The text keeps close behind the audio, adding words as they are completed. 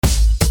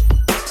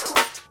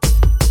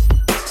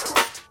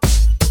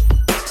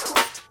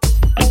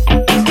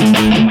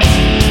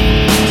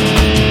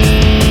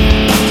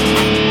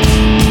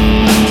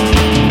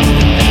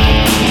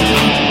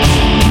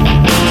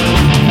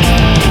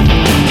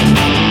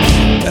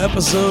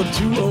Episode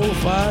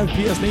 205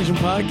 PS Nation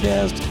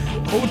Podcast,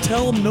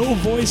 Hotel No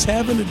Voice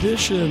Having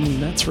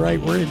Edition. That's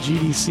right, we're at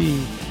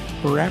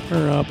GDC. We're wrapping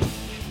her up.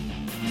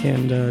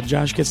 And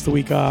Josh gets the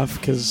week off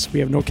because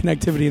we have no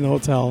connectivity in the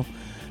hotel.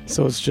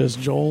 So it's just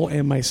Joel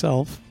and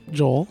myself.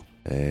 Joel.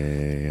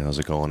 Hey, how's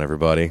it going,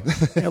 everybody?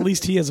 At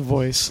least he has a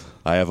voice.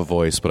 I have a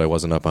voice, but I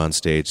wasn't up on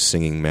stage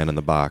singing Man in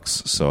the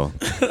Box, so...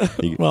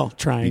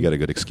 trying. You got a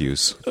good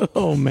excuse.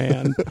 Oh,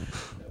 man.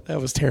 That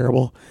was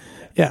terrible.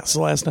 Yeah, so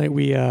last night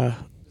we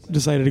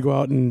decided to go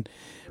out and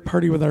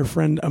party with our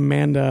friend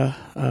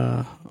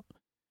Amanda,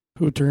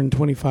 who turned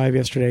 25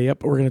 yesterday.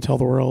 Yep, we're going to tell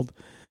the world.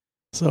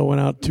 So went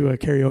out to a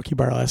karaoke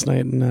bar last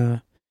night,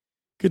 and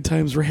good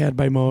times were had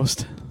by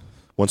most.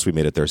 Once we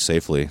made it there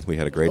safely, we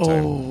had a great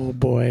time. Oh,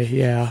 boy,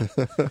 yeah.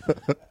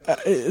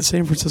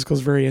 San Francisco is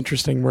very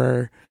interesting,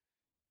 where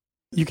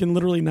you can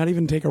literally not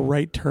even take a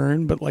right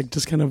turn, but like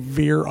just kind of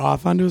veer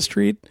off onto a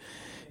street.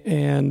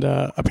 And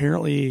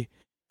apparently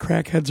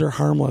crackheads are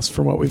harmless,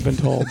 from what we've been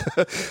told.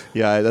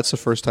 Yeah, that's the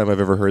first time I've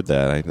ever heard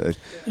that.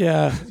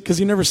 Yeah, because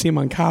you never see them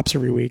on Cops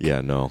every week.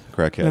 Yeah, no.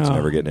 Crackheads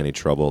never get in any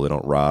trouble. They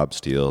don't rob,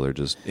 steal. They're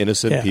just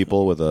innocent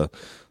people with a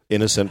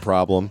innocent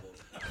problem.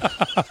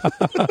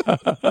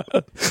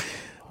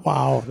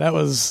 Wow, that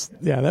was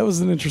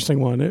an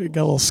interesting one. It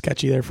got a little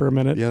sketchy there for a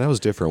minute. Yeah, that was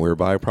different. We were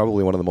by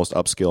probably one of the most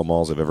upscale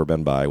malls I've ever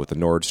been by, with the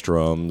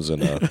Nordstroms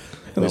and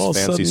those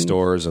fancy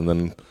stores, and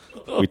then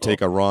we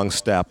take a wrong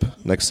step.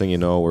 Next thing you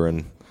know, we're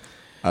in,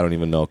 I don't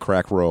even know,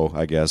 Crack Row,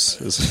 I guess.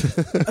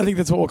 I think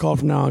that's what we'll call it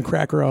from now on,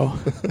 Crack Row.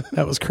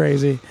 That was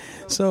crazy.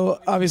 So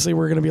obviously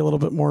we're going to be a little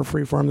bit more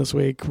freeform this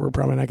week. We're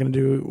probably not going to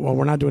do,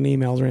 we're not doing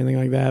emails or anything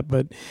like that,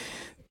 but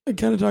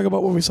kind of talk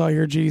about what we saw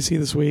here at GDC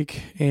this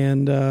week,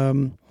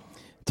 and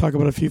talk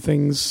about a few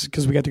things,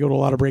 because we got to go to a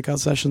lot of breakout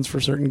sessions for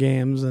certain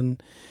games,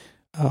 and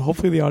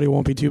hopefully the audio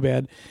won't be too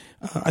bad.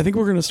 I think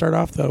we're going to start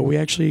off, though. We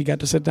actually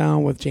got to sit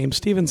down with James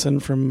Stevenson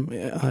from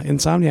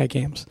Insomniac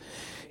Games,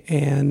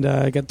 and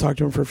I got to talk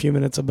to him for a few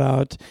minutes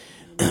about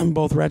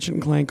both Ratchet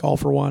 & Clank All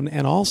for One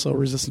and also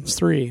Resistance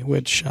 3,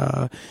 which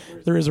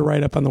there is a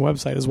write-up on the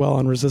website as well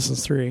on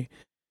Resistance 3.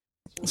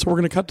 So we're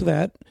going to cut to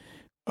that.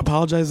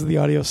 Apologize if the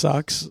audio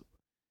sucks,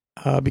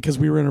 because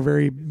we were in a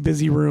very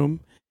busy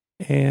room,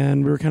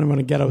 and we were kind of on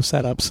a ghetto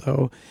setup,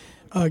 so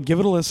give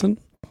it a listen.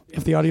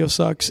 If the audio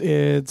sucks,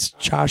 it's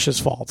Josh's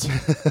fault.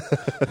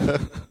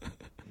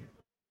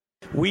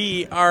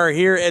 We are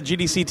here at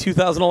GDC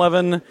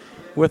 2011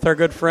 with our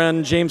good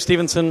friend James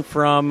Stevenson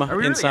from Insomniac. Are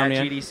we really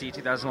at GDC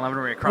 2011,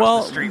 or are we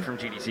across the street from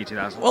GDC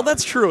 2011? Well,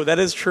 that's true. That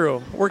is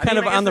true. We're kind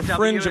of on the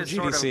fringe of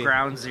GDC. Sort of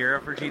ground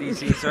zero for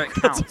GDC, so it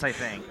counts, I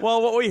think.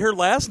 Well, what we heard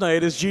last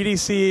night is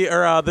GDC,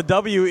 or the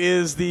W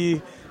is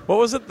the, what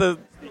was it? The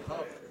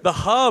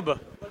hub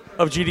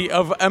of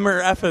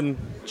MRF and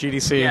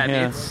GDC.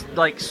 Yeah, it's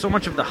like so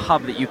much of the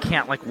hub that you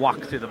can't like walk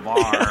through the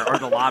bar or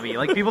the lobby.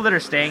 Like people that are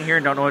staying here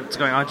and don't know what's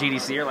going on at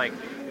GDC are like,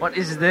 what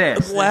is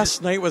this?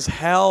 Last night was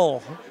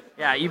hell.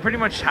 Yeah, you pretty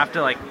much have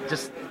to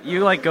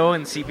go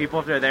and see people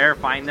if they're there,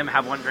 find them,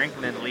 have one drink,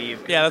 and then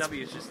leave. Yeah, the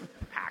W is just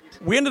packed.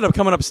 We ended up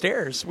coming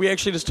upstairs. We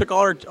actually just took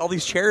all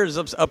these chairs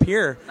up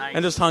here. Nice.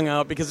 And just hung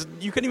out because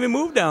you couldn't even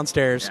move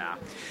downstairs. Yeah.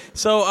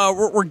 So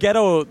we're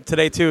ghetto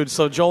today too.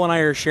 So Joel and I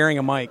are sharing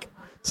a mic.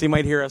 So you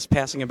might hear us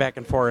passing it back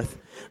and forth.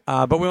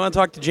 But we want to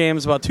talk to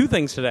James about two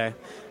things today.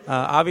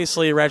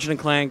 Obviously, Ratchet &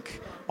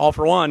 Clank All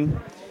for One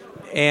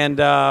and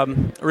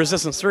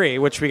Resistance 3,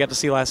 which we got to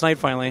see last night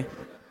finally.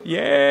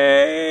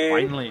 Yay!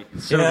 Finally.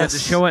 So get to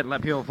show it and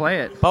let people play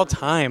it. About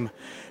time.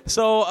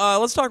 So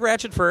let's talk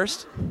Ratchet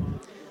first.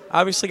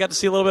 Obviously got to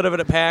see a little bit of it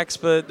at PAX,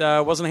 but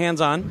wasn't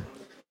hands-on.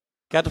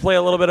 Got to play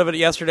a little bit of it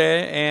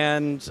yesterday,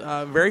 and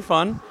very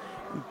fun.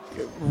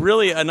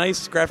 Really a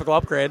nice graphical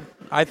upgrade,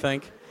 I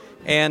think.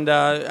 And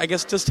I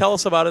guess just tell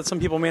us about it. Some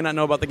people may not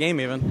know about the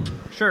game even.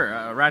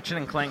 Sure.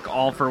 Ratchet & Clank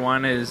All for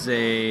One is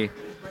a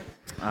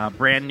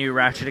brand new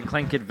Ratchet &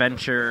 Clank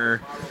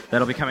adventure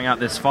that'll be coming out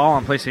this fall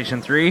on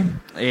PlayStation 3.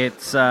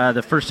 It's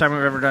the first time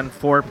we've ever done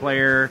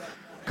 4-player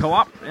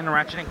co-op in a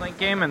Ratchet & Clank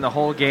game, and the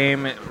whole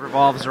game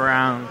revolves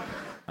around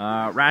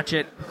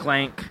Ratchet,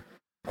 Clank,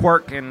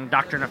 Quark, and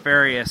Dr.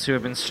 Nefarious, who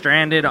have been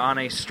stranded on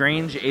a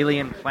strange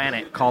alien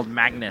planet called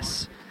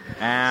Magnus.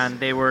 And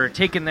they were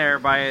taken there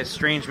by a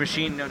strange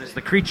machine known as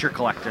the Creature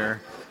Collector.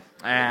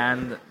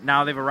 And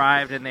now they've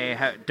arrived, and they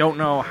don't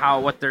know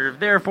what they're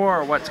there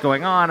for or what's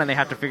going on, and they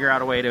have to figure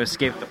out a way to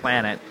escape the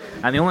planet.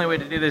 And the only way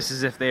to do this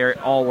is if they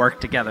all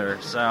work together.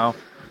 So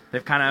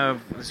they've kind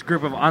of this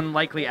group of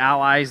unlikely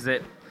allies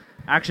that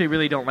actually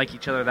really don't like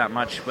each other that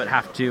much, but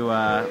have to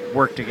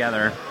work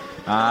together.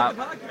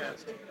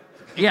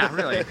 Yeah,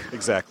 really.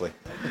 Exactly.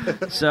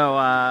 So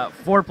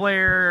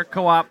 4-player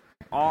co-op,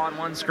 all on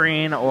one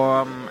screen,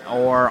 or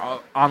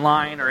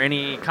online, or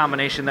any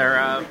combination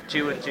thereof,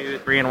 2 and 2,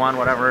 3 and 1,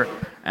 whatever,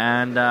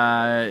 and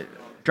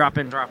drop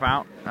in, drop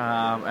out,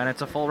 and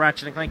it's a full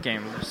Ratchet & Clank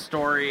game.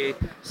 Story,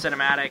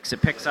 cinematics,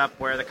 it picks up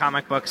where the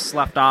comic books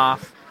left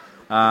off,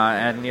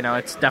 and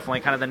it's definitely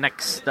kind of the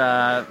next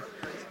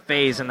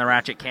phase in the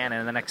Ratchet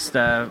canon, the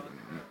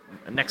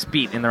next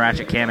beat in the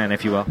Ratchet canon,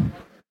 if you will.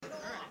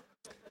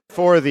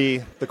 For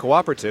the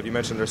cooperative, you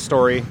mentioned there's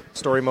story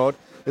mode.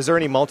 Is there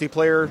any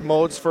multiplayer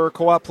modes for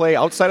co-op play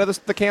outside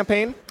of the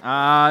campaign?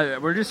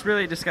 We're just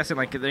really discussing,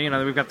 like,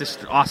 we've got this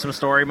awesome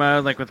story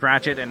mode, like with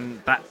Ratchet,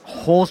 and that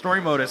whole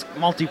story mode is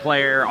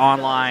multiplayer,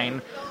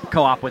 online,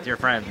 co-op with your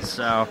friends.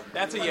 So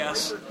that's a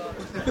yes.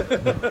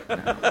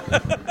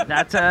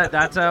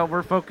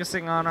 We're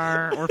focusing on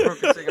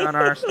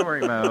our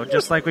story mode,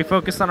 just like we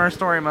focused on our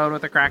story mode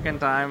with the Kraken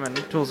Time and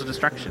Tools of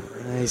Destruction.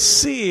 I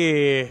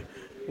see.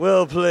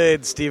 Well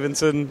played,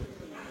 Stevenson.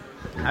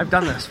 I've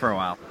done this for a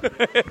while.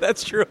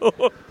 That's true.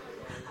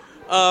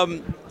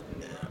 I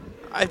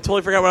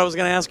totally forgot what I was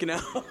going to ask you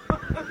now.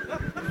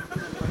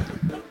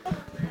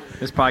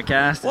 This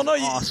podcast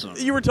is awesome.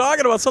 You were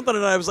talking about something,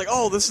 and I was like,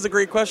 oh, this is a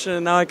great question,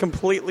 and now I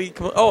completely...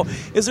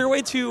 is there a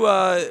way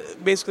to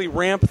basically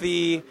ramp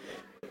the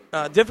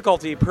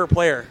difficulty per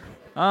player?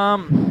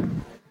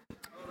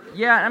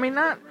 Yeah, I mean,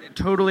 not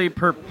totally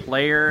per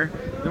player.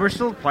 We're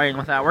still playing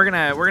with that. We're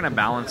gonna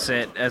balance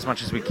it as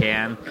much as we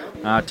can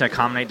to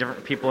accommodate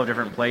different people of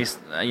different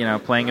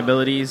playing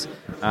abilities.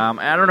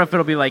 I don't know if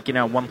it'll be like,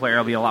 one player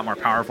will be a lot more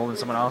powerful than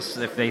someone else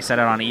if they set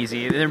it on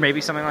easy. There may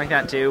be something like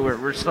that too.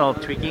 We're still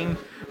tweaking,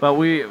 but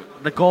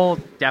the goal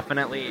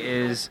definitely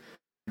is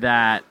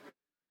that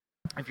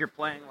if you're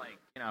playing, like,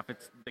 if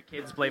it's the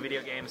kids play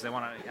video games, they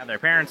want to have their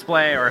parents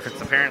play, or if it's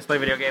the parents play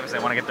video games, they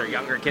want to get their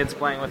younger kids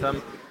playing with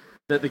them.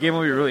 The game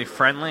will be really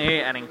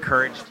friendly and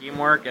encourage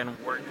teamwork and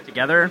work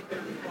together.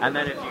 And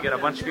then if you get a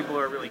bunch of people who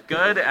are really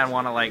good and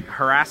want to, like,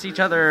 harass each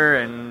other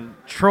and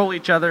troll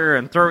each other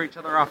and throw each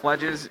other off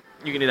ledges,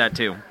 you can do that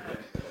too.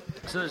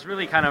 So there's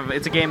really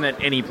it's a game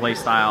that any play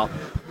style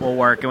will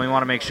work, and we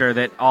want to make sure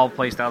that all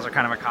play styles are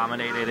kind of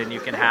accommodated, and you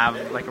can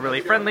have, like, a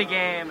really friendly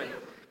game and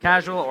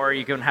casual, or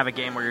you can have a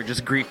game where you're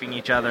just griefing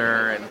each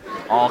other and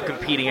all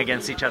competing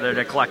against each other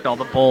to collect all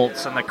the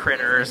bolts and the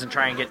critters and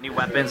try and get new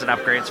weapons and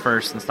upgrades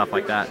first and stuff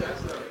like that.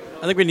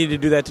 I think we need to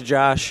do that to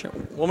Josh.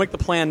 We'll make the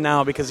plan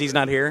now because he's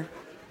not here.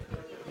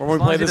 Or when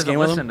we play this game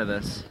with him. To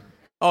this.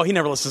 Oh, he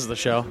never listens to the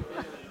show.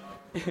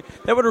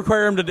 That would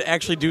require him to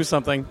actually do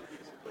something.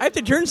 I have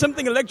to turn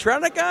something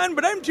electronic on,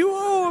 but I'm too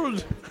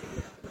old.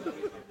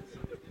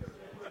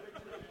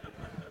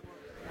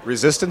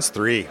 Resistance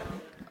 3.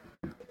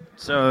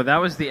 So that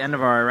was the end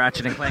of our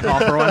Ratchet & Clank All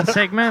for One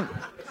segment.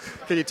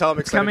 Can you tell I'm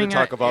excited to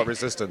talk about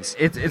Resistance?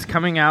 It's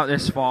coming out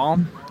this fall.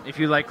 If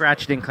you like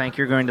Ratchet & Clank,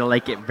 you're going to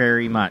like it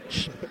very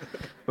much.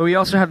 But we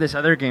also have this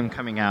other game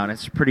coming out.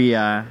 It's pretty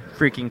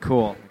freaking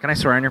cool. Can I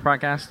swear on your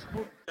podcast?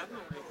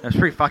 It's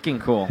pretty fucking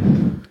cool.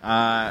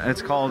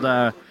 It's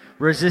called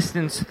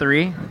Resistance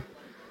 3.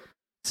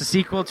 It's a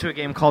sequel to a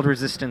game called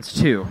Resistance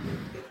 2.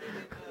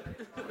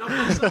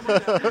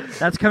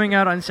 That's coming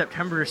out on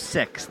September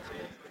 6th.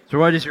 So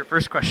what is your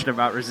first question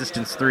about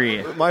Resistance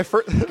 3?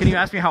 Can you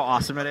ask me how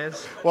awesome it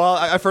is? Well,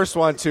 I first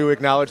want to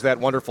acknowledge that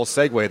wonderful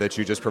segue that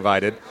you just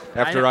provided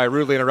after I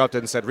rudely interrupted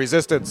and said,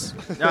 Resistance.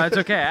 No, it's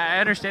okay.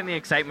 I understand the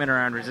excitement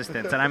around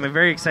Resistance, and I'm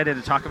very excited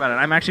to talk about it.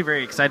 I'm actually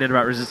very excited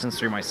about Resistance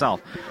 3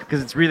 myself,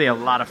 because it's really a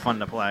lot of fun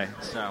to play.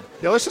 So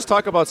yeah, let's just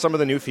talk about some of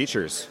the new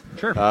features.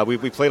 Sure.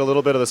 We played a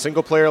little bit of the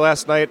single player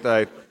last night.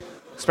 I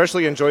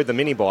especially enjoyed the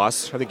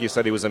mini-boss. I think you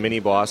said he was a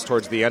mini-boss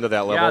towards the end of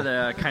that level.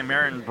 Yeah, the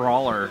Chimeran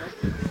Brawler.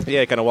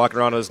 Yeah, kind of walking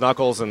around on his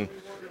knuckles, and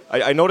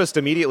I noticed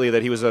immediately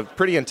that he was a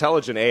pretty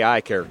intelligent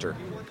AI character.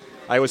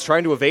 I was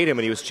trying to evade him,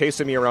 and he was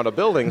chasing me around a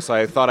building, so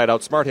I thought I'd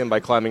outsmart him by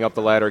climbing up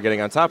the ladder, getting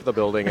on top of the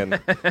building,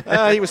 and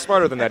he was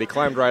smarter than that. He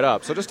climbed right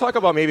up. So just talk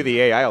about maybe the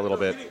AI a little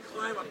bit.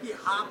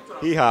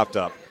 He hopped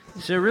up.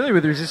 So really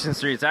with Resistance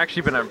 3, it's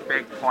actually been a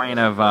big point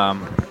of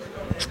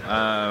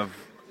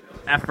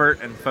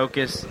effort and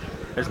focus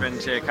has been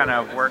to kind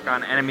of work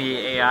on enemy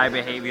AI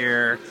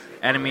behavior,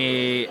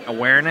 enemy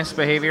awareness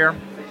behavior.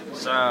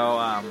 So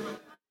I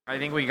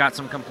think we got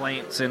some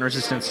complaints in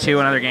Resistance 2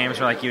 and other games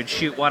where, like, you would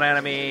shoot one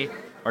enemy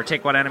or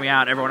take one enemy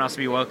out, everyone else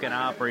would be woken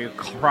up, or you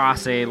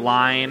cross a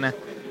line,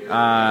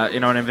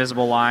 an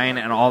invisible line,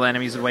 and all the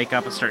enemies would wake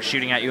up and start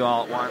shooting at you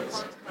all at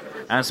once.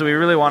 And so we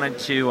really wanted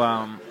to,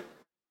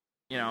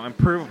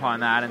 improve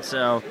upon that. And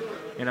so,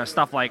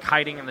 stuff like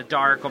hiding in the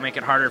dark will make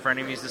it harder for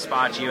enemies to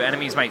spot you.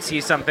 Enemies might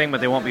see something,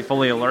 but they won't be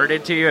fully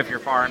alerted to you if you're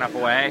far enough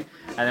away.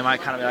 And they might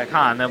kind of be like,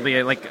 and there'll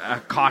be like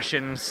a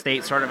caution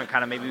state sort of, and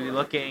kind of maybe be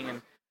looking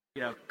and,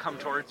 come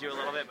towards you a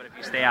little bit. But if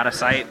you stay out of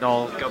sight,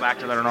 they'll go back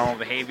to their normal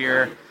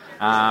behavior.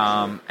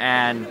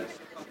 And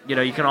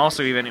you can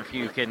also, even if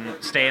you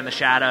can stay in the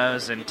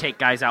shadows and take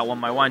guys out one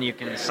by one, you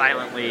can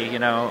silently,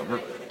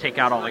 take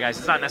out all the guys.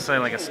 It's not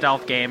necessarily like a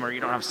stealth game or you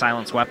don't have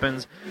silenced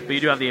weapons, but you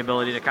do have the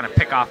ability to kind of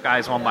pick off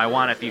guys one by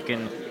one if you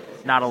can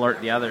not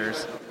alert the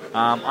others.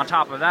 On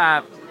top of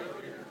that,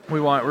 we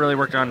really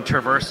worked on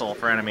traversal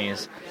for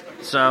enemies.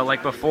 So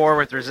like before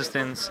with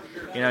Resistance,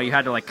 you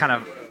had to like kind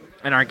of,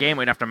 in our game,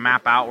 we'd have to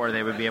map out where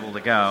they would be able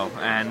to go.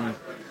 And,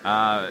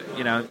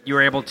 you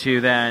were able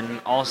to then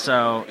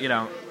also,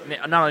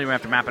 not only do we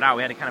have to map it out,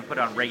 we had to kind of put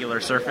it on regular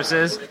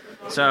surfaces.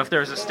 So if there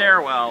was a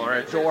stairwell or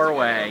a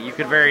doorway, you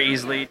could very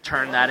easily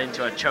turn that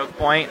into a choke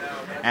point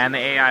and the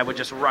AI would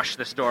just rush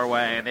this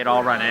doorway, and they'd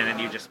all run in, and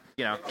you just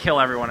kill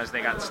everyone as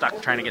they got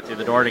stuck trying to get through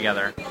the door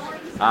together.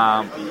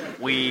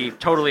 We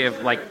totally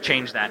have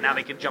changed that. Now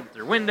they can jump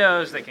through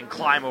windows, they can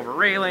climb over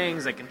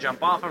railings, they can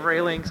jump off of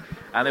railings,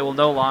 and they will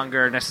no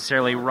longer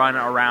necessarily run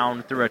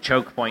around through a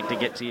choke point to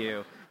get to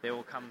you. They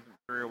will come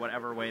through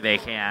whatever way they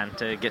can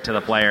to get to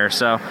the player.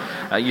 So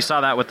you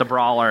saw that with the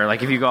brawler.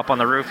 If you go up on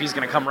the roof, he's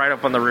going to come right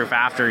up on the roof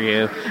after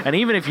you. And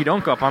even if you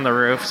don't go up on the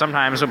roof,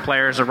 sometimes when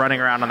players are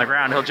running around on the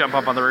ground, he'll jump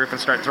up on the roof and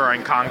start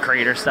throwing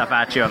concrete or stuff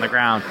at you on the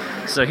ground.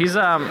 So he's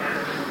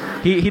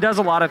he does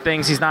a lot of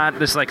things. He's not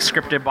this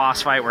scripted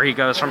boss fight where he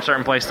goes from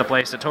certain place to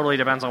place. It totally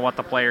depends on what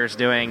the player is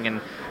doing,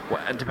 and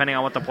depending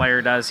on what the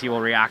player does, he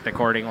will react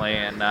accordingly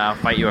and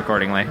fight you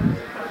accordingly.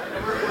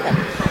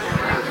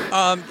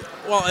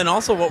 Well, and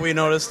also what we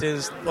noticed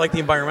is the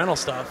environmental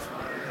stuff,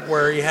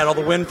 where you had all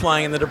the wind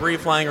flying and the debris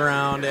flying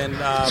around, and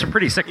some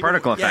pretty sick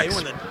particle effects. Yeah,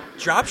 even when the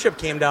dropship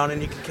came down,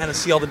 and you could kind of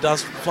see all the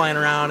dust flying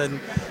around, and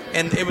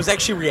it was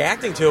actually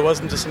reacting to it. It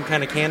wasn't just some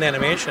kind of canned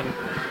animation.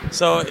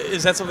 So,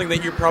 is that something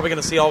that you're probably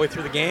going to see all the way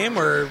through the game,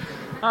 or?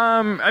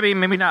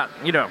 Maybe not.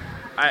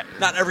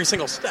 Not every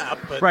single step,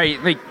 but right.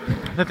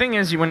 The thing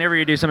is, whenever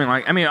you do something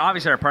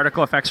obviously our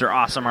particle effects are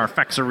awesome. Our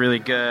effects are really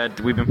good.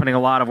 We've been putting a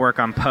lot of work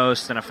on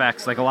post and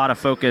effects, a lot of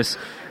focus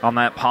on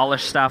that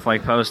polished stuff,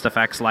 post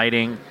effects,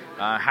 lighting,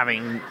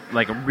 having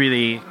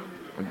really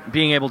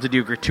being able to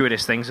do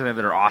gratuitous things with it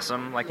that are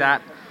awesome like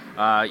that.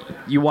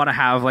 You want to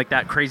have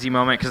that crazy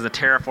moment because the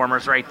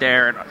terraformer's right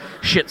there and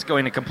shit's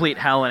going to complete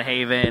hell in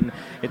Haven.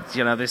 It's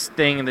this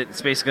thing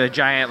that's basically a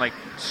giant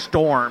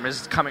storm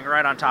is coming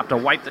right on top to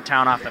wipe the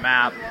town off the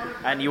map,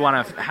 and you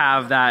want to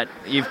have that.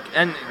 You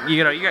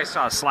guys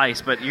saw a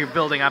slice, but you're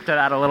building up to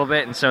that a little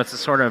bit, and so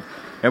it's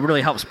it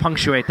really helps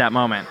punctuate that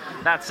moment.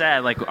 That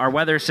said, our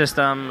weather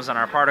systems and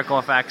our particle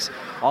effects,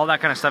 all that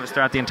kind of stuff is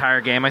throughout the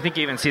entire game. I think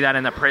you even see that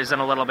in the prison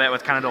a little bit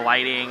with kind of the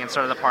lighting and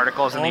sort of the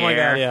particles in the air. Oh my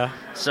god, yeah.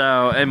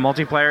 So, in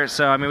multiplayer,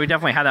 we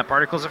definitely have that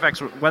particles effects,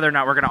 whether or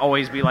not we're going to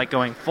always be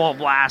going full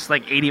blast,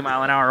 80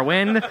 mile an hour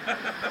wind.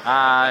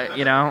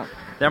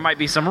 There might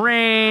be some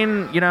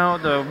rain,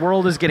 the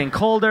world is getting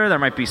colder, there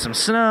might be some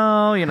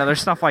snow,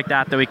 there's stuff like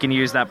that we can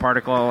use that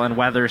particle and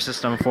weather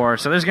system for.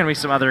 So there's going to be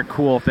some other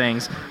cool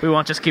things. We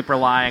won't just keep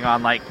relying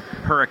on,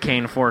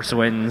 hurricane force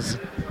winds.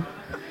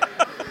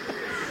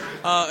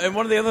 And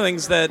one of the other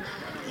things that,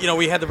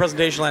 we had the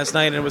presentation last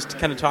night, and it was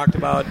kind of talked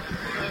about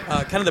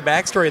kind of the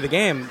backstory of the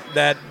game,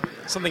 that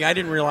something I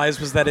didn't realize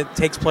was that it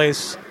takes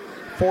place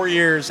 4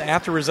 years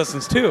after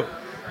Resistance 2.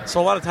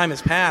 So a lot of time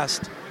has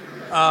passed.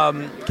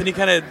 Can you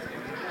kind of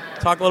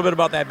talk a little bit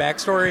about that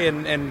backstory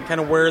and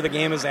kind of where the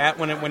game is at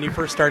when you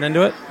first start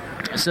into it?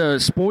 So,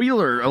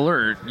 spoiler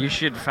alert, you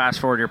should fast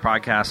forward your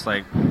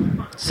podcast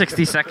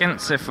 60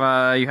 seconds if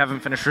you haven't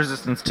finished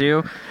Resistance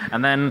 2,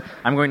 and then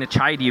I'm going to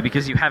chide you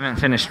because you haven't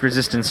finished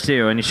Resistance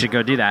 2, and you should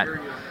go do that.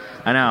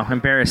 I know,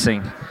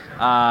 embarrassing.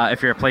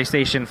 If you're a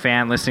PlayStation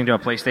fan listening to a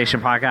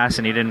PlayStation podcast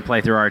and you didn't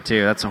play through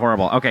R2, that's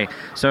horrible. Okay,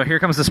 so here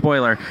comes the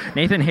spoiler.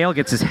 Nathan Hale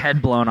gets his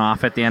head blown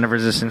off at the end of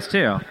Resistance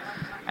 2.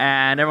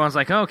 And everyone's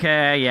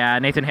okay, yeah,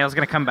 Nathan Hale's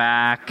going to come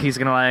back. He's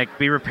going to,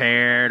 be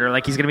repaired, or,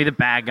 he's going to be the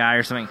bad guy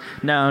or something.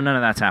 No, none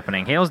of that's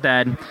happening. Hale's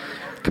dead.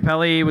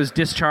 Capelli was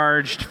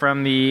discharged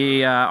from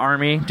the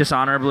army,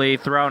 dishonorably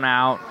thrown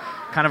out,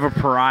 kind of a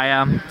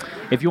pariah.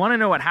 If you want to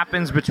know what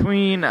happens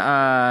between...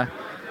 this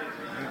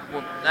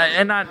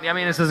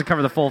doesn't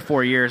cover the full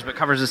 4 years, but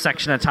covers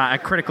a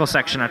critical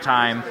section of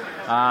time.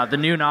 The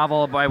new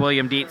novel by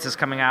William Dietz is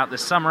coming out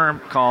this summer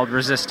called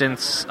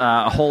Resistance,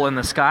 A Hole in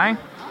the Sky.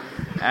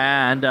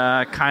 And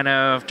kind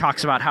of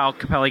talks about how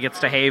Capelli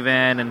gets to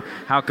Haven and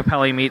how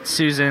Capelli meets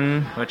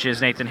Susan, which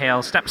is Nathan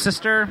Hale's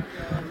stepsister,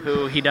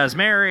 who he does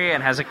marry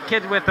and has a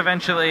kid with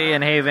eventually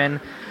in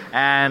Haven.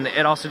 And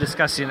it also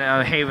discusses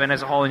Haven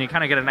as a whole, and you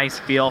kind of get a nice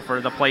feel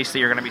for the place that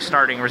you're going to be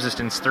starting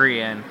Resistance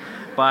 3 in.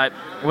 But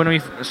when we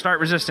start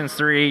Resistance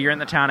 3, you're in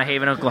the town of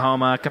Haven,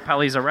 Oklahoma.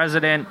 Capelli's a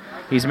resident.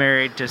 He's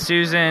married to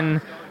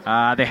Susan.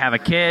 They have a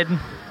kid.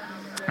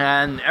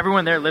 And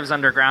everyone there lives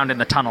underground in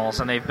the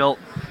tunnels, and they've built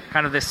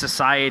kind of this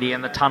society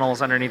in the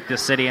tunnels underneath the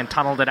city and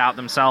tunneled it out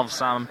themselves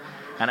some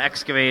and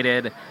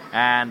excavated.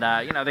 And,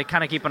 they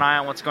kind of keep an eye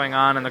on what's going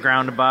on in the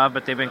ground above,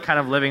 but they've been kind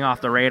of living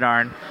off the radar.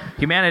 And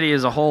humanity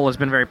as a whole has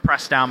been very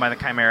pressed down by the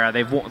Chimera.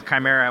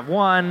 Chimera have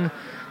won.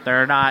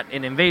 They're not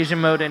in invasion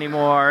mode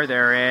anymore.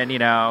 They're in,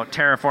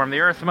 terraform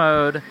the earth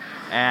mode.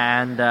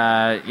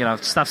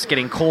 And, stuff's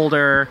getting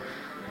colder.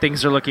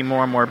 Things are looking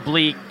more and more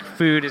bleak.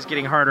 Food is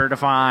getting harder to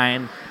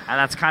find. And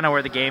that's kind of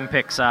where the game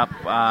picks up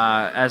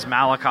as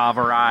Malikov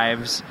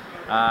arrives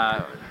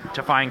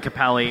to find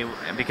Capelli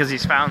because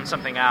he's found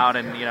something out.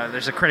 And,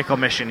 there's a critical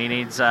mission. He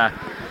needs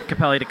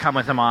Capelli to come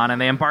with him on.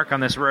 And they embark on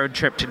this road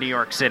trip to New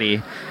York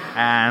City.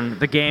 And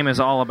the game is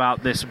all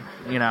about this,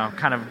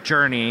 kind of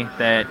journey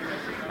that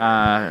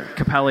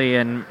Capelli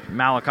and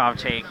Malikov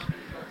take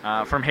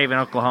from Haven,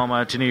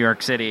 Oklahoma to New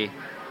York City.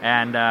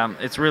 And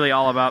it's really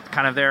all about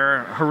kind of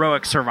their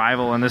heroic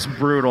survival in this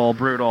brutal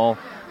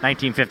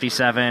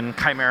 1957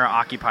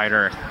 Chimera-occupied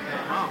Earth.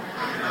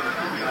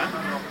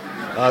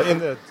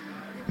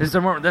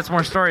 That's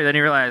more story than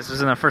you realize. This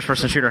is a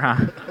first-person shooter,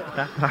 huh?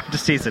 I'm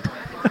just teasing.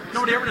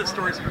 Nobody ever did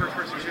stories of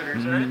first-person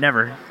shooters, right?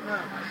 Never.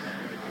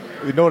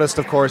 We noticed,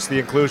 of course, the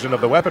inclusion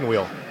of the weapon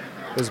wheel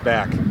is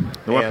back.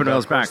 The weapon wheel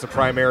is back. The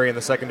primary and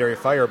the secondary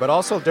fire, but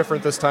also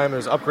different this time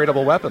is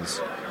upgradable weapons.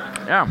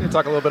 Yeah. Can you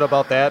talk a little bit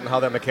about that and how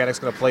that mechanic's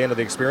going to play into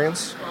the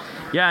experience?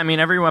 Yeah, I mean,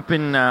 every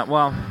weapon,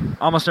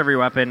 almost every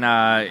weapon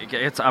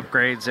gets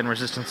upgrades in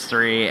Resistance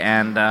 3,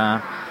 and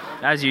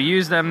as you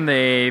use them,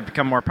 they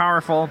become more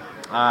powerful.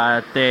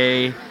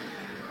 They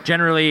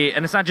generally,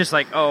 and it's not just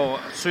like,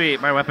 oh,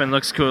 sweet, my weapon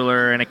looks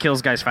cooler and it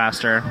kills guys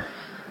faster.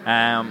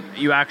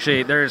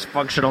 There's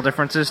functional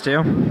differences too.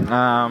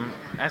 And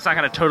it's not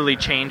going to totally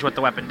change what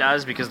the weapon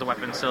does because the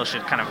weapon still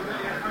should kind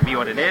of be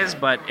what it is,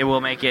 but it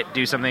will make it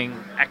do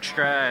something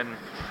extra and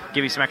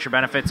give you some extra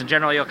benefits. And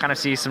generally, you'll kind of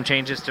see some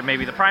changes to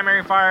maybe the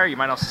primary fire. You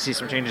might also see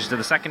some changes to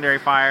the secondary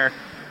fire.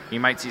 You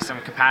might see some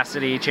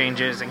capacity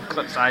changes and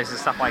clip sizes,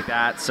 stuff like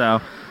that.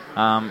 So,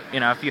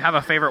 if you have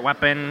a favorite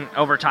weapon,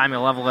 over time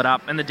you'll level it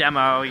up. In the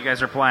demo you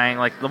guys are playing,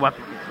 like the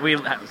weapon, we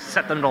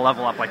set them to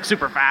level up like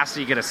super fast, so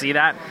you get to see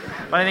that.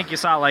 But I think you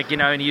saw, like,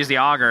 when you use the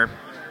auger,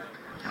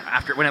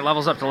 when it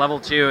levels up to level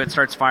 2, it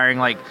starts firing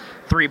like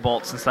 3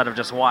 bolts instead of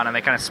just 1, and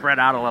they kind of spread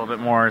out a little bit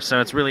more.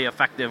 So it's really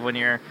effective when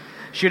you're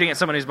shooting at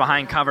someone who's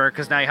behind cover,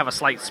 because now you have a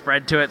slight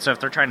spread to it. So if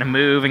they're trying to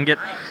move and get,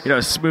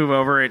 smooth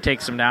over, it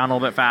takes them down a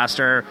little bit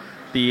faster.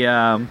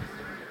 The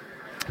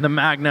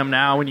Magnum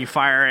now, when you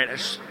fire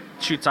it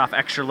shoots off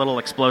extra little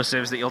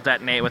explosives that you'll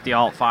detonate with the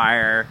alt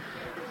fire.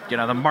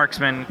 The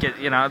marksmen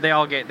they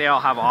all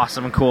have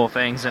awesome and cool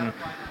things, and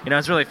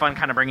it's really fun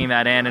kind of bringing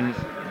that in. And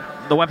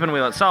the weapon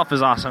wheel itself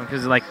is awesome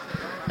because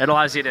it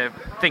allows you to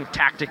think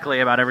tactically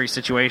about every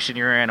situation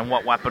you're in and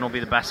what weapon will be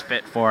the best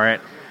fit for it.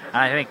 And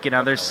I think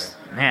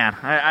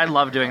I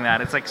love doing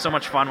that. It's like so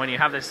much fun when you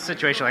have this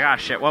situation like,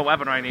 shit, what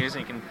weapon do I use?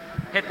 And you can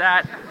hit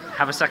that,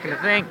 have a second to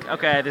think,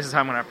 okay, this is how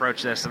I'm going to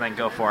approach this, and then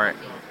go for it.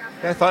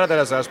 Yeah, I thought of that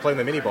as I was playing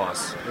the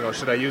mini-boss.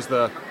 Should I use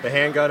the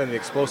handgun and the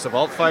explosive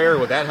alt-fire?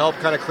 Would that help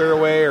kind of clear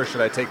away, or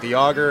should I take the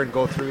auger and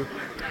go through?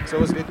 So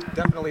it was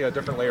definitely a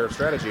different layer of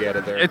strategy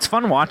added there. It's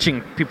fun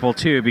watching people,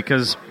 too,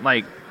 because,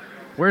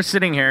 we're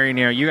sitting here, and,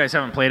 you guys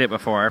haven't played it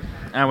before,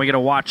 and we get to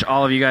watch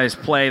all of you guys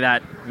play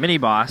that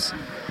mini-boss,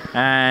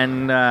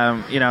 and,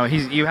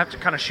 you have to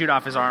kind of shoot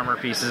off his armor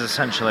pieces,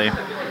 essentially.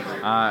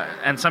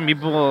 And some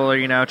people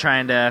are,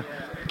 trying to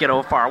get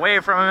far away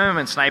from him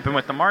and snipe him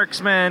with the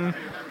marksman.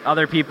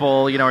 Other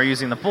people, are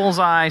using the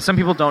bullseye. Some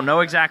people don't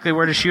know exactly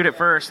where to shoot at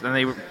first. Then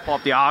they pull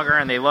up the auger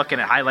and they look, and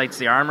it highlights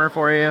the armor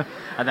for you.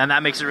 And then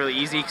that makes it really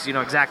easy because you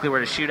know exactly where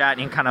to shoot at,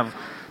 and you can kind of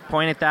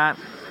point at that.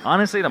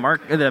 Honestly,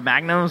 the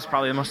Magnum is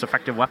probably the most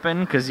effective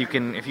weapon because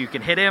if you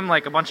can hit him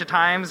like a bunch of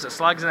times,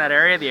 slugs in that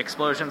area, the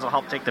explosions will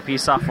help take the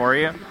piece off for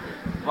you.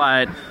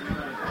 But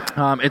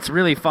it's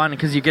really fun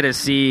because you get to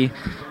see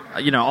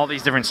all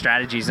these different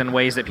strategies and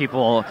ways that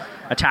people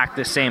attack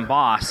the same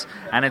boss,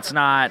 and it's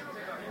not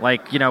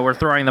like, we're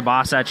throwing the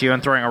boss at you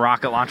and throwing a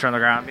rocket launcher on the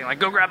ground and being like,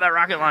 go grab that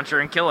rocket launcher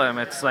and kill him.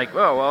 It's like,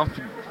 oh, well,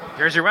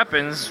 here's your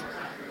weapons.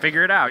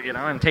 Figure it out,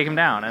 and take him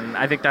down. And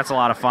I think that's a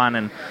lot of fun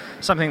and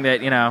something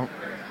that,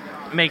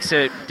 makes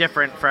it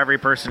different for every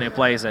person who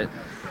plays it.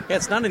 Yeah,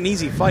 it's not an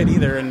easy fight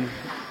either, and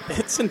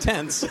it's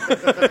intense.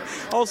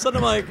 All of a sudden,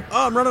 I'm like,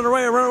 oh, I'm running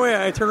away.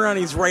 I turn around,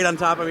 he's right on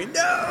top of me.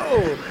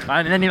 No!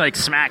 And then he,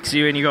 smacks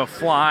you, and you go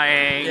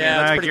flying.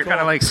 Yeah, and, you're cool.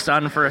 kind of,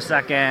 stunned for a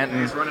second.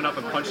 And he's running up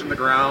and punching the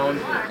ground.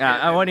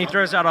 When he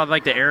throws out all,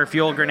 the air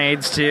fuel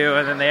grenades, too,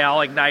 and then they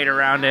all ignite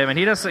around him. And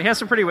he has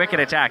some pretty wicked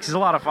attacks. He's a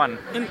lot of fun.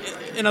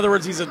 In other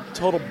words, he's a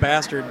total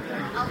bastard.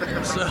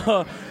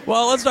 So,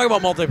 well, let's talk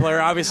about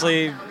multiplayer.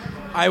 Obviously,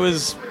 I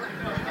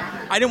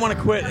didn't want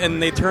to quit,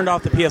 and they turned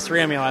off the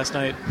PS3 on me last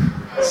night.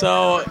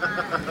 So,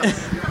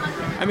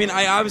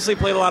 I obviously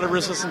played a lot of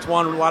Resistance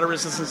 1, a lot of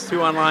Resistance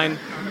 2 online.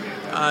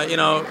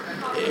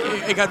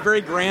 It got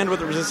very grand with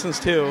the Resistance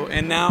 2,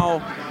 and now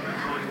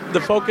the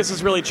focus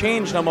has really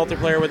changed on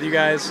multiplayer with you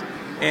guys,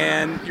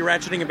 and you're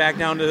ratcheting it back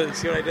down to,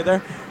 see what I did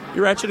there?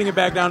 You're ratcheting it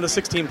back down to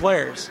 16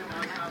 players.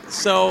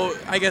 So,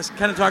 I guess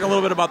kind of talk a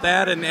little bit about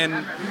that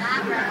and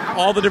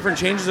all the different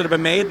changes that have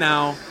been made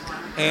now,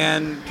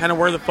 and kind of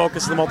where the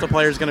focus of the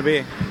multiplayer is going to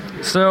be.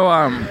 So,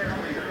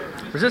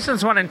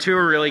 Resistance 1 and 2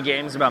 are really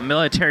games about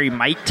military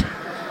might,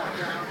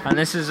 and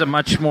this is a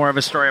much more of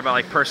a story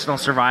about personal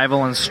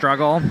survival and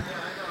struggle.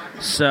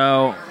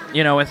 So,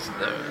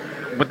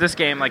 with this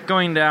game,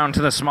 going down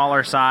to the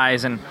smaller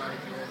size, and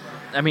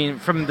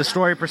from the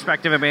story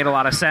perspective, it made a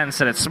lot of sense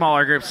that it's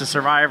smaller groups of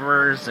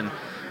survivors, and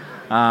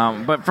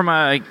but from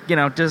a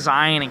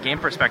design and game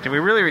perspective, we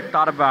really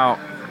thought about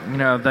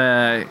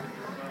the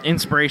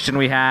inspiration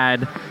we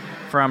had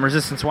from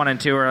Resistance 1 and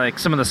 2 are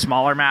some of the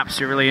smaller maps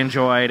you really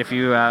enjoyed. If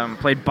you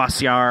played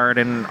Bus Yard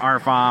and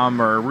Arfam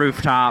or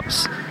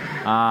Rooftops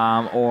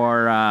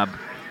or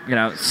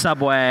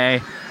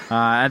Subway,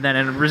 and then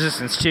in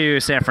Resistance 2,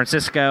 San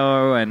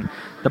Francisco and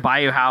the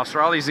Bayou House,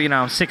 or all these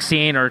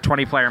 16 or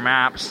 20 player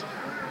maps,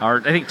 or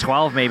I think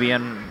 12 maybe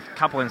in a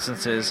couple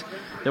instances,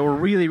 that were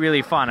really,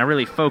 really fun and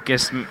really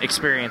focused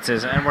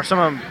experiences, and were some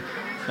of them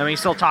I mean, you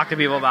still talk to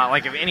people about,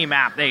 like, if any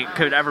map they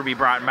could ever be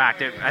brought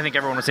back, I think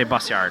everyone would say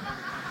Bus Yard.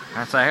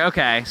 And it's like,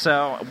 okay,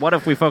 so what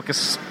if we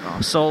focus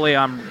solely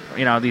on,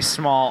 these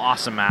small,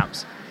 awesome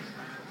maps?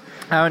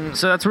 And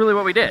so that's really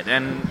what we did.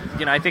 And,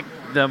 I think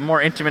the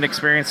more intimate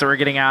experience that we're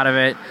getting out of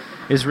it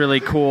is really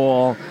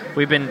cool.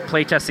 We've been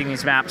playtesting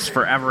these maps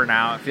forever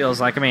now. It feels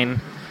like,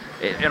 in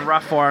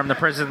rough form, the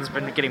prison's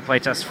been getting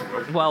playtests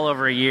for well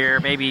over a year,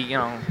 maybe,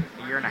 a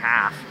year and a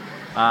half,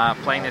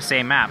 playing the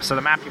same map. So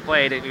the map you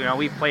played,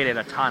 we've played it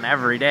a ton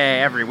every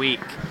day, every week.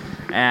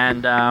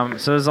 And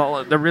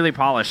so they're really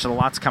polished, so a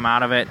lot's come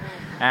out of it.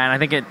 And I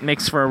think it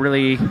makes for a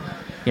really,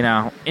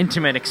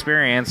 intimate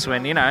experience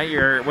when,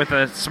 you're with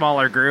a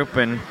smaller group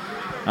and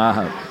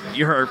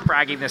you're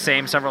fragging the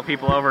same several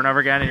people over and over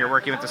again and you're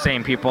working with the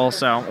same people.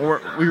 So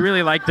we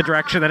really like the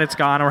direction that it's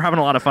gone, and we're having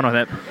a lot of fun with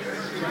it.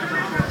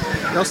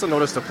 I also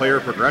noticed a player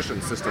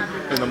progression system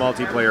in the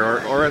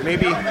multiplayer, or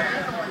maybe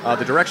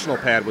the directional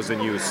pad was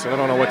in use. So I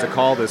don't know what to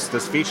call this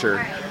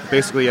feature.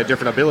 Basically,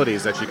 different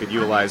abilities that you could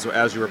utilize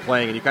as you were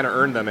playing, and you kind of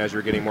earned them as you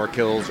were getting more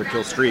kills or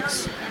kill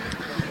streaks.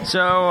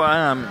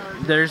 So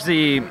there's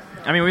we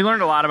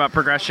learned a lot about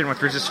progression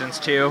with Resistance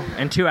 2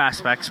 in two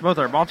aspects. Both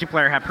our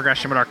multiplayer had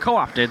progression, but our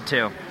co-op did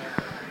too.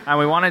 And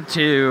we wanted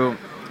to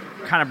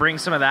kind of bring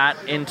some of that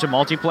into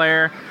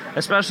multiplayer,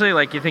 especially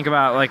like you think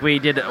about, like we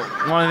did,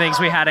 one of the things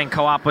we had in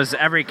co-op was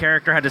every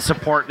character had to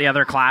support the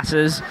other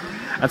classes.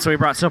 And so we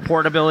brought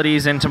support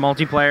abilities into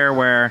multiplayer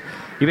where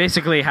you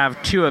basically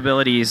have two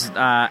abilities,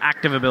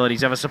 active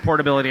abilities. You have a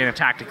support ability and a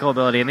tactical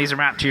ability, and these are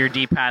mapped to your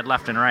D-pad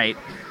left and right.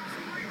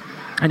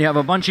 And you have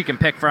a bunch you can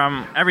pick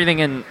from. Everything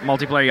in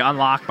multiplayer you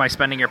unlock by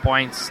spending your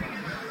points.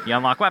 You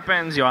unlock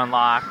weapons, you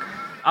unlock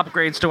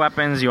upgrades to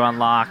weapons, you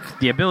unlock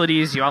the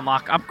abilities, you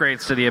unlock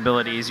upgrades to the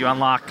abilities, you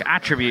unlock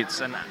attributes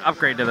and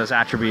upgrade to those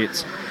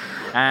attributes.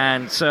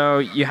 And so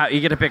you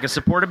get to pick a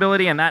support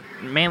ability, and that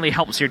mainly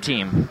helps your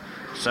team.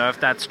 So if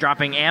that's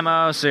dropping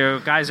ammo, so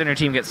guys on your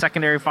team get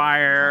secondary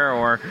fire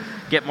or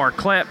get more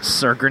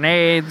clips or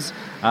grenades,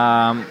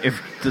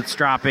 if it's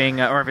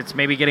dropping, or if it's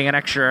maybe getting an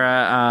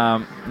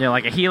extra,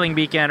 like a healing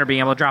beacon, or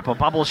being able to drop a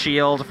bubble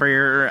shield for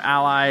your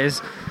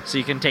allies so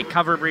you can take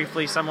cover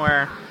briefly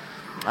somewhere.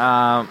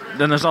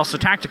 Then there's also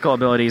tactical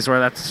abilities, where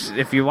that's,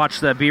 if you watch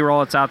the B-roll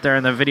that's out there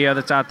and the video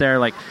that's out there,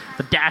 like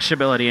the dash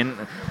ability. And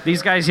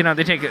these guys, they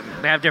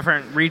have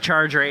different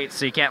recharge rates,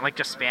 so you can't like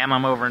just spam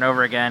them over and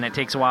over again. It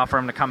takes a while for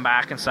them to come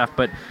back and stuff,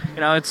 but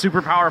it's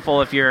super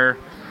powerful if you're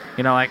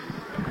like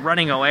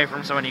running away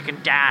from someone. You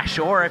can dash,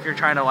 or if you're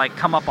trying to like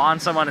come up on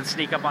someone and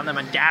sneak up on them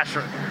and dash,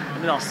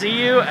 and they'll see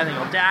you and then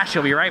you'll dash,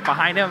 you'll be right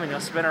behind them and you'll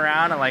spin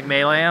around and like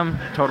melee them.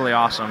 Totally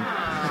awesome.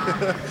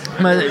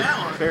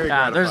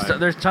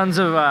 There's tons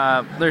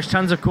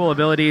of cool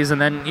abilities,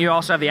 and then you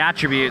also have the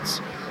attributes,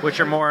 which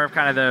are more of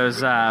kind of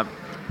those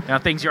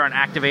things you aren't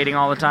activating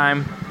all the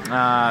time.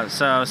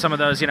 So some of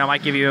those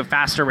might give you a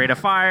faster rate of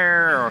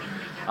fire or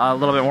a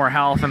little bit more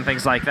health and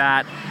things like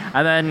that.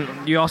 And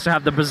then you also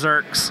have the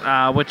berserks,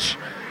 which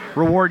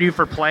reward you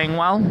for playing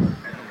well.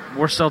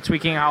 We're still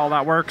tweaking how all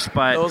that works,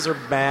 but those are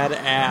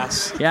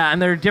badass. Yeah,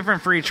 and they're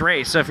different for each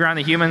race. So if you're on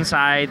the human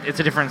side, it's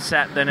a different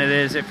set than it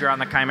is if you're on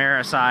the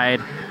Chimera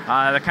side.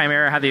 The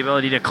Chimera have the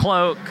ability to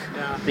cloak.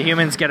 Yeah. The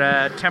humans get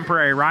a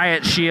temporary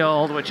riot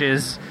shield, which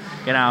is,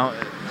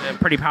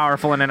 pretty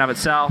powerful in and of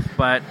itself.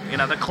 But,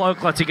 the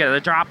cloak lets you get a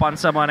drop on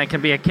someone. It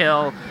can be a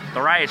kill.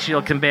 The riot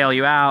shield can bail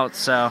you out.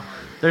 So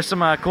there's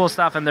some cool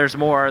stuff, and there's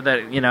more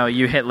that,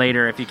 you hit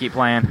later if you keep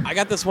playing. I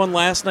got this one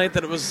last night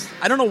that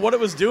I don't know what it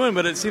was doing,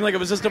 but it seemed like it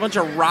was just a bunch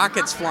of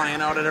rockets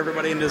flying out at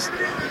everybody, and just,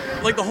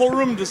 like, the whole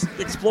room, just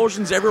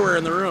explosions everywhere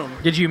in the room.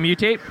 Did you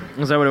mutate?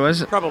 Was that what it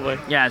was? Probably.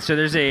 Yeah, so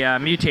there's a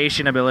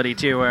mutation ability,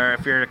 too, where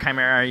if you're a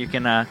Chimera, you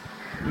can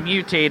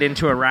mutate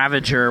into a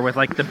Ravager with,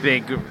 like, the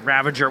big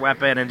Ravager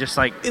weapon, and just,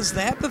 like... Is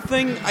that the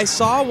thing? I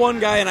saw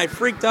one guy, and I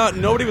freaked out,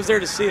 and nobody was there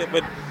to see it,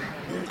 but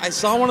I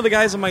saw one of the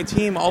guys on my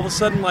team, all of a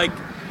sudden, like...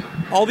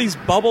 all these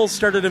bubbles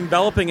started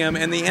enveloping him,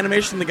 and the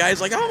animation, the guy's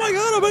like, oh my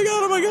god, oh my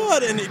god, oh my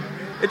god, and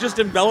it just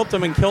enveloped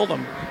him and killed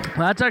him.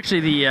 Well, that's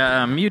actually the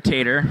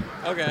Mutator,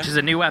 which is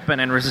a new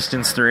weapon in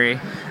Resistance 3,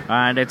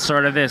 and it's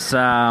sort of this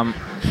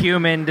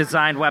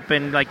human-designed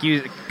weapon, like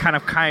you kind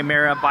of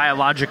Chimera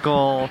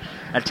biological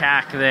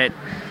attack that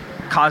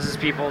causes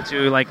people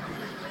to, like,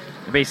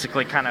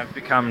 basically kind of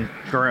become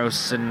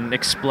gross and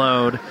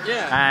explode.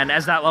 Yeah. And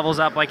as that levels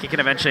up, like, it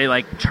can eventually,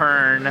 like,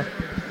 turn...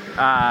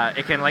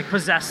 it can like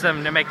possess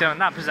them to make them,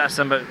 not possess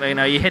them, but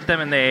you hit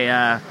them and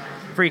they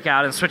freak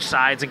out and switch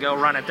sides and go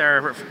run at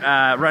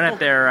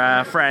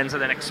their friends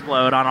and then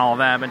explode on all of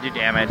them and do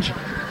damage.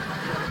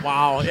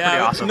 Wow, it's pretty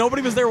awesome.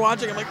 Nobody was there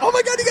watching. I'm like, oh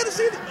my god, you gotta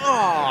see this.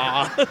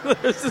 Oh,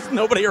 there's just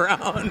nobody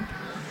around.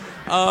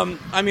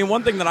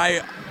 One thing that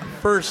I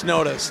first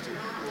noticed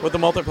with the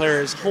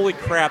multiplayer is, holy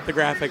crap, the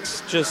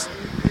graphics, just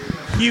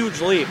huge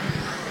leap.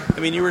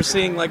 You were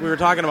seeing, like we were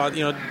talking about,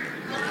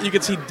 you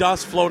could see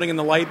dust floating in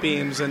the light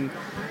beams, and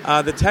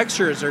the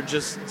textures are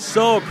just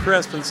so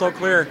crisp and so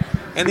clear.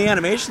 And the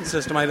animation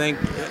system, I think,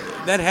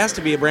 that has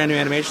to be a brand new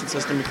animation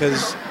system,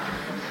 because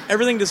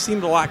everything just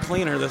seemed a lot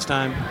cleaner this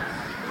time.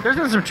 There's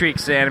been some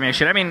tweaks to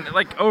animation. I mean,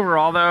 like,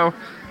 overall, though,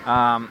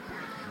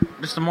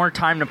 just more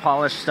time to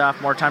polish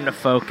stuff, more time to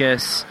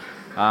focus.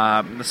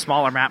 The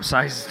smaller map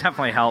size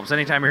definitely helps.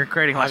 Anytime you're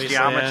creating less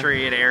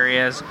geometry in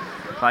areas,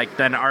 like,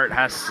 then art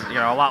has, a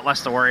lot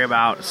less to worry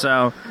about.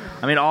 So,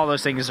 I mean, all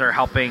those things are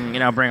helping,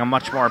 bring a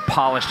much more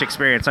polished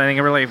experience. I think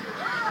it really,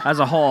 as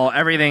a whole,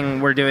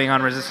 everything we're doing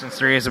on Resistance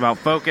 3 is about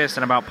focus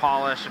and about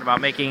polish and about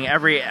making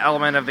every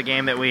element of the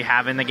game that we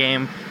have in the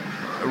game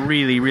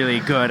really, really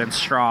good and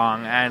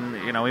strong. And,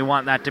 we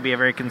want that to be a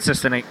very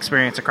consistent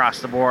experience across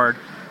the board,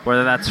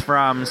 whether that's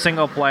from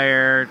single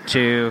player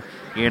to,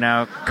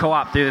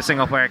 co-op through the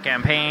single player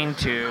campaign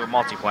to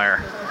multiplayer.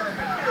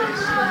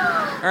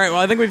 All right, well,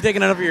 I think we've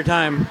taken enough of your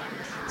time.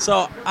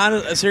 So,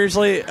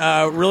 seriously,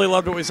 really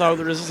loved what we saw with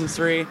the Resistance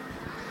 3.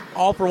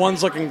 All for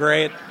One's looking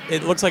great.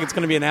 It looks like it's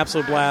going to be an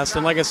absolute blast.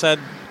 And like I said,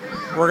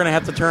 we're going to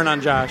have to turn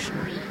on Josh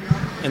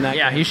in that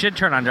game. You should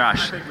turn on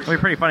Josh. It'll be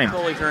pretty funny.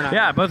 Totally turn on.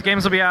 Yeah, both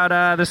games will be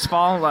out this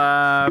fall.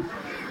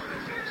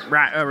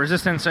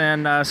 Resistance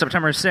in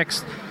September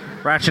 6th.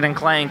 Ratchet and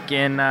Clank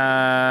in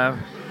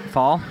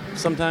fall.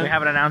 Sometime. We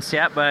haven't announced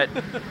yet, but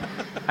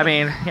I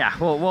mean, yeah,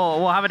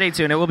 we'll have a date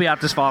soon. It will be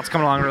out this fall. It's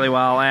coming along really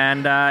well.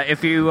 And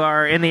if you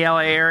are in the LA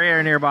area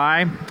or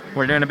nearby,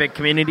 we're doing a big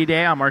community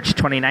day on March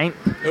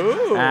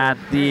 29th at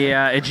the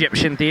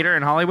Egyptian Theater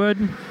in Hollywood.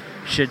 You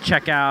should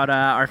check out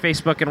our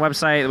Facebook and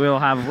website. We'll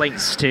have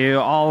links to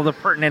all the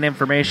pertinent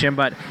information.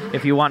 But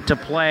if you want to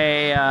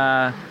play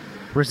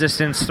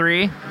Resistance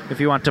 3, if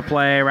you want to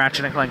play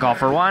Ratchet and Clank All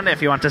for One,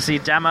 if you want to see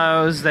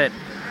demos that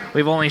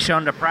we've only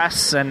shown to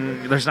press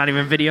and there's not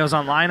even videos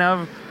online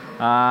of,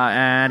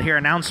 and hear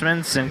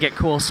announcements and get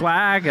cool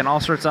swag and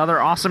all sorts of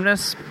other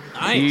awesomeness,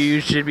 nice.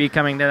 You should be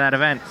coming to that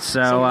event.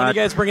 So when are you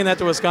guys bringing that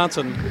to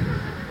Wisconsin?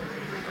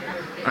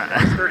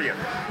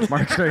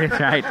 March 30th,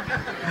 right.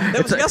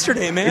 That was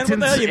yesterday, man. What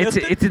the hell, you missed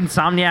it? It's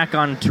Insomniac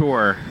on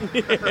tour.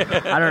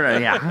 I don't know,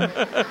 yeah.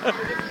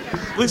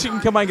 At least you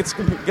can come by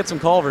and get some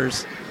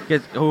Culvers.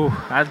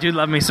 I do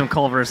love me some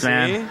Culvers,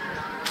 man.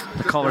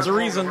 The Culvers. There's a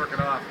reason.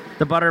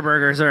 The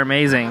Butterburgers are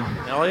amazing.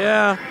 Hell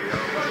yeah.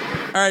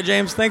 All right,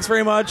 James, thanks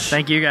very much.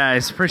 Thank you,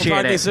 guys. Appreciate it.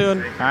 We'll talk to you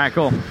soon. All right,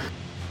 cool.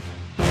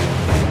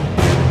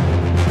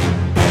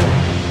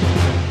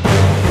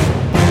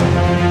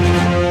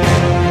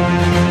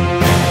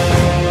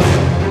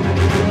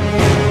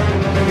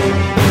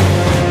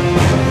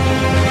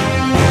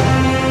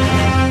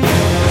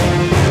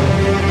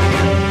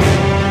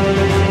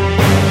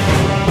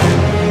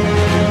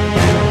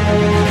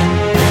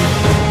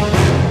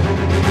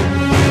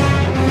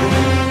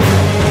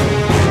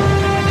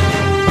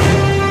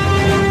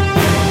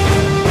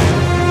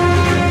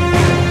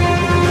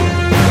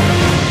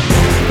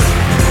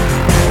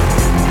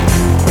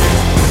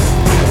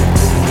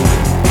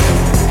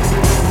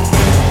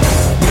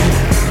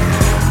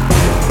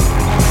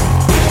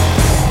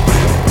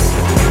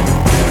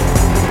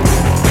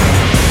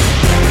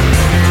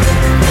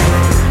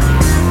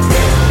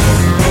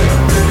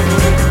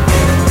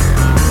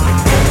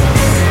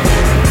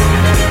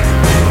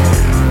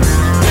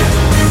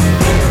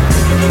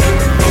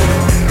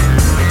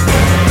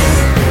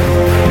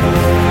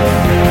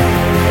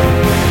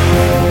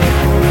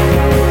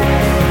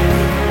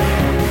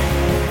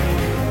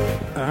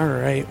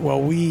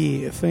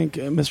 Thank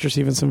Mr.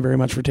 Stevenson very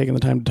much for taking the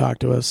time to talk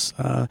to us.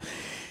 It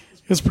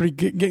was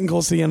getting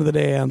close to the end of the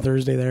day on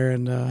Thursday there,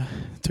 and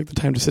took the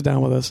time to sit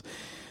down with us.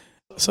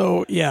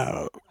 So,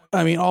 yeah,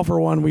 I mean, All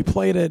for One, we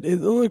played it.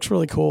 It looks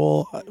really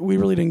cool. We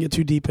really didn't get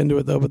too deep into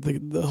it, though, but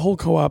the whole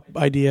co-op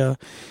idea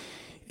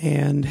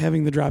and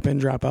having the drop-in,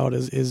 drop-out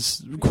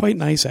is quite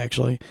nice,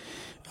 actually.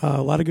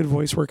 A lot of good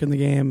voice work in the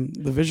game.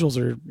 The visuals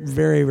are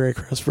very, very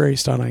crisp, very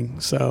stunning.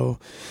 So,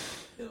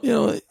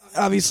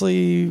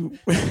 obviously...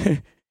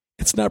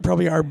 It's not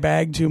probably our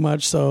bag too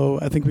much, so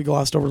I think we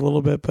glossed over a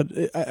little bit, but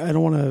I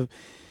don't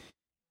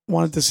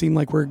want it to seem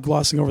like we're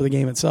glossing over the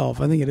game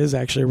itself. I think it is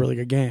actually a really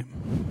good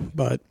game,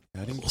 but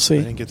we'll see.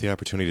 I didn't get the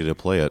opportunity to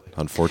play it,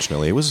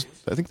 unfortunately.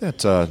 I think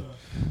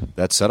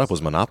that setup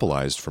was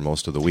monopolized for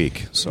most of the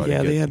week. So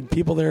they had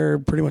people there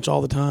pretty much all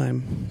the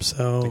time.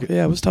 So,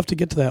 it was tough to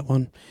get to that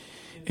one.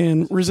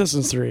 And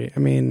Resistance 3, I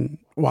mean,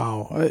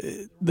 wow.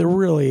 They're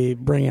really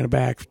bringing it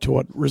back to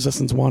what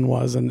Resistance 1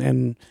 was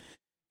and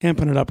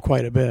amping it up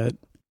quite a bit.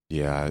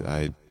 Yeah,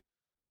 I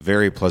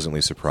very pleasantly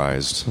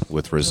surprised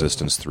with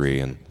Resistance 3,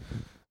 and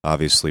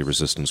obviously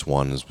Resistance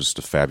 1 was just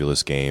a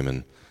fabulous game,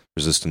 and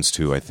Resistance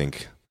 2, I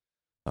think,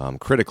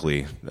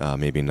 critically,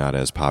 maybe not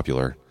as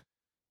popular,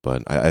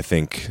 but I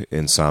think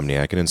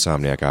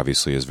Insomniac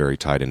obviously is very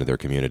tied into their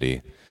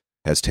community,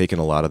 has taken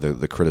a lot of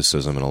the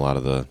criticism and a lot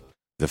of the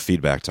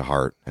feedback to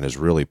heart, and has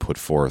really put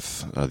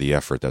forth the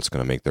effort that's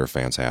going to make their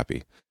fans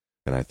happy.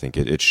 And I think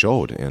it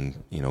showed.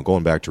 And,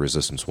 going back to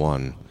Resistance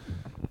 1,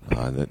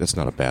 that's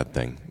not a bad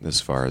thing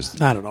as far as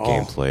not at all.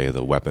 Gameplay,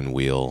 the weapon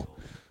wheel.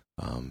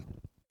 And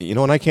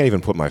I can't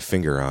even put my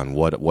finger on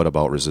what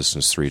about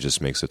Resistance 3 just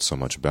makes it so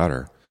much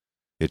better.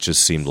 It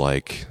just seemed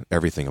like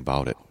everything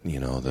about it,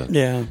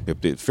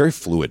 it's very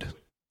fluid,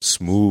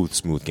 smooth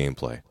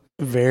gameplay.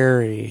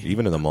 Very.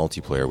 Even in the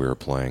multiplayer we were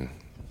playing.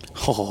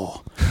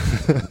 Oh,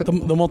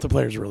 the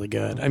multiplayer is really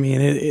good. I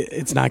mean,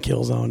 it's not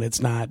Killzone. It's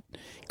not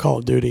Call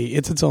of Duty.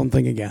 It's its own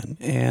thing again.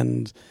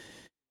 And,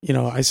 you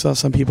know, I saw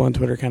some people on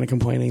Twitter kind of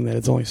complaining that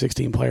it's only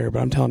 16 player,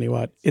 but I'm telling you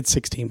what, it's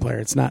 16 player.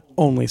 It's not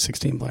only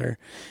 16 player.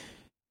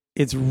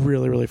 It's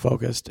really, really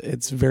focused.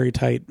 It's very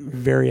tight,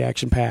 very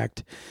action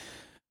packed.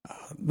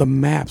 The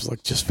maps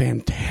look just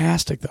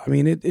fantastic, though. I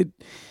mean,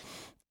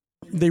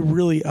 they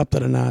really upped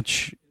it a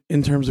notch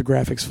in terms of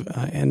graphics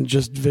and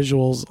just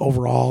visuals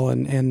overall,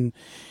 and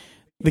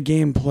the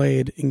game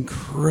played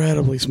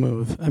incredibly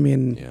smooth. I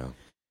mean,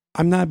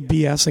 I'm not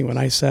BSing when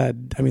I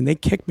said, I mean, they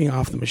kicked me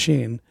off the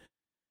machine.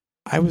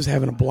 I was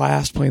having a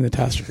blast playing the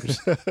testers.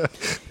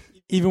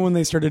 Even when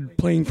they started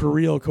playing for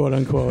real, quote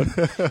unquote,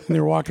 and they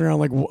were walking around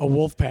like a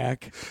wolf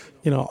pack,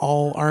 you know,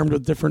 all armed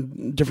with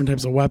different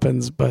types of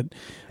weapons. But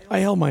I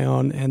held my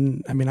own,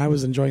 and I mean, I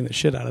was enjoying the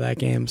shit out of that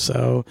game.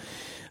 So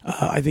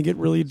I think it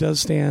really does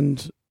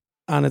stand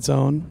on its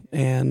own,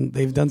 and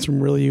they've done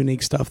some really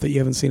unique stuff that you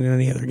haven't seen in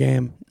any other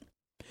game.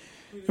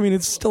 I mean,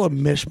 it's still a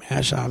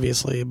mishmash,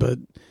 obviously, but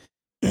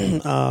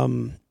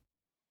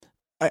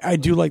I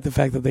do like the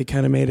fact that they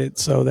kind of made it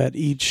so that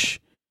each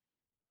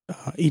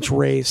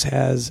race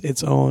has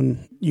its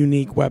own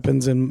unique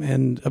weapons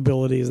and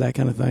abilities, that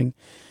kind of thing.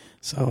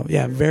 So,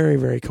 yeah, very,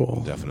 very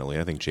cool. Definitely.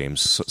 I think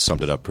James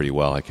summed it up pretty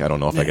well. I don't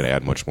know if I can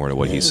add much more to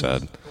what he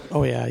said.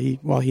 Oh, yeah. He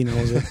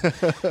knows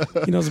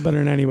it. He knows it better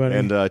than anybody.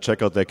 And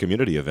check out that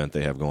community event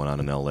they have going on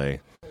in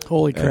L.A.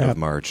 Holy crap. End of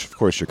March. Of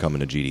course, you're coming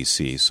to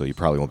GDC, so you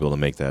probably won't be able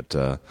to make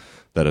that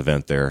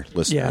event there.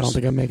 Listeners. Yeah, I don't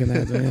think I'm making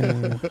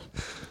that.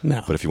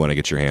 No. But if you want to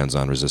get your hands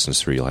on Resistance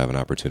 3, you'll have an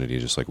opportunity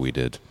just like we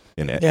did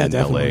in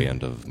L.A.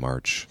 end of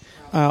March.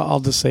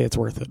 I'll just say it's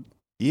worth it.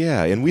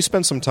 Yeah, and we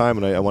spent some time,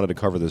 and I wanted to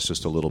cover this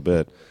just a little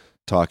bit,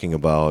 talking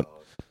about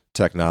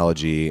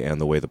technology and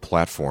the way the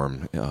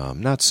platform,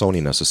 not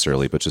Sony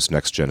necessarily, but just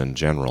next gen in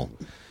general,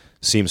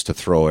 seems to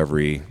throw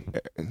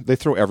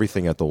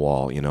everything at the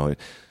wall. You know,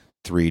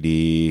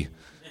 3D,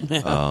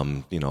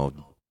 you know,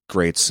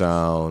 great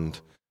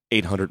sound,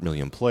 800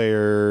 million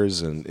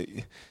players,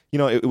 and you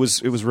know, it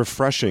was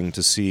refreshing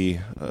to see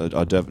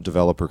a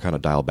developer kind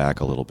of dial back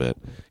a little bit.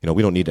 You know,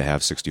 we don't need to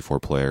have 64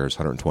 players,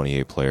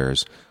 128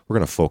 players. We're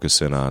going to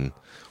focus in on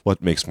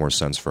what makes more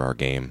sense for our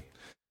game.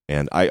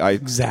 And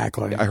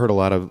exactly. I heard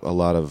or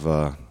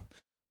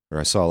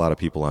I saw a lot of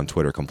people on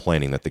Twitter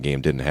complaining that the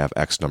game didn't have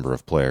X number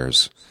of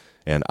players.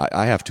 And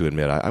I have to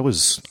admit,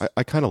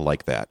 I kind of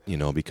like that, you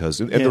know,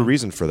 because and the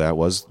reason for that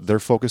was they're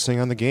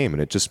focusing on the game,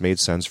 and it just made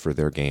sense for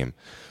their game.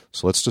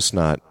 So let's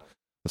not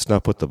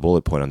put the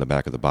bullet point on the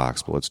back of the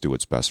box, but let's do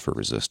what's best for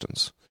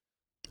Resistance.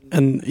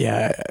 And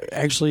yeah,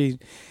 actually,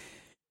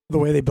 the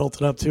way they built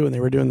it up too, and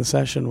they were doing the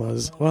session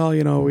was, well,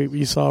 you know,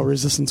 we saw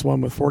Resistance 1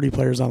 with 40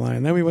 players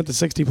online. Then we went to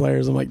 60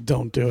 players. I'm like,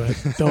 don't do it.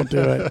 Don't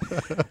do it.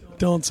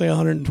 Don't say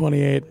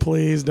 128.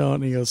 Please don't.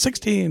 And he goes,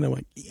 16. I'm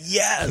like,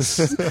 yes.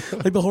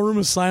 Like the whole room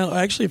was silent.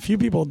 Actually, a few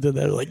people did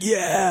that. They're like,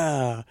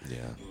 yeah.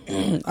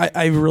 Yeah.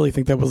 I really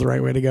think that was the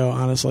right way to go,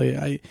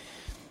 honestly.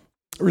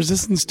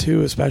 Resistance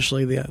 2,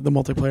 especially the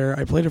multiplayer,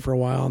 I played it for a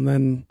while, and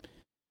then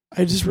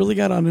I just really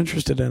got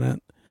uninterested in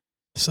it.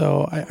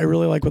 So I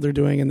really like what they're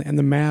doing, and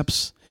the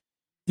maps.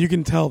 You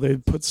can tell they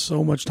put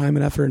so much time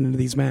and effort into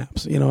these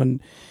maps, you know,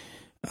 and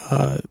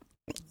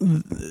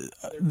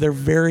they're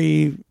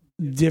very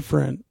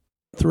different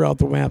throughout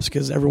the maps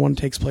because everyone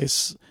takes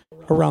place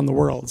around the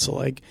world. So,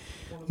 like,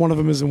 one of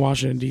them is in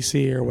Washington,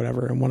 D.C. or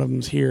whatever, and one of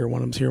them's here,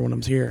 one of them's here, one of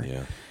them's here.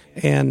 Yeah.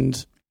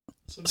 And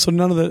so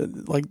none of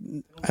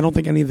I don't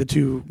think any of the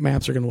two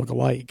maps are going to look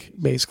alike,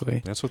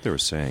 basically. That's what they were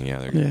saying,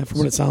 yeah. Yeah, from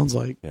what it sounds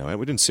like. Yeah,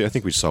 we didn't see, I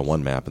think we saw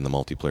one map in the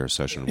multiplayer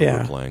session we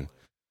were playing.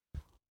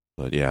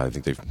 But yeah, I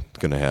think they're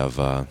going to have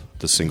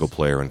the single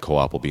player and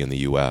co-op will be in the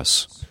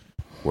U.S.,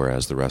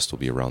 whereas the rest will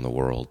be around the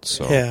world.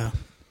 So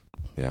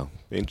yeah,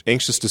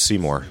 anxious to see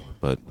more,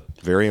 but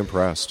very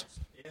impressed.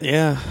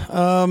 Yeah.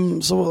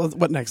 So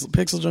what next?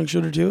 Pixel Junk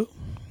Shooter 2?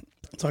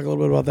 Talk a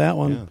little bit about that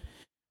one.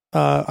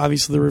 Yeah.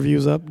 Obviously, the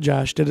review's up.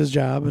 Josh did his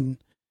job and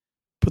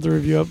put the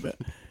review up.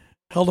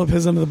 Held up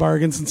his end of the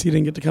bargain since he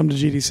didn't get to come to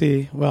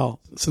GDC. Well,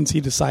 since he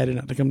decided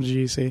not to come to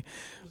GDC.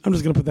 I'm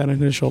just going to put that on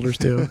his shoulders,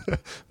 too.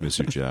 Miss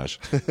you, Josh.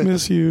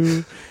 Miss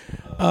you.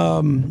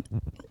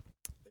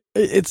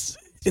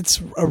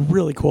 It's a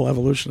really cool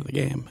evolution of the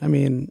game. I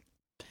mean,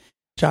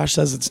 Josh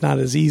says it's not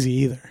as easy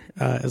either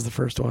as the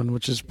first one,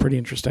 which is pretty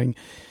interesting.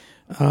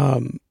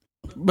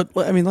 But,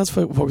 I mean, let's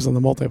focus on the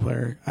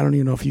multiplayer. I don't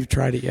even know if you've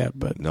tried it yet.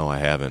 But no, I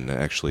haven't.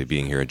 Actually,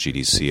 being here at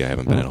GDC, I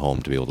haven't been at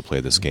home to be able to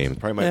play this game.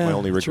 Probably my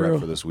only regret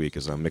for this week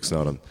is I'm missing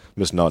out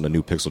on a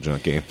new Pixel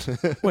Junk game.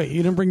 Wait,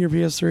 you didn't bring your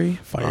PS3?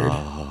 Fired.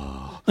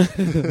 I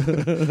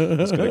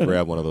was going to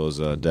grab one of those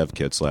dev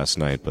kits last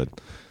night, but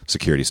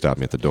security stopped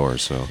me at the door.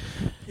 So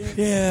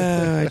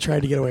yeah, I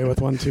tried to get away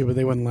with one too, but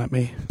they wouldn't let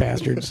me,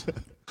 bastards.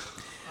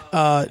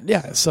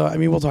 Yeah, so I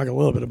mean, we'll talk a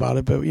little bit about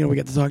it, but you know, we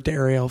get to talk to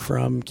Ariel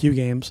from Q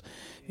Games,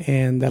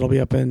 and that'll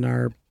be up in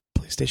our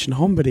PlayStation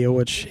Home video,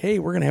 which, hey,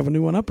 we're going to have a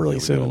new one up really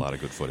soon. We got a lot of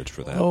good footage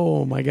for that.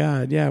 Oh, my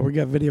God. Yeah, we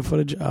got video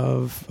footage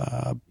of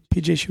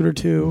PJ Shooter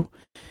 2.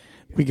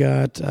 We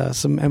got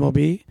some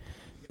MLB.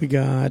 We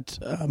got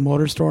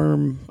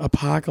MotorStorm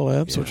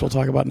Apocalypse, which we'll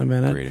talk about in a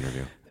minute. Great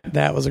interview.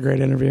 That was a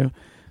great interview.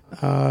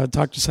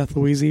 Talked to Seth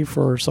Louisi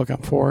for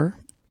SOCOM 4.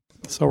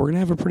 So we're going to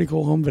have a pretty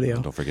cool home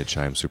video. Don't forget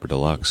Chime Super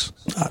Deluxe.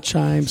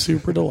 Chime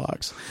Super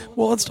Deluxe.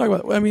 Well, let's talk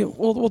about,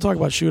 we'll talk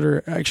about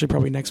Shooter actually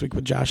probably next week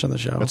with Josh on the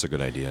show. That's a good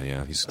idea,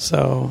 yeah. He's had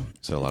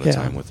a lot of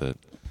time with it.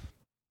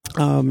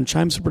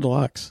 Chime Super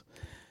Deluxe.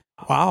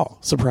 Wow,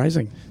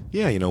 surprising.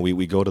 Yeah,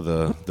 we go to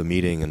the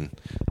meeting and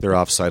they're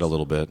off-site a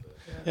little bit.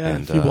 Yeah,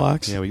 and, a few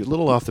blocks. Yeah, we get a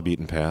little off the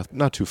beaten path,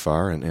 not too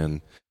far,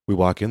 and we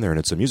walk in there and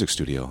it's a music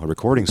studio, a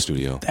recording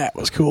studio. That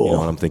was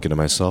cool. And I'm thinking to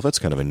myself, that's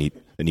kind of a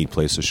neat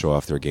place to show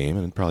off their game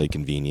and probably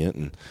convenient.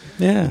 And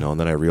and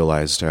then I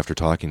realized after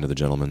talking to the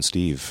gentleman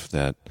Steve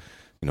that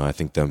I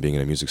think them being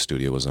in a music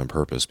studio was on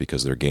purpose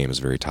because their game is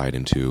very tied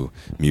into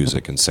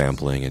music and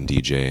sampling and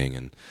DJing,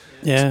 and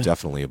it's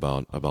definitely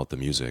about the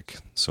music.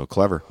 So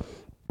clever.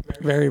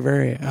 Very,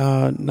 very.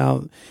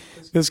 Now,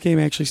 this game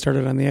actually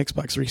started on the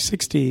Xbox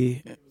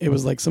 360. It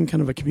was like some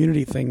kind of a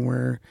community thing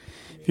where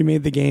if you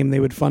made the game, they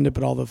would fund it,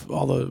 but all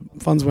the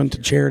funds went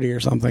to charity or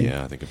something.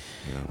 Yeah, I think.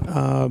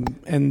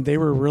 And they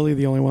were really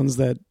the only ones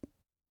that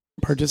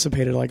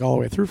participated like all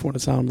the way through from what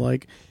it sounded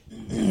like.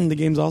 The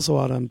game's also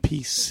out on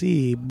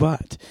PC,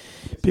 but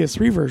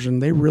PS3 version,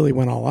 they really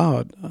went all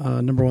out.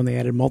 Number one, they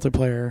added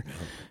multiplayer,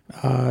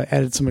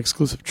 added some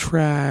exclusive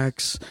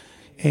tracks,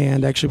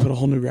 and actually put a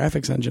whole new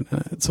graphics engine in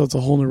it. So it's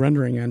a whole new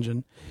rendering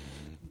engine.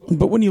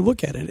 But when you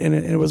look at it, and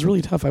it was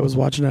really tough. I was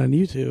watching it on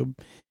YouTube,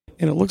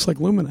 and it looks like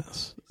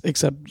Luminous,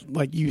 except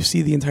like you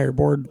see the entire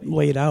board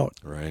laid out.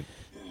 Right.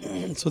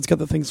 So it's got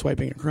the thing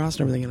swiping across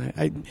and everything, and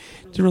I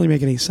didn't really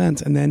make any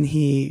sense. And then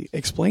he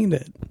explained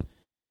it,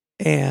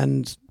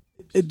 and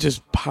it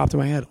just popped in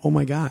my head. Oh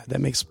my God, that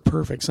makes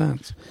perfect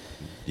sense.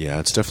 Yeah,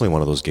 it's definitely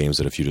one of those games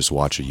that if you just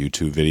watch a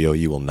YouTube video,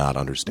 you will not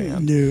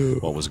understand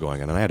what was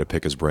going on. And I had to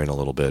pick his brain a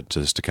little bit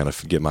just to kind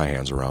of get my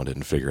hands around it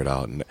and figure it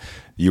out. And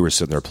you were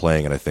sitting there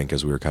playing it, I think,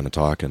 as we were kind of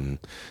talking.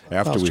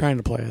 After I was trying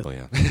to play it. Oh,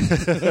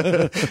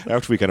 yeah.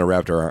 After we kind of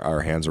wrapped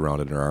our hands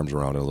around it and our arms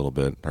around it a little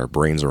bit, our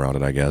brains around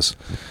it, I guess,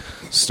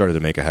 started to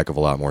make a heck of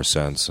a lot more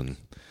sense. And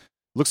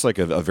looks like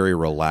a very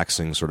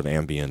relaxing sort of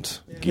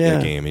ambient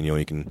game. And,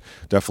 you can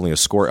definitely a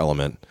score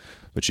element,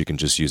 but you can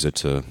just use it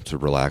to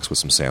relax with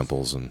some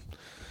samples. And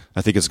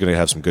I think it's going to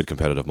have some good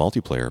competitive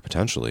multiplayer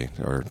potentially,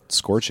 or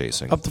score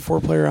chasing. Up to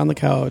 4-player on the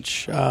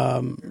couch.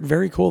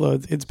 Very cool though.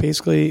 It's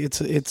basically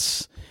it's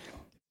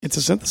a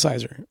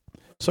synthesizer.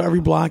 So every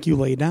block you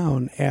lay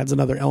down adds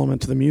another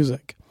element to the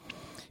music,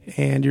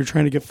 and you're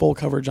trying to get full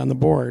coverage on the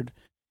board.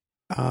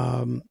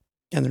 And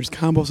there's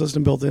combo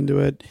system built into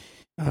it.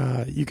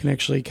 You can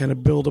actually kind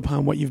of build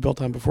upon what you've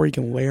built on before. You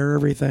can layer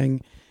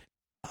everything.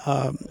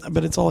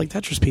 But it's all like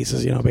Tetris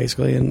pieces,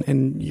 basically,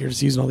 and you're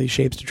just using all these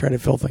shapes to try to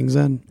fill things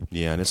in.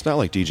 Yeah, and it's not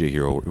like DJ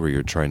Hero where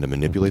you're trying to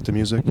manipulate the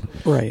music.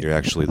 Right.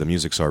 The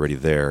music's already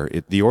there.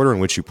 The order in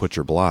which you put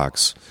your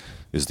blocks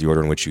is the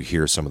order in which you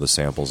hear some of the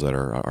samples that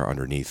are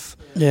underneath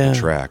the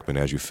track. But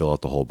as you fill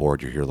out the whole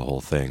board, you hear the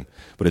whole thing.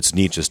 But it's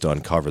neat just to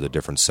uncover the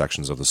different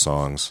sections of the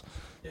songs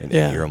and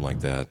hear them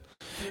like that.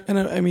 And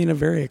a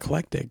very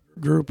eclectic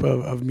group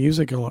of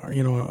musical,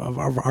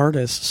 of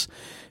artists.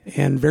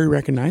 And very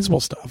recognizable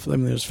stuff.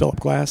 There's Philip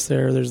Glass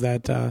there. There's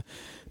that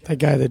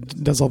guy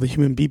that does all the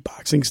human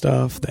beatboxing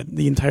stuff. That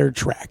the entire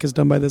track is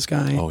done by this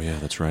guy. Oh yeah,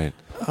 that's right.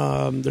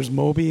 There's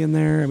Moby in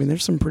there.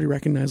 There's some pretty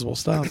recognizable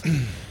stuff.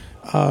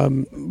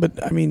 But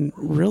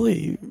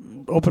really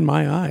opened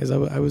my eyes.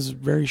 I was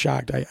very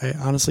shocked. I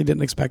honestly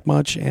didn't expect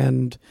much,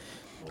 and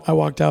I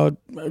walked out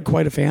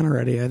quite a fan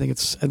already. I think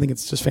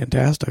it's just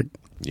fantastic.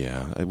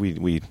 Yeah,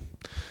 we.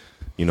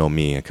 You know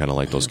me, I kind of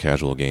like those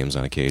casual games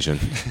on occasion.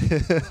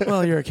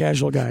 Well, you're a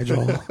casual guy,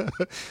 Joel.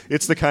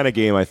 It's the kind of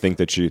game I think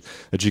that you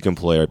can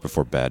play right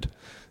before bed,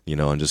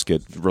 and just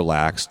get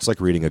relaxed. It's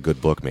like reading a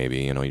good book,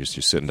 maybe. You're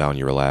sitting down,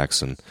 you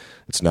relax, and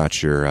it's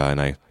not your.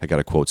 And I got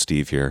to quote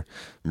Steve here: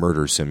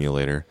 murder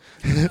simulator.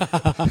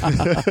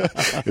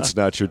 It's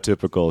not your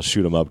typical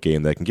shoot 'em up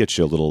game that can get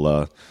you a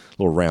little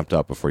ramped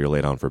up before you lay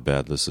down for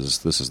bed. This is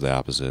the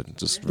opposite.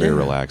 Just very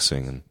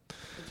relaxing and.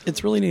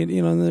 It's really neat,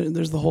 and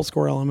there's the whole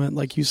score element,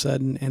 like you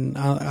said, and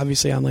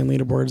obviously online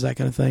leaderboards, that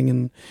kind of thing,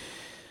 and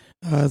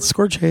it's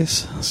score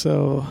chase.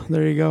 So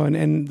there you go,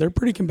 and they're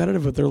pretty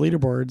competitive with their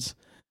leaderboards.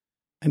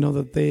 I know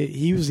that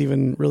he was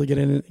even really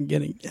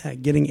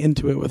getting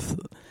into it with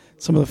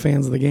some of the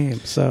fans of the game.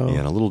 So yeah,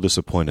 and a little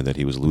disappointed that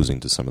he was losing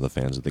to some of the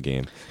fans of the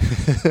game.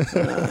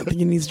 I think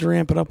he needs to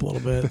ramp it up a little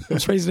bit. I'm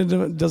surprised he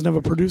doesn't have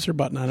a producer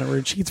button on it where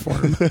it cheats for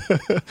him.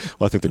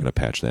 Well, I think they're going to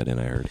patch that in,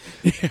 I heard.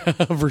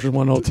 Yeah, version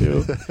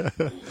 102.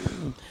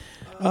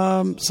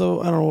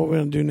 So I don't know what we're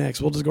going to do next.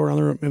 We'll just go around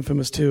the room.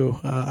 Infamous 2.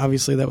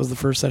 Obviously, that was the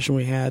first session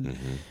we had.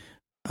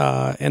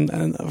 Mm-hmm.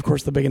 And of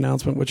course, the big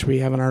announcement, which we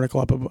have an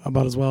article up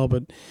about as well,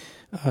 but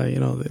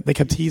they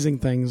kept teasing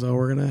things. Oh,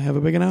 we're going to have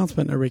a big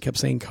announcement. Everybody kept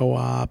saying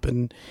co-op,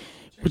 and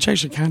which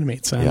actually kind of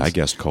made sense. Yeah, I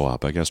guessed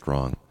co-op. I guessed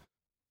wrong.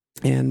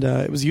 And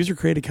it was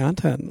user-created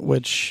content,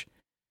 which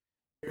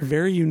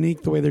very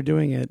unique the way they're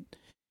doing it.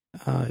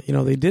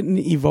 They didn't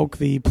evoke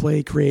the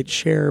play, create,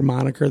 share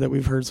moniker that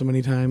we've heard so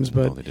many times,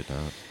 but no, they did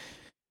not.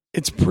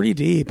 It's pretty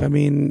deep. I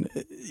mean,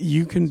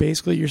 you can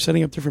you're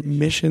setting up different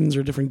missions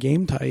or different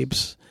game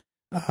types.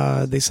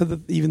 They said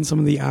that even some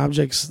of the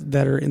objects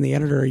that are in the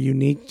editor are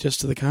unique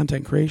just to the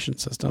content creation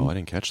system. Oh, I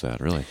didn't catch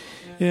that, really.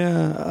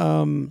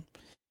 Yeah.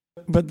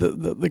 But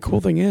the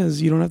cool thing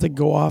is you don't have to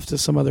go off to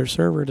some other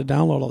server to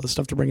download all this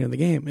stuff to bring it into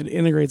the game. It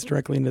integrates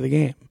directly into the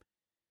game.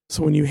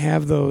 So when you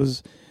have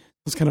those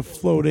kind of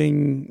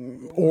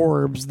floating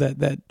orbs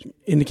that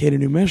indicate a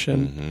new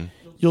mission,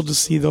 you'll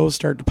just see those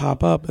start to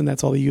pop up, and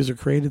that's all the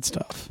user-created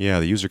stuff. Yeah,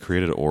 the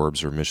user-created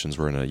orbs or missions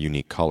were in a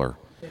unique color.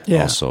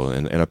 Yeah. Also,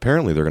 and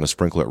apparently they're going to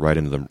sprinkle it right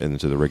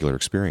into the regular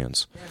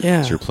experience.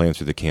 Yeah. So you're playing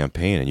through the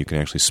campaign, and you can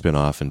actually spin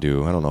off and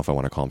do, I don't know if I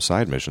want to call them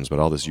side missions, but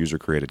all this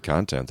user-created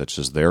content that's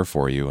just there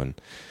for you. And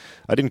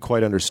I didn't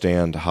quite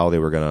understand how they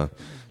were going to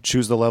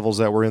choose the levels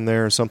that were in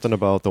there. Something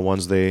about the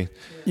ones they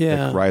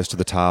rise to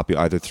the top,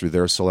 either through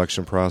their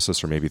selection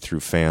process or maybe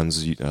through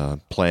fans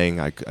playing.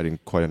 I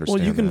didn't quite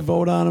understand. Well, you can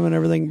vote on them and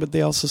everything, but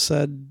they also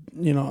said,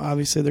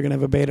 obviously they're going to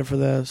have a beta for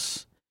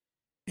this.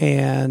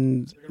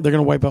 And they're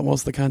going to wipe out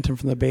most of the content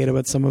from the beta,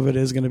 but some of it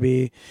is going to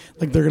be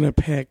like they're going to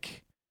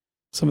pick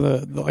some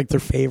of the their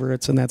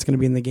favorites, and that's going to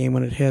be in the game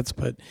when it hits.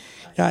 But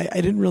yeah, I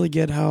didn't really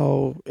get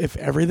how if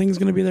everything's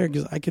going to be there,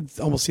 because I could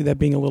almost see that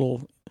being a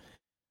little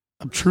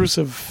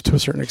obtrusive to a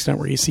certain extent,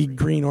 where you see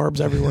green orbs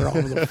everywhere all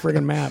over the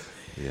friggin' map.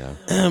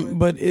 Yeah,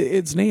 but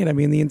it's neat. I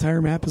mean, the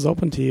entire map is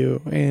open to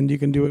you, and you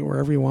can do it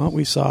wherever you want.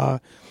 We saw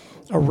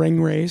a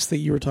ring race that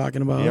you were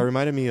talking about. Yeah, it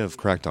reminded me of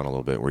Crackdown a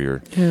little bit, where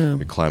you're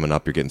climbing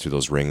up, you're getting through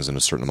those rings in a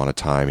certain amount of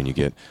time, and you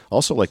get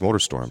also like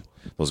Motorstorm,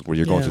 those where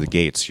you're going through the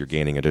gates, you're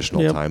gaining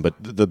additional time. But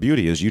the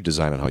beauty is you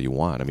design it how you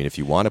want. I mean, if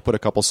you want to put a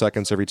couple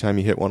seconds every time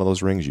you hit one of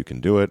those rings, you can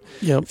do it.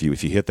 Yep.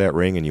 If you hit that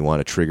ring and you want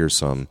to trigger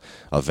some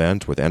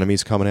event with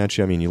enemies coming at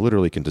you, I mean, you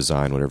literally can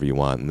design whatever you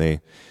want.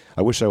 And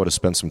I wish I would have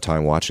spent some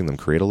time watching them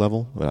create a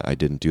level. I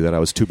didn't do that. I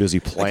was too busy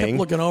playing. I kept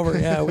looking over.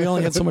 Yeah, we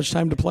only had so much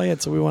time to play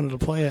it, so we wanted to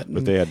play it.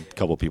 But they had a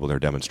couple people there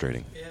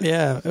demonstrating.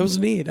 Yeah, it was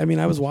neat. I mean,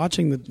 I was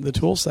watching the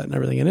tool set and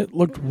everything, and it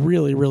looked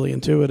really, really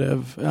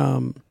intuitive.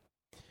 I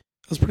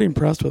was pretty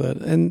impressed with it.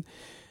 And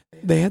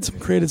they had some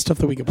creative stuff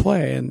that we could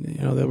play. And,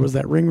 there was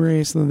that ring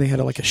race, and then they had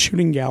a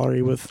shooting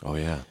gallery with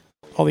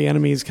all the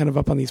enemies kind of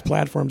up on these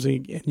platforms.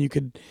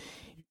 And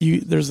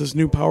there's this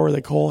new power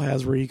that Cole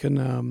has where you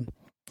can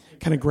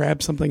kind of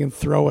grab something and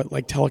throw it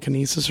like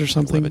telekinesis or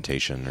something.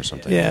 Levitation or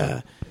something.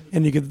 Yeah.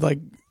 And you could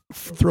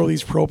throw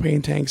these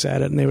propane tanks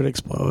at it and they would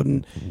explode.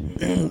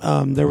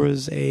 And there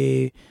was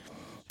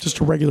just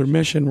a regular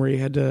mission where you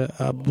had to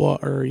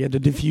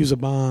defuse a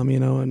bomb,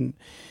 and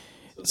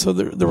so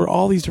there were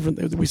all these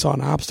different. We saw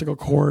an obstacle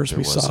course. There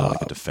we was saw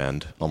like a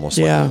defend, almost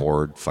like a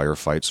horde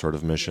firefight sort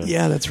of mission.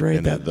 Yeah, that's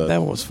right. That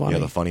one was funny. Yeah,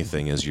 the funny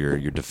thing is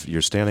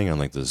you're standing on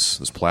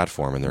this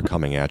platform and they're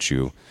coming at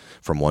you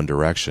from one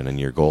direction, and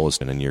your goal is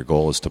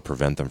to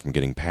prevent them from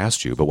getting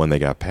past you. But when they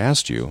got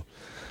past you,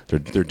 they're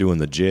doing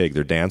the jig.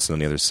 They're dancing on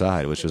the other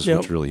side, which is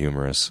really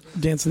humorous.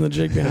 Dancing the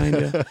jig behind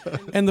you.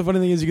 And the funny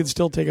thing is, you could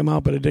still take them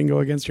out, but it didn't go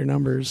against your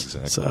numbers.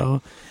 Exactly.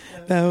 So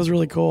that was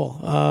really cool.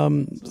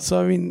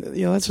 So I mean,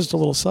 that's just a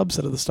little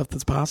subset of the stuff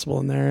that's possible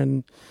in there.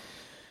 And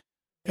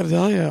got to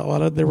tell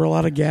you, there were a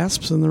lot of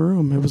gasps in the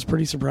room. It was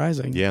pretty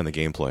surprising. Yeah, and the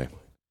gameplay.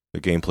 The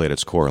gameplay at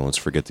its core, and let's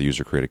forget the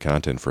user-created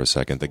content for a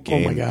second. The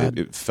game, oh my God.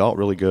 It felt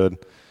really good,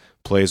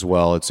 plays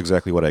well. It's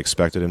exactly what I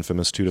expected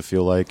Infamous 2 to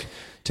feel like.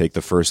 Take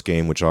the first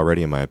game, which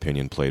already, in my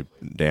opinion, played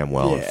damn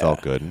well and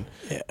felt good,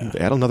 and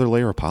add another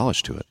layer of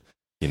polish to it.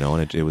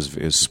 And it was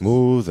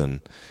smooth, and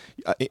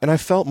I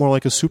felt more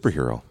like a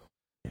superhero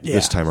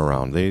this time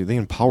around. They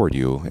empowered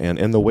you,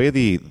 and the way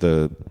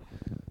the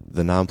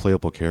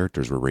non-playable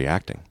characters were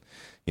reacting.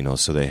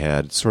 So they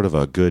had sort of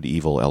a good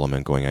evil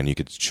element going on. You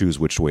could choose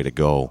which way to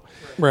go.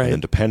 Right. And then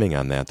depending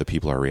on that, the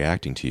people are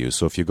reacting to you.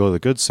 So if you go to the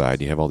good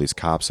side, you have all these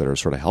cops that are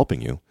sort of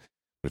helping you.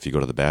 But if you go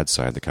to the bad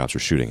side, the cops are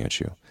shooting at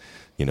you.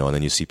 And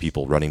then you see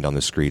people running down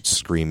the streets,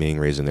 screaming,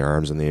 raising their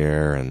arms in the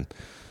air. And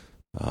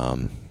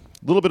a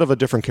little bit of a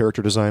different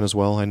character design as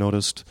well, I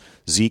noticed.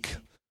 Zeke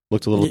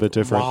looked a little bit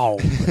different. Wow.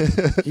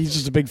 He's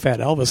just a big fat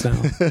Elvis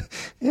now.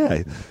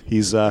 Yeah,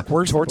 he's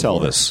Tort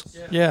Elvis.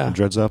 Yeah. From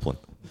Dred Zeppelin.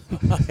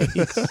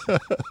 Nice.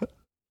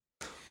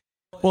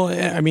 Well,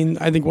 I mean,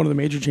 I think one of the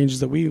major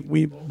changes that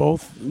we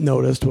both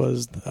noticed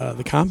was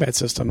the combat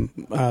system,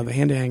 the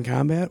hand-to-hand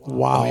combat.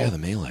 Wow. Oh, yeah, the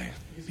melee.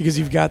 Because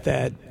you've got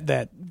that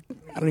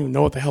I don't even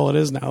know what the hell it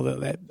is now,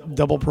 that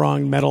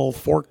double-pronged metal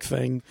fork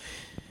thing.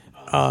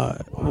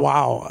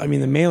 Wow. I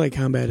mean, the melee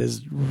combat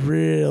has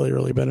really,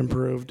 really been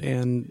improved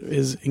and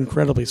is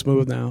incredibly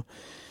smooth now.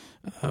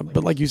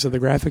 But like you said, the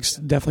graphics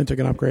definitely took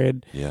an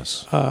upgrade.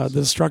 Yes. The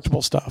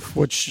destructible stuff,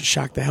 which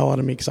shocked the hell out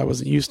of me because I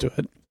wasn't used to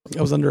it.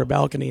 I was under a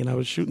balcony and I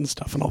was shooting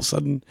stuff, and all of a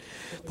sudden,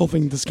 the whole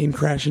thing just came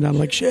crashing down. I'm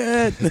like,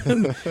 shit,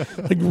 and,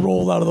 like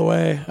rolled out of the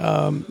way.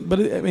 But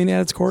I mean,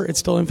 at its core, it's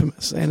still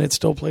Infamous, and it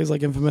still plays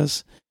like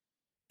Infamous.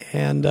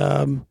 And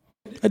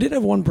I did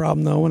have one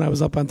problem though when I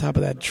was up on top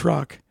of that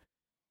truck,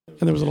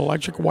 and there was an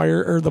electric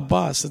wire, or the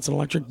bus. It's an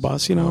electric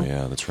bus, you know. Oh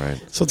yeah, that's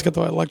right. So it's got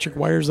the electric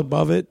wires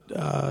above it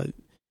that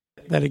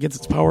it gets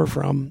its power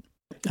from.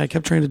 I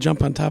kept trying to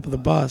jump on top of the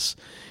bus,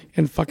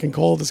 and fucking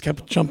Cole just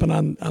kept jumping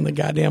on the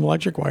goddamn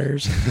electric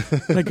wires,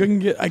 and I couldn't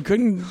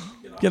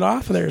get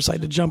off of there, so I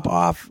had to jump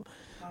off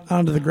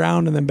onto the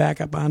ground and then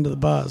back up onto the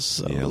bus.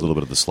 So. Yeah, a little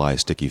bit of the sly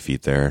sticky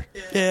feet there.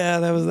 Yeah,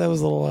 that was a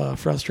little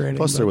frustrating.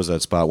 Plus, there was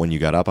that spot when you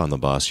got up on the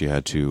bus, you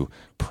had to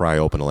pry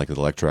open like the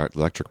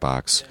electric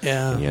box.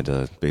 Yeah, and you had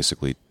to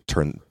basically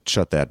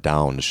shut that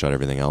down to shut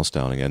everything else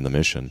down again. The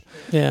mission.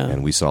 Yeah,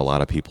 and we saw a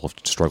lot of people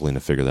struggling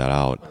to figure that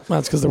out. Well,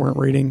 that's because they weren't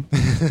reading.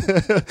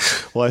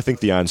 Well, I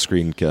think the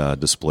on-screen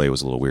display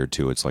was a little weird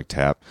too. It's like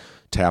tap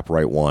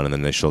right one, and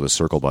then they show the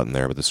circle button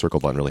there, but the circle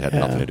button really had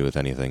nothing to do with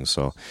anything.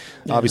 So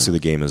obviously the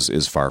game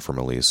is far from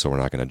release, so we're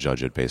not going to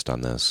judge it based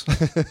on this.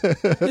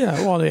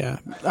 Yeah, well, yeah.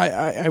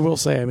 I will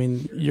say, I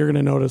mean, you're going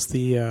to notice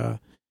the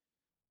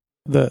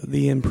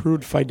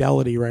improved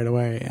fidelity right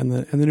away, and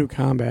the new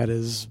combat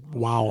is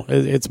wow.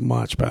 It's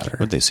much better.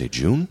 What'd they say?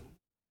 June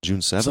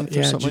 7th?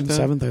 Yeah, or something June like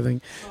that? 7th, I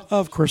think.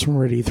 Of course, when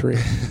we're at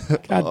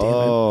E3. God damn it.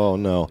 Oh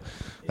no,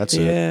 that's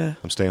it.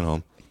 I'm staying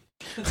home.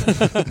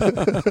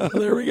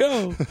 There we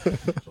go.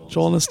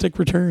 Joel and a Stick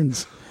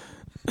returns.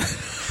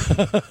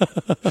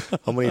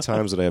 How many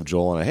times did I have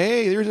Joel and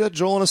hey, there's that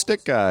Joel and a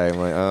Stick guy? I'm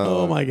like,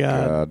 oh my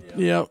God.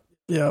 Yep.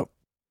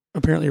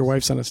 Apparently your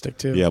wife's on a stick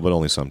too. Yeah, but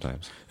only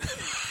sometimes.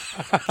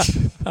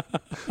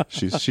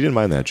 She didn't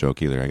mind that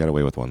joke either. I got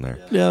away with one there.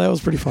 Yeah, that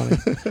was pretty funny.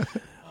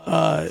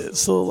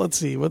 So let's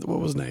see what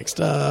was next.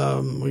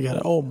 We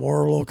got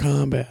Mortal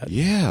Kombat.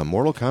 Yeah,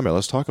 Mortal Kombat.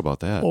 Let's talk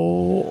about that.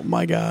 Oh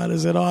my God,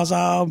 is it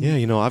awesome?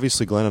 Yeah,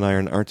 obviously Glenn and I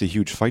aren't the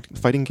huge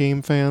fighting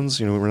game fans.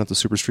 We're not the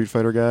Super Street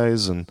Fighter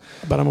guys,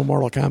 but I'm a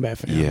Mortal Kombat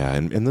fan. Yeah,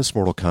 and this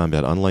Mortal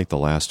Kombat, unlike the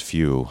last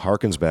few,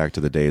 harkens back to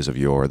the days of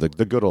yore, the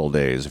good old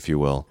days, if you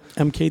will.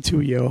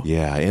 MK2 yo.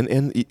 Yeah,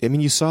 and I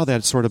mean, you saw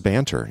that sort of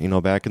banter,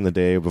 back in the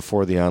day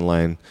before the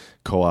online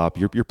co-op.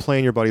 You're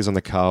playing your buddies on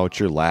the couch,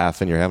 you're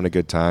laughing, you're having a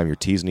good time, you're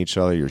teasing each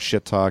other, you're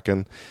shit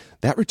talking.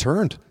 That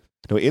returned.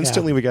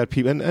 Instantly we got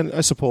people, and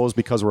I suppose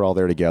because we're all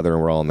there together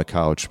and we're all on the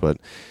couch, but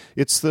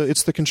it's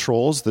the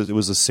controls. It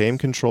was the same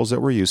controls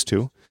that we're used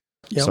to.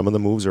 Yep. Some of the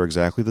moves are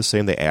exactly the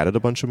same. They added a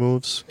bunch of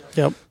moves.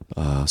 Yep.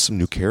 Some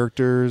new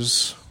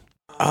characters.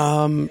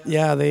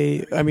 Yeah,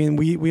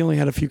 we only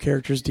had a few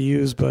characters to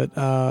use, but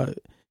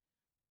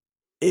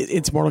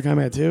it's Mortal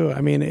Kombat 2.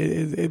 I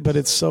mean, but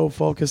it's so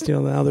focused.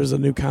 Now there's a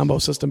new combo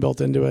system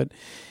built into it,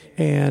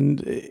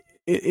 and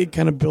it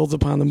kind of builds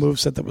upon the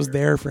moveset that was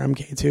there for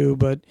MK2.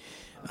 But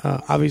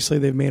obviously,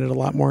 they've made it a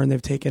lot more, and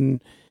they've taken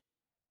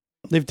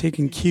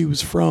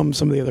cues from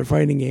some of the other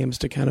fighting games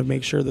to kind of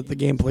make sure that the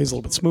game plays a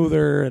little bit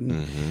smoother.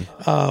 And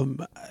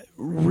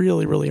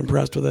really, really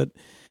impressed with it.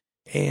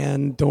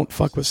 And don't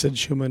fuck with Sid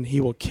Schumann.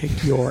 He will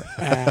kick your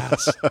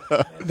ass.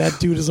 That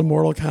dude is a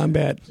Mortal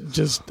Kombat.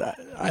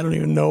 I don't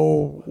even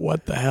know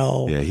what the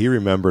hell. Yeah, he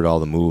remembered all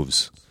the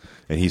moves.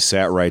 And he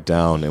sat right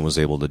down and was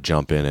able to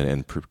jump in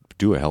and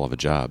do a hell of a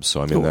job.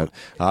 So, I mean, that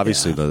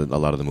obviously a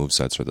lot of the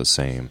movesets are the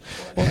same.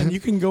 Well, and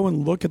you can go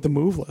and look at the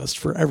move list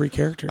for every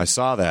character. I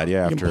saw that,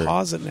 yeah. You can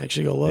pause it and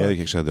actually go look. Yeah,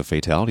 they actually have the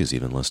fatalities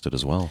even listed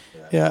as well.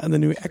 Yeah, and the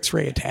new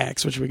X-ray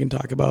attacks, which we can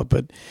talk about.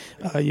 But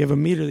you have a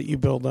meter that you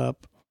build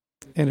up.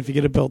 And if you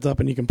get it built up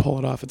and you can pull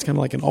it off, it's kind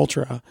of like an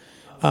Ultra.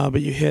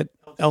 But you hit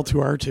L2,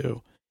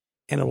 R2,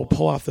 and it will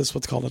pull off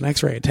what's called an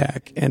X-ray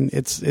attack. And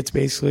it's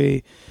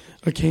basically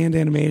a canned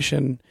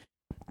animation.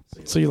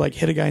 So you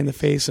hit a guy in the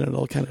face and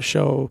it'll kind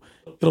of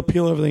it'll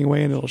peel everything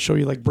away and it'll show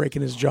you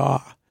breaking his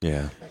jaw.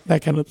 Yeah.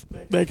 That kind of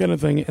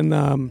thing. And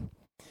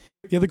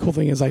the other cool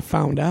thing is I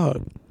found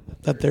out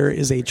that there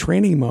is a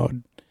training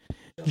mode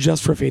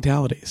just for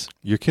fatalities.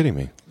 You're kidding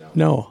me.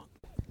 No.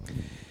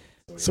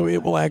 So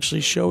it will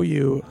actually show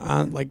you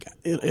on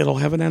it'll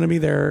have an enemy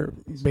there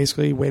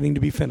basically waiting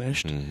to be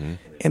finished, and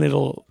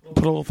it'll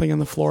put a little thing on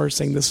the floor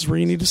saying this is where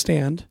you need to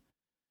stand.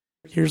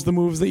 Here's the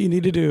moves that you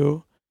need to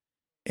do,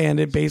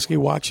 and it basically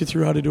walks you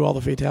through how to do all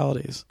the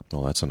fatalities.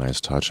 Well, that's a nice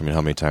touch. I mean,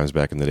 how many times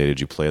back in the day did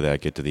you play that,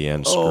 get to the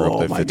end, screw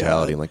up the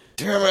fatality, and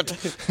damn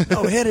it.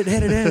 No, hit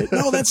it.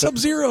 No, that's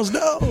Sub-Zero's,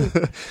 no.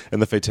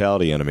 And the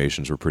fatality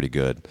animations were pretty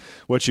good.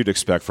 What you'd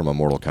expect from a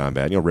Mortal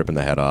Kombat, ripping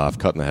the head off,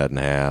 cutting the head in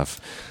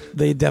half.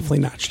 They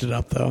definitely notched it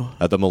up, though.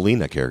 The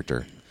Melina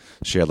character,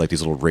 she had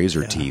these little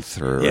razor teeth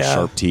or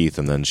sharp teeth,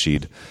 and then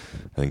she'd,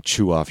 I think,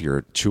 chew off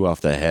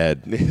the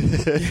head.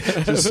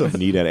 Just some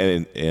neat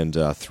and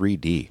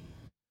 3D.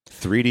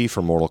 3D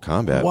for Mortal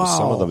Kombat was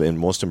some of the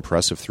most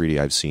impressive 3D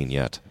I've seen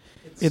yet.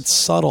 It's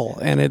subtle,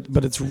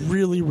 but it's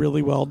really,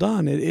 really well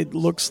done. It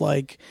looks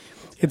like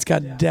It's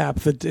got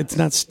depth. It's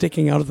not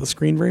sticking out of the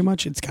screen very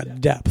much. It's got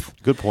depth.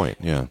 Good point.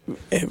 Yeah.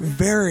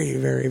 Very,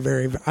 very,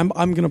 very. I'm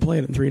going to play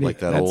it in 3D. Like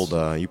that old.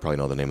 You probably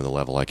know the name of the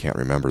level. I can't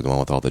remember the one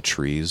with all the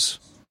trees.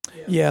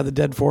 Yeah, the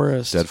Dead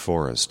Forest. Dead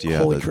Forest.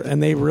 Yeah.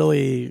 And they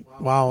really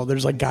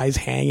there's like guys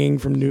hanging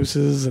from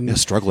nooses and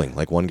struggling.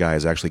 Like one guy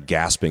is actually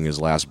gasping his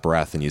last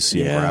breath, and you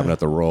see him grabbing at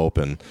the rope,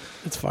 and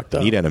it's fucked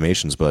up. Neat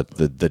animations, but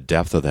the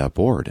depth of that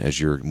board as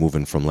you're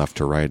moving from left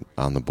to right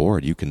on the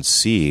board, you can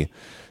see.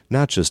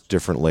 Not just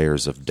different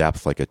layers of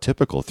depth like a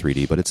typical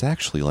 3D, but it's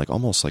actually like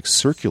almost like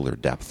circular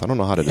depth. I don't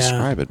know how to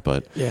describe it,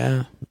 but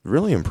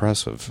really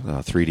impressive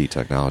 3D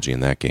technology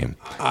in that game.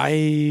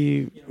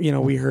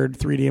 We heard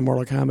 3D in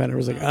Mortal Kombat, and it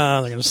was like,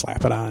 they're going to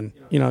slap it on,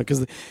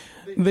 because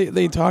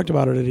they talked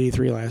about it at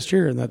E3 last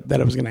year, and that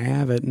it was going to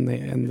have it, and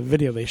the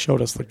video they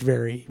showed us looked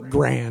very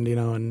grand,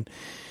 and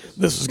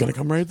this was going to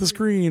come right at the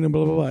screen, and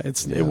blah blah blah.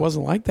 It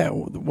wasn't like that.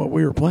 What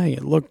we were playing,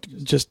 it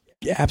looked just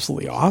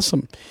absolutely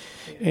awesome.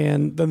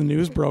 And then the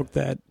news broke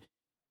that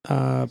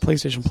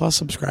PlayStation Plus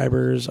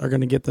subscribers are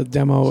going to get the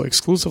demo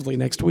exclusively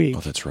next week.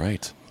 Oh, that's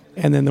right.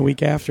 And then the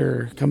week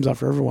after comes out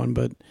for everyone.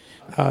 But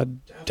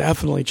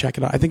definitely check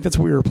it out. I think that's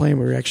what we were playing.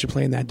 We were actually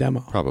playing that demo.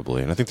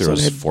 Probably. And I think there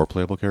was 4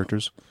 playable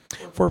characters.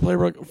 4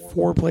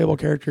 playable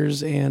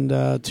characters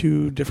and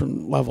 2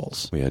 different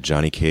levels. We had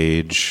Johnny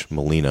Cage,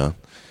 Melina,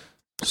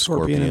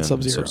 Scorpion and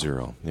Sub-Zero.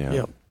 Sub-Zero. Yeah.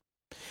 Yep.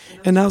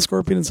 And now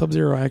Scorpion and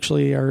Sub-Zero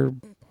actually are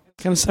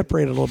kind of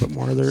separated a little bit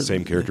more. They're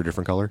same character,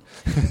 different color.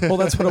 Well,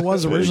 that's what it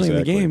was originally in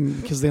the game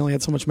because they only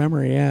had so much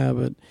memory. Yeah,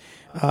 but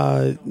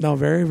no,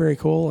 very very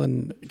cool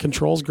and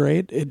controls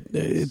great.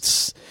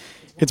 It's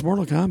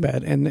Mortal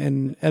Kombat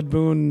and Ed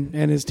Boon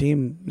and his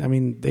team. I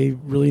mean, they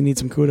really need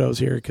some kudos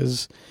here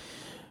because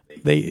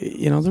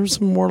there's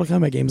some Mortal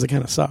Kombat games that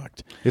kind of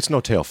sucked. It's no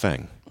Tail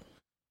Fang.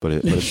 But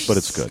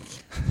it's good.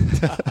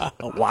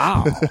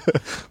 Wow.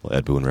 Well,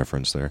 Ed Boon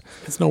reference there.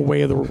 It's no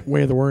Way of the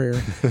Warrior.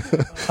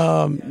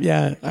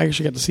 Yeah, I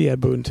actually got to see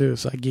Ed Boon too,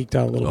 so I geeked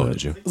out a little bit. Oh,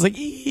 did you? I was like,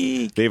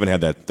 eek. They even had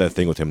that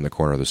thing with him in the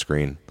corner of the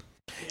screen.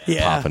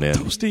 Yeah, popping in.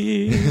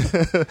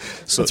 Toasty.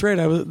 So, that's right.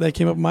 That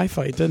came up in my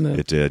fight, didn't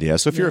it? It did. Yeah.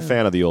 So if you're a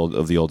fan of the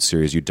old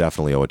series, you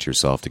definitely owe it to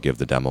yourself to give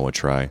the demo a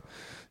try.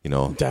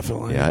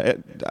 Definitely. Yeah.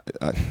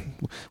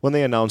 When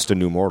they announced a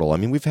new Mortal, I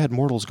mean, we've had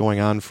Mortals going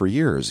on for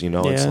years.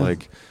 It's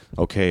like,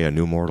 okay, a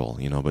new Mortal.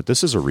 But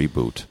this is a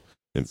reboot.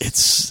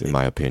 It's in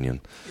my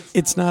opinion.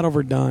 It's not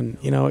overdone.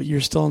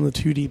 You're still on the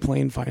 2D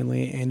plane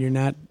finally, and you're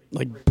not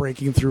like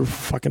breaking through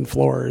fucking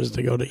floors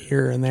to go to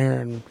here and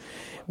there and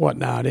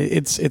whatnot.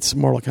 It's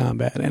Mortal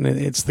Kombat, and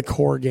it's the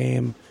core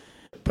game.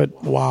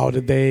 But wow,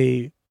 did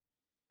they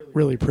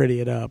really pretty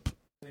it up?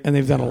 And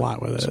they've done a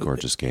lot with it. It's a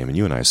gorgeous game. And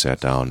you and I sat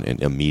down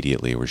and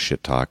immediately were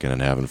shit-talking and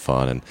having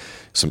fun and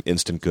some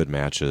instant good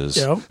matches.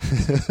 Yep.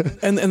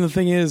 and the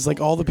thing is,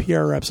 like all the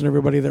PR reps and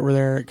everybody that were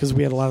there, because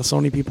we had a lot of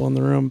Sony people in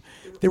the room,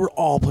 they were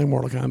all playing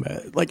Mortal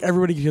Kombat. Like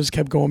everybody just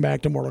kept going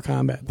back to Mortal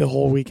Kombat the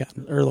whole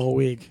weekend or the whole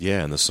week.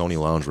 Yeah, in the Sony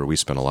Lounge where we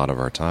spent a lot of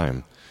our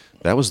time.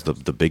 That was the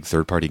big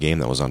third-party game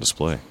that was on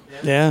display.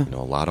 Yeah. A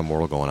lot of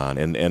Mortal going on.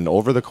 And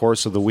over the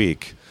course of the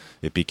week,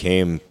 it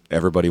became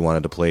everybody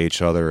wanted to play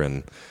each other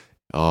and...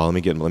 Oh, let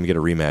me get a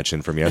rematch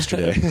in from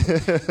yesterday.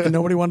 And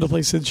nobody wanted to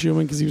play Sid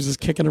Schumann because he was just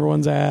kicking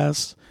everyone's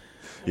ass.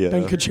 Yeah.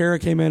 Ben Kuchera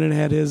came in and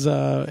had his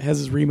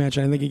rematch,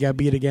 and I think he got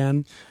beat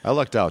again. I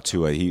lucked out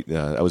too. It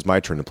was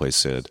my turn to play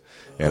Sid,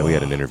 and we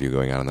had an interview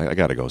going on. And I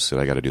got to go, Sid.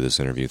 I got to do this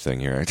interview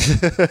thing here.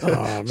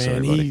 Oh man,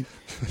 Sorry,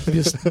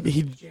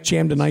 he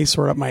jammed an ice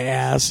sword up my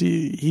ass.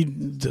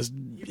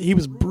 He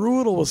was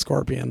brutal with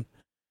Scorpion.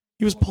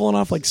 He was pulling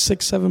off like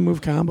 6-7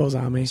 move combos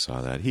on me. I saw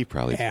that. He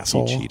probably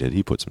Asshole. He cheated.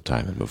 He put some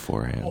time in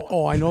beforehand.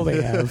 Oh, I know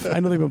they have. I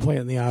know they've been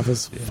playing in the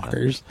office,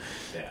 fuckers.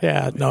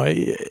 Yeah, no,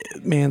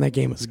 man, that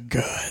game was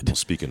good. Well,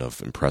 speaking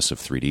of impressive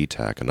 3D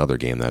tech, another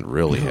game that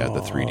really had the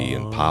 3D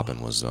and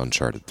popping was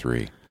Uncharted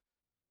 3.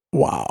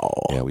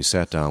 Wow. Yeah, we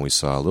sat down. We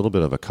saw a little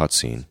bit of a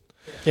cutscene.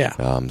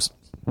 Yeah.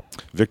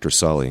 Victor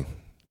Sully,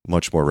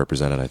 much more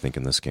represented, I think,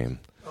 in this game.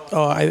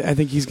 Oh, I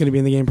think he's going to be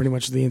in the game pretty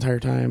much the entire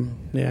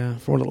time. Yeah,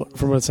 from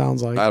what it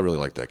sounds like. I really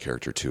like that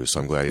character too, so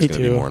I'm glad he's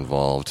going to be more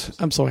involved.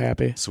 I'm so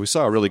happy. So we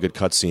saw a really good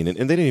cutscene, and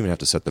they didn't even have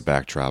to set the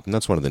backdrop, and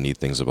that's one of the neat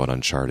things about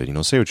Uncharted.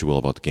 Say what you will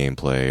about the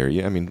gameplay,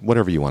 or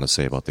whatever you want to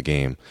say about the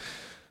game.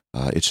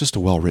 It's just a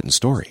well-written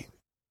story,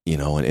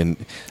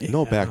 and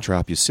no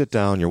backdrop. You sit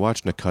down, you're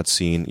watching a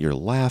cutscene, you're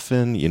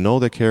laughing,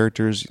 the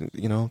characters,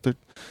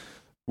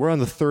 we're on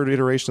the third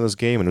iteration of this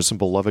game, and there's some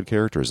beloved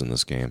characters in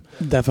this game.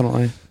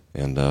 Definitely.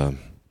 And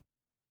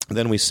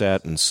then we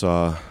sat and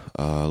saw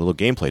a little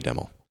gameplay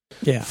demo.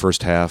 Yeah.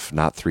 First half,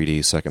 not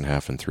 3D. Second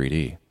half in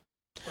 3D.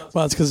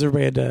 Well, it's because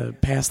everybody had to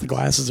pass the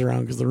glasses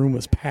around because the room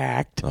was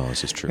packed. Oh,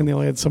 this is true. And they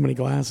only had so many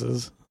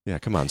glasses. Yeah,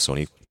 come on,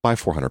 Sony. Buy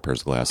 400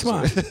 pairs of glasses. Come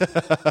on.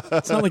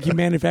 It's not like you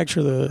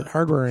manufacture the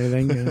hardware or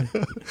anything.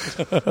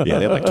 Yeah,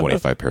 they had like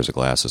 25 pairs of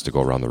glasses to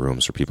go around the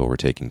rooms where people were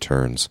taking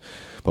turns.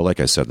 But like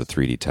I said, the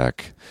 3D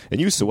tech.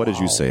 And what did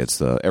you say? It's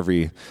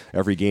every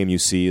game you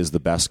see is the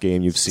best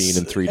game you've seen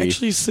in 3D.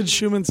 Actually, Sid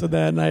Schumann said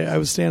that, and I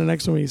was standing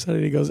next to him and he said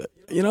it. He goes,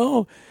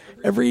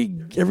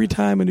 every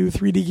time a new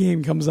 3D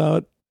game comes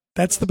out,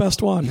 that's the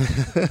best one.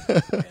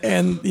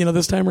 And,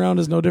 this time around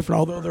is no different,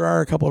 although there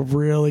are a couple of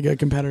really good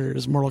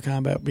competitors, Mortal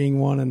Kombat being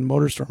one and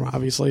MotorStorm,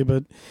 obviously.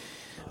 But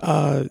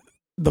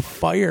the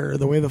fire,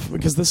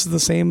 because this is the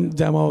same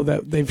demo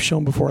that they've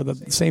shown before, the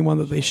same one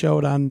that they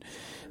showed on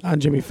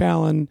Jimmy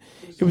Fallon.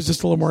 It was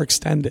just a little more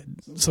extended.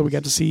 So we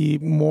got to see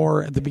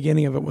more at the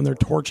beginning of it when they're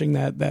torching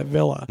that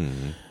villa.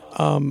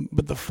 Mm-hmm.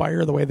 But the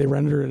fire, the way they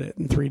rendered it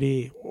in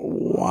 3D,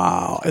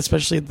 wow!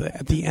 Especially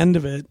at the end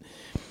of it,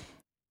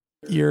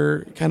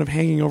 you're kind of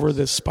hanging over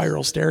this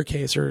spiral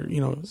staircase, or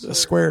a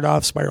squared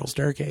off spiral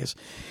staircase,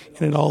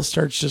 and it all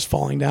starts just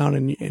falling down.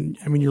 And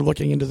I mean, you're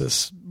looking into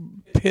this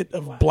pit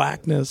of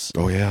blackness.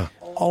 Oh yeah,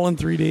 all in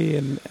 3D,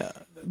 and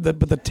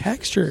but the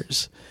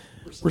textures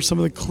were some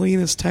of the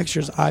cleanest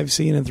textures I've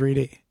seen in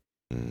 3D.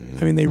 Mm-hmm.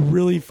 I mean, they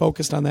really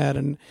focused on that,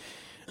 and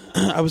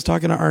I was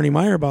talking to Arnie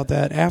Meyer about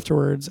that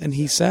afterwards, and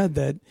he said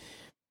that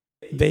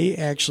they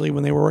actually,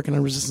 when they were working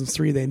on Resistance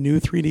 3, they knew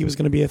 3D was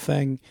going to be a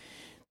thing,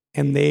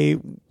 and they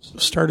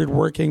started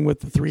working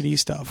with the 3D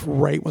stuff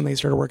right when they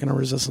started working on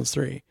Resistance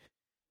 3.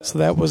 So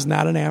that was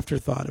not an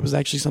afterthought. It was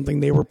actually something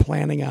they were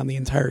planning on the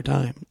entire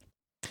time.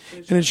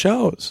 And it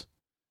shows.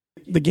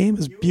 The game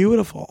is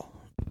beautiful.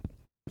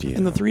 Yeah.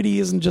 And the 3D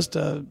isn't just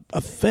a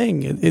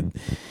thing.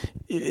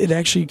 It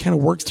actually kind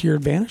of works to your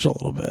advantage a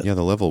little bit. Yeah,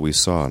 the level we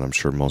saw, and I'm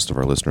sure most of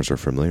our listeners are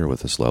familiar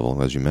with this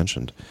level, as you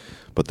mentioned,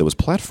 but there was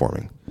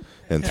platforming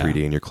in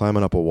 3D, and you're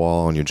climbing up a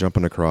wall, and you're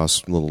jumping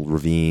across little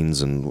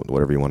ravines and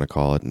whatever you want to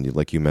call it, and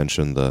like you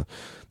mentioned, the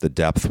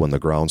depth when the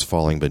ground's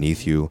falling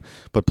beneath you.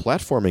 But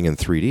platforming in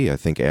 3D, I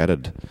think,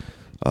 added...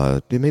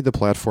 it made the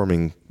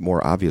platforming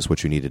more obvious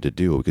what you needed to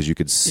do, because you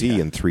could see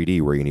in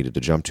 3D where you needed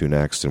to jump to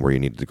next and where you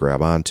needed to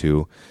grab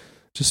onto.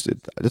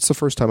 It's the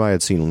first time I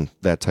had seen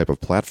that type of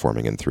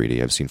platforming in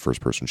 3D. I've seen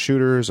first-person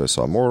shooters. I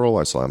saw Mortal.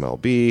 I saw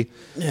MLB.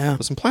 Yeah,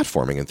 but some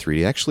platforming in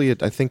 3D. Actually,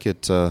 I think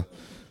it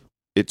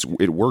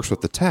works with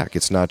the tech.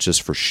 It's not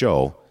just for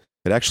show.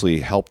 It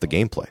actually helped the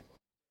gameplay.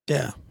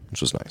 Yeah,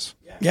 which was nice.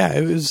 Yeah,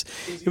 it was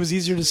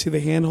easier to see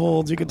the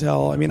handholds. You could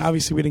tell. I mean,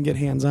 obviously we didn't get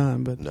hands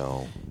on, but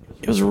no,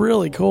 it was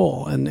really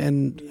cool. And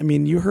I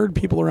mean, you heard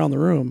people around the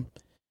room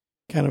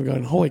kind of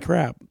going, "Holy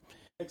crap!"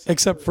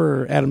 Except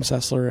for Adam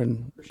Sessler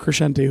and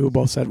Crescenti, who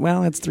both said,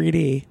 "Well, it's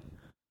 3D."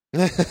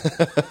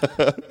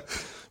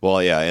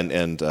 Well, yeah,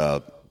 and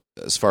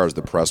as far as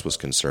the press was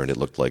concerned, it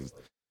looked like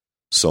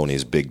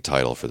Sony's big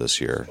title for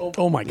this year.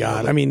 Oh my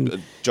God! I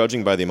mean,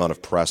 judging by the amount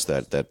of press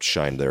that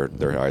shined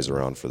their eyes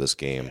around for this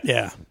game,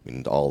 yeah, I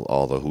mean,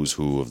 all the who's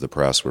who of the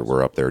press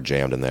were up there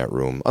jammed in that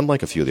room.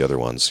 Unlike a few of the other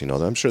ones,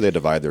 I'm sure they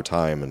divide their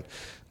time and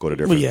go to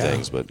different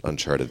things. But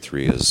Uncharted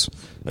 3 is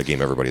a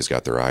game everybody's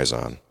got their eyes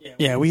on.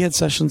 Yeah, we had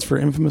sessions for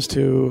Infamous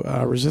 2,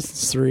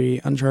 Resistance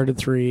 3, Uncharted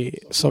 3,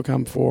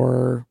 SOCOM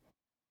 4.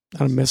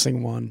 I'm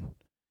missing one,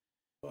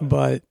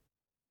 but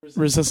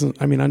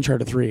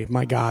Uncharted 3.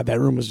 My God, that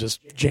room was just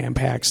jam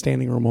packed,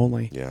 standing room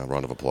only. Yeah,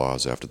 round of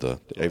applause after the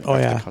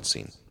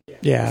cutscene.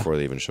 Yeah, before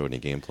they even showed any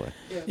gameplay.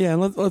 Yeah,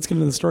 and let's get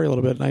into the story a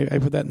little bit. And I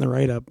put that in the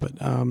write up, but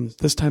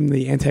this time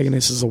the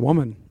antagonist is a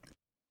woman.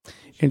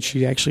 And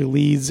she actually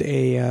leads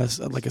a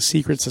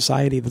secret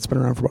society that's been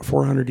around for about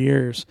 400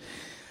 years.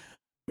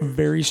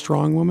 Very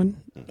strong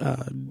woman.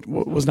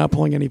 Was not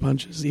pulling any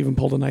punches. Even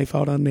pulled a knife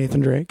out on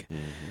Nathan Drake.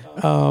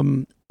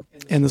 And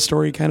the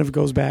story kind of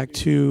goes back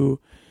to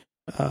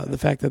the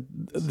fact that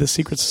the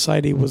secret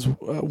society was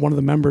one of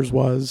the members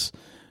was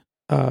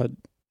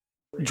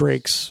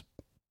Drake's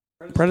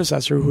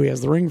predecessor, who he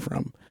has the ring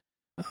from.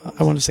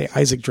 I want to say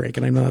Isaac Drake,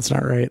 and I know that's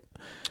not right.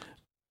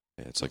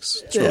 It's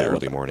really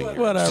early morning here.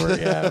 Whatever,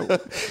 yeah.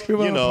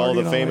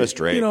 The famous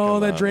Drake.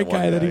 That Drake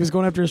guy that he was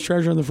going after his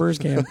treasure in the first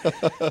game.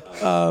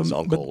 His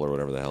uncle or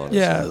whatever the hell it is.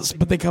 Yes,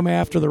 but they come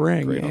after the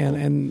ring,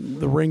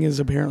 and the ring is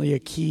apparently a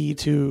key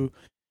to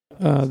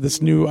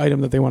this new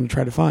item that they want to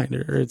try to find.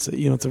 Or it's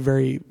a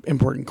very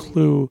important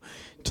clue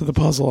to the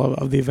puzzle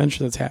of the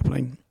adventure that's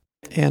happening.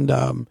 And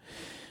I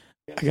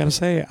got to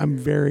say, I'm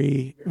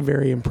very,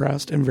 very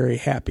impressed and very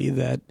happy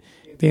that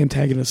the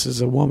antagonist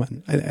is a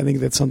woman. I think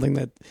that's something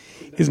that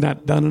is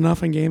not done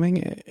enough in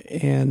gaming,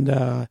 and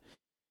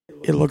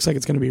it looks like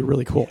it's going to be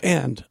really cool.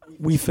 And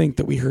we think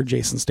that we heard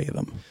Jason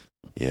Statham.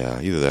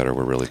 Yeah, either that or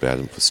we're really bad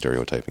at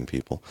stereotyping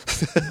people.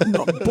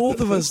 No,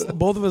 both of us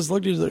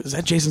looked at each other. Is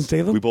that Jason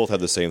Statham? We both had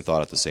the same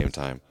thought at the same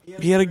time.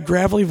 He had a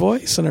gravelly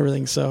voice and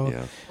everything. So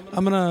yeah.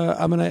 I'm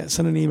gonna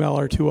send an email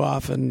or two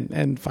off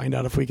and find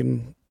out if we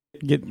can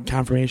get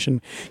confirmation,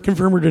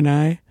 confirm or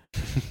deny.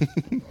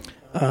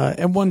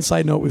 And one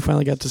side note, we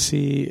finally got to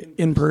see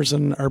in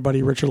person our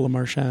buddy Richard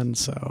LaMarchand,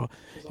 so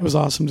it was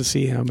awesome to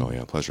see him. Oh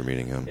yeah, pleasure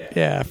meeting him.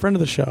 Yeah, friend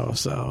of the show,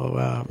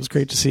 so it was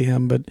great to see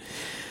him. But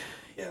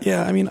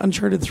yeah, I mean,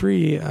 Uncharted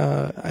 3,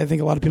 I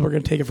think a lot of people are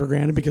going to take it for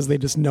granted because they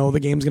just know the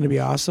game's going to be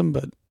awesome,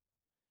 but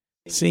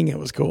seeing it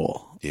was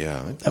cool.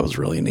 Yeah. That was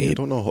really neat. I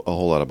don't know a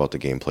whole lot about the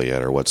gameplay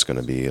yet or what's going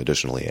to be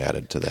additionally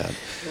added to that.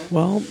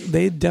 Well,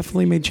 they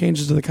definitely made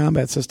changes to the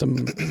combat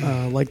system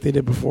like they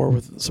did before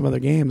with some other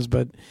games,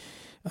 but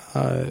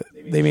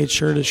they made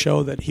sure to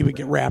show that he would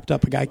get wrapped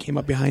up. A guy came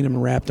up behind him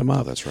and wrapped him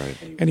up. Oh, that's right.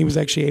 And he was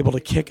actually able to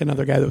kick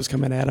another guy that was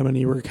coming at him, and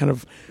you were kind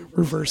of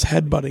reverse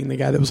headbutting the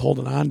guy that was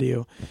holding on to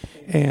you.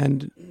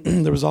 And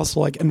there was also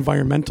like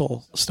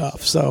environmental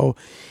stuff. So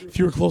if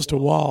you were close to a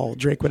wall,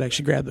 Drake would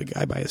actually grab the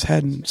guy by his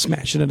head and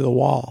smash it into the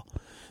wall,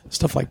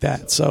 stuff like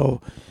that.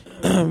 So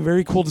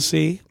very cool to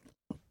see.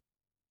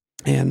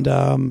 And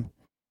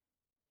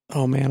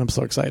oh man, I'm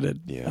so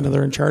excited! Yeah.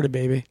 Another Uncharted,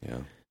 baby. Yeah,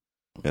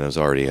 and it's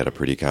already had a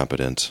pretty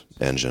competent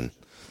engine,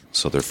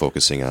 so they're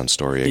focusing on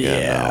story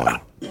again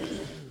now.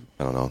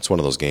 I don't know. It's one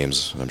of those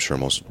games. I'm sure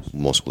most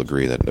will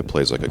agree that it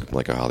plays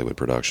like a Hollywood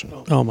production.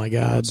 Oh my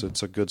god,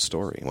 It's a good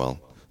story.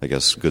 Well, I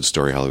guess good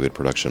story Hollywood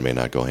production may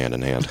not go hand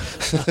in hand.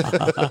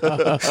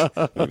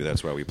 Maybe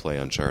that's why we play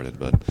Uncharted,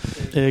 but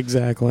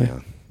exactly.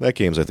 yeah. That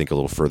game's, I think, a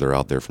little further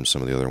out there from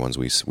some of the other ones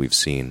we've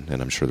seen,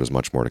 and I'm sure there's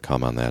much more to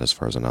come on that as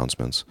far as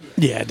announcements.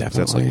 Yeah, definitely.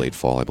 That's like late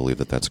fall, I believe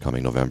that's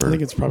coming November. I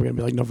think it's probably going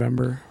to be like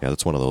November. Yeah,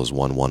 that's one of those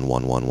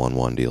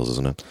 1-1-1-1-1-1 deals,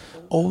 isn't it?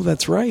 Oh,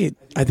 that's right.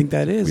 I think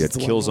that is. We had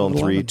Killzone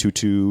 3,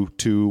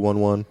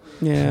 2-2-2-1-1.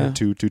 Yeah.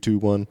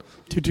 2-2-2-1.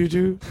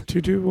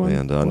 2-2-2-2-2-1.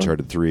 And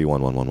Uncharted 3,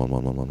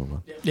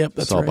 1-1-1-1-1-1-1. Yep,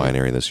 that's It's all right.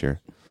 binary this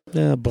year.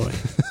 Oh, boy.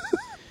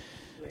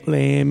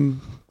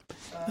 Lame.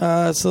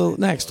 So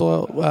next,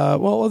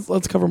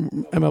 let's cover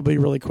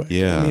MLB really quick.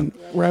 Yeah. I mean,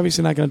 we're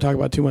obviously not going to talk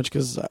about too much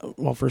because,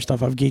 first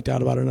off, I've geeked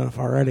out about it enough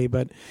already.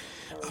 But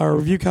our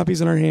review copy's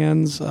in our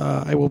hands.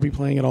 I will be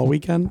playing it all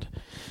weekend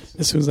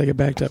as soon as I get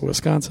back to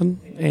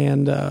Wisconsin,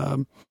 and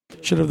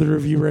should have the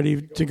review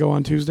ready to go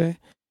on Tuesday.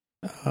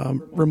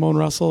 Ramon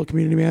Russell,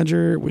 community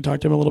manager, we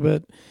talked to him a little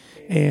bit,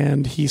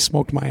 and he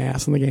smoked my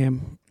ass in the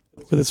game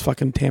with his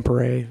fucking Tampa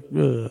Bay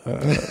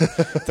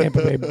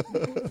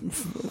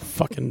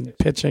fucking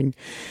pitching.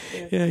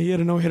 Yeah, he had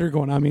a no-hitter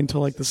going on me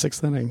until like the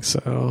 6th inning.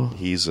 So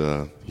He's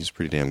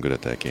pretty damn good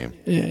at that game.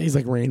 yeah, he's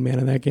like Rain Man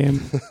in that game.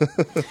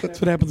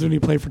 That's what happens when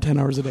you play for 10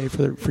 hours a day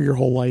for your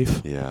whole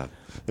life. Yeah.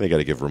 And I got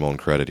to give Ramon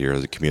credit here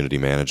as a community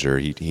manager.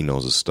 He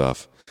knows his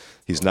stuff.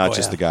 He's not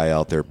just the guy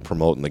out there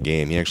promoting the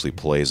game. He actually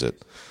plays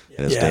it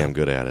and is damn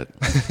good at it.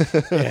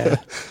 Yeah.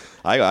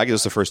 I guess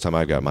it's the first time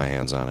I got my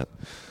hands on it.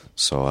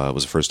 So it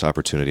was the first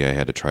opportunity I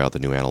had to try out the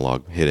new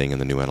analog hitting and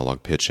the new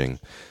analog pitching,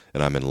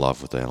 and I'm in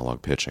love with the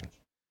analog pitching.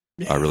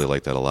 Yeah. I really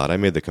like that a lot. I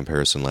made the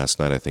comparison last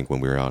night, I think,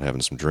 when we were out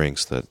having some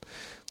drinks, that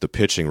the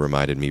pitching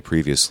reminded me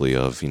previously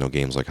of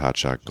games like Hot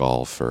Shot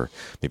Golf or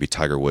maybe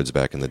Tiger Woods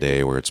back in the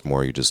day, where it's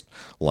more you just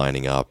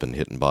lining up and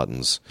hitting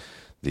buttons.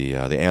 The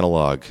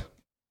analog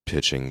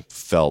pitching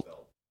felt,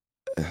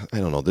 I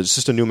don't know, there's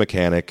just a new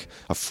mechanic,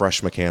 a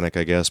fresh mechanic,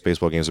 I guess.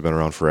 Baseball games have been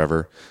around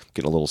forever.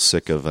 Getting a little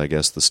sick of, I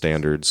guess, the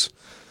standards.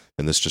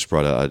 And this just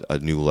brought a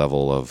new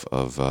level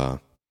of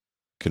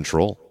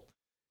control.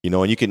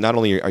 And you can, not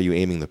only are you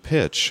aiming the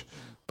pitch,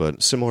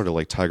 but similar to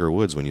like Tiger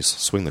Woods, when you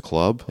swing the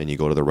club and you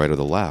go to the right or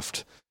the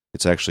left,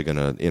 it's actually going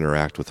to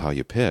interact with how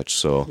you pitch.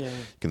 So you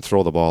can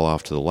throw the ball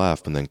off to the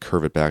left and then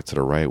curve it back to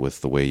the right with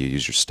the way you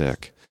use your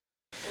stick.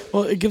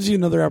 Well, it gives you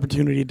another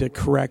opportunity to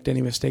correct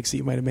any mistakes that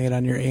you might have made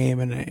on your aim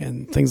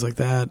and things like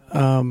that.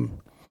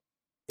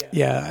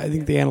 I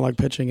think the analog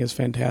pitching is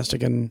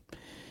fantastic, and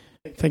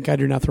thank God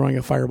you're not throwing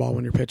a fireball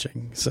when you're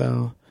pitching.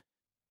 So,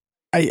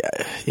 I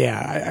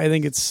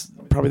think it's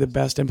probably the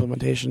best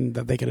implementation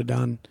that they could have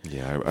done.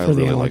 Yeah, I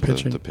really like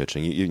the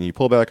pitching. You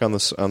pull back on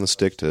the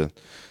stick to,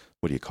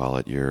 what do you call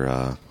it? You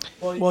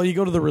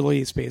go to the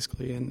release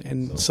basically,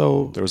 and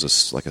so there was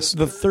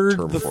the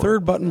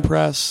third button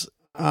press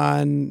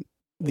on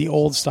the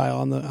old style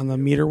on the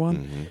meter one.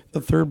 Mm-hmm. The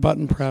third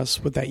button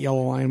press with that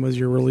yellow line was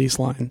your release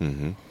line.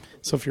 Mm-hmm.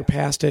 So if you're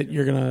past it,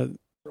 you're gonna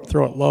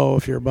throw it low.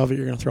 If you're above it,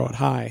 you're going to throw it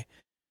high,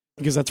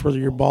 because that's where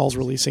your ball's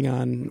releasing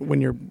on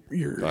when your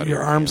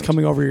arm's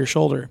coming over your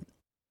shoulder,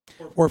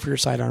 or for your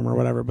sidearm or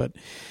whatever. But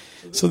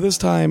so this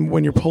time,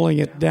 when you're pulling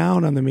it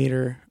down on the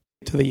meter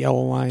to the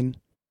yellow line,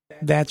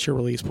 that's your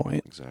release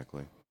point.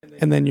 Exactly.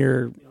 And then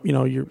you're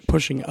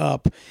pushing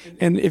up,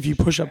 and if you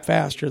push up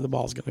faster, the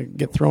ball's going to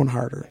get thrown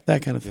harder.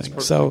 That kind of thing.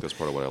 That's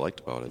part of what I liked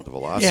about it. The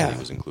velocity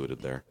was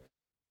included there.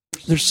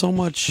 There's so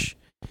much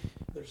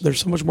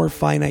more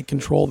finite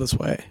control this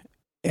way.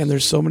 And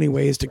there's so many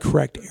ways to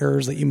correct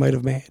errors that you might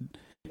have made.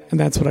 And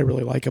that's what I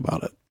really like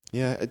about it.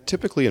 Yeah,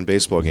 typically in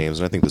baseball games,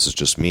 and I think this is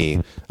just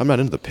me, I'm not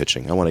into the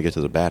pitching. I want to get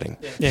to the batting.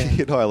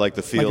 Yeah. I like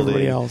the fielding. Like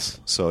everybody else.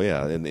 So,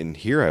 yeah, and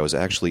here I was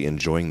actually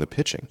enjoying the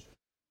pitching.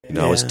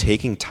 I was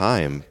taking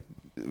time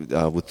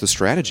with the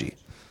strategy,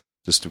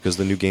 just because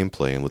of the new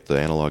gameplay and with the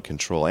analog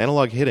control.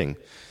 Analog hitting,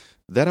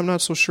 that I'm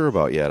not so sure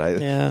about yet.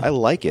 I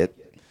like it.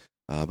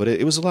 But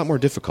it was a lot more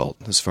difficult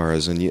as far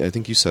as, and I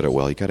think you said it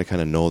well, you got to kind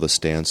of know the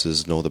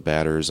stances, know the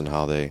batters, and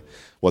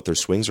what their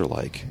swings are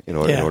like in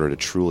order to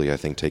truly, I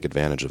think, take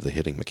advantage of the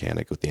hitting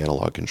mechanic with the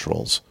analog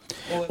controls.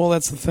 Well,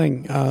 that's the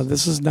thing.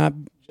 This is not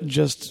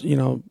just,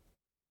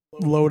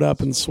 load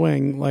up and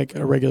swing like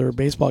a regular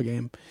baseball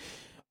game.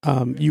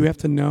 You have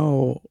to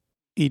know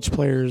each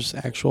player's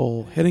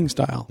actual hitting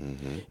style.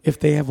 Mm-hmm. If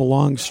they have a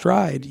long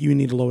stride, you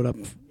need to load up,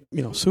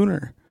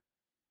 sooner.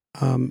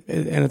 And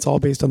it's all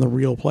based on the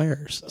real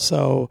players.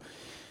 So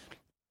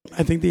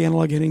I think the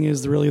analog hitting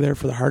is really there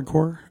for the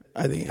hardcore.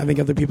 I think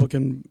other people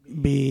can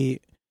be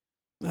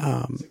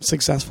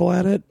successful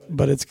at it,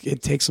 but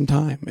it takes some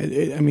time.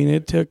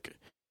 It took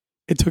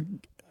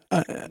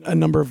a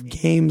number of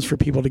games for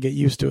people to get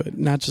used to it,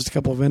 not just a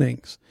couple of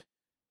innings.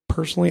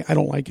 Personally, I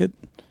don't like it,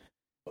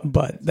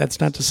 but that's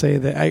not to say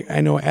that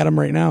I know Adam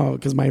right now,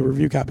 because my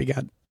review copy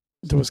got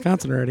to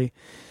Wisconsin already.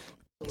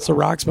 So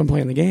Rock's been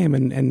playing the game,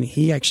 and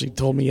he actually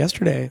told me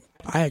yesterday,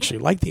 I actually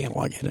like the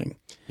analog hitting.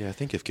 Yeah, I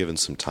think if given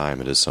some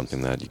time, it is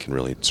something that you can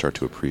really start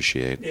to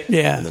appreciate.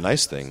 Yeah. And the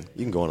nice thing,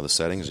 you can go into the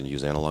settings and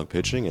use analog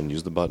pitching and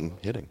use the button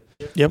hitting.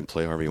 Yep.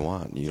 Play however you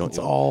want. It's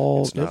not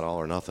all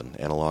or nothing,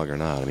 analog or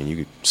not. I mean,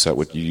 you set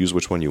you use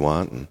which one you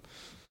want, and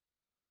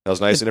that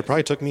was nice. And it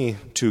probably took me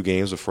 2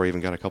 games before I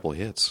even got a couple of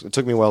hits. It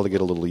took me a while to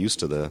get a little used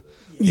to the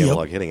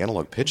analog hitting,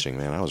 analog pitching.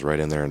 Man, I was right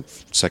in there in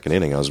second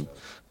inning. I was.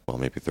 Well,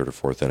 maybe third or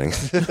fourth inning.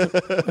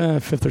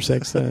 Fifth or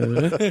sixth.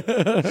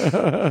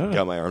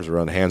 Got my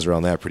hands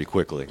around that pretty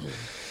quickly.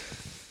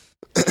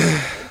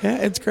 Yeah,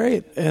 it's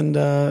great. And,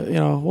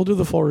 we'll do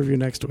the full review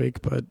next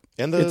week, but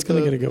it's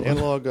going to get a good one.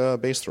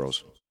 Analog base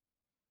throws.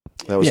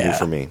 That was new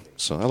for me.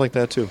 So I like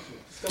that too.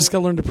 Just got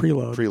to learn to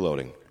preload.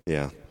 Preloading.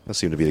 Yeah. That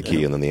seemed to be the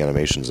key. And then the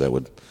animations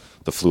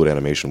the fluid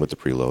animation with the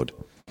preload.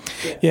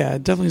 Yeah,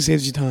 it definitely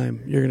saves you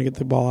time. You're going to get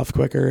the ball off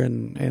quicker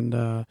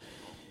and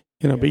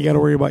but you got to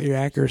worry about your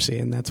accuracy,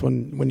 and that's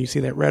when you see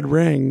that red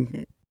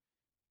ring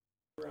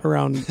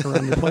around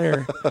your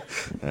player.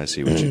 I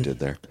see what you did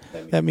there.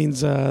 That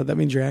means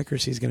your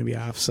accuracy is going to be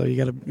off. So you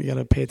got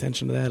to pay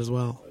attention to that as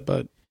well.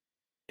 But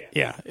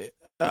yeah,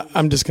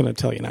 I'm just going to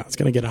tell you now, it's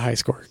going to get a high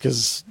score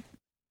because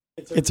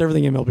it's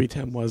everything MLB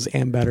 10 was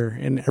and better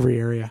in every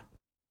area.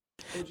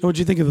 What did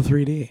you think of the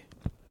 3D?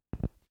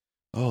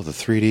 Oh, the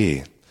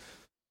 3D.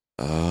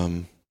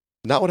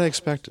 Not what I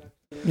expected.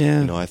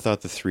 Yeah. I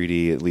thought the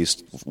 3D, at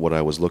least what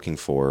I was looking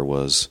for,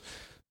 was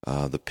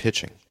the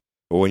pitching.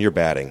 Or when you're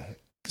batting,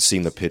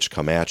 seeing the pitch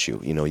come at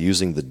you,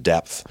 using the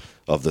depth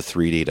of the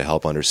 3D to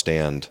help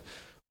understand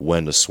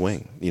when to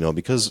swing.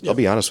 Because I'll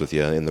be honest with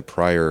you, in the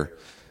prior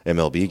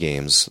MLB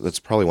games, that's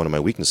probably one of my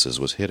weaknesses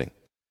was hitting.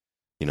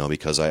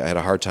 Because I had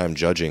a hard time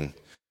judging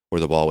where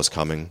the ball was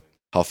coming,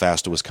 how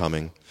fast it was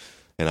coming.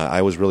 And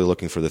I was really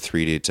looking for the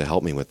 3D to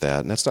help me with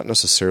that. And that's not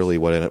necessarily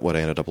what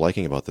I ended up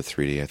liking about the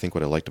 3D. I think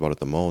what I liked about it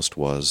the most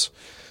was,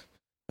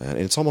 and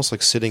it's almost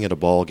like sitting at a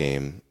ball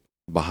game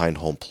behind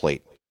home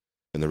plate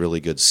in the really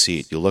good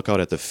seat. You look out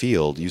at the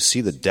field, you see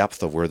the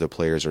depth of where the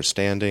players are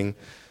standing.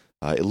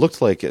 It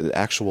looked like an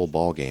actual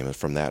ball game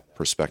from that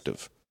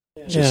perspective.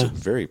 Just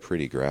very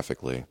pretty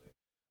graphically.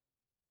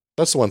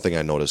 That's the one thing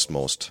I noticed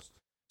most.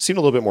 It seemed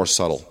a little bit more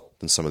subtle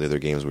than some of the other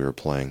games we were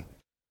playing.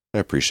 I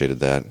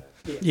appreciated that.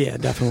 Yeah,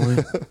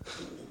 definitely.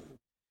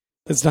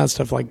 It's not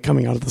stuff like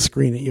coming out of the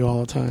screen at you all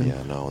the time.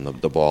 Yeah, no, and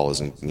the ball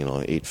isn't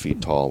 8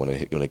 feet tall when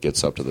it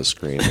gets up to the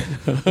screen.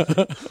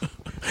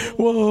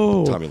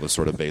 Whoa! Tommy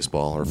sort of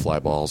baseball or fly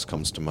balls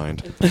comes to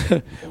mind.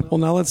 Well,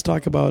 now let's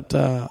talk about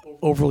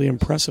overly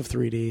impressive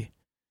 3D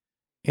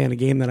and a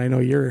game that I know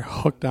you're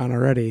hooked on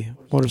already,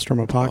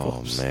 MotorStorm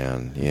Apocalypse. Oh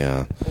man,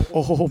 yeah.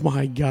 Oh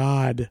my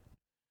God.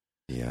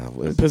 Yeah.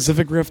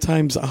 Pacific Rift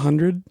times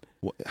 100.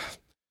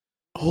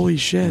 Holy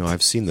shit.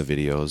 I've seen the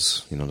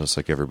videos, just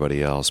like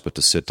everybody else, but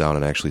to sit down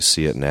and actually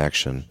see it in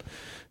action,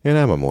 and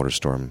I'm a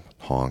MotorStorm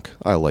honk.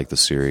 I like the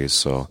series,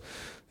 so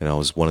it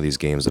was one of these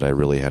games that I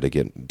really had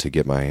to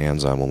get my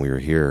hands on when we were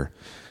here,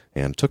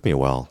 and it took me a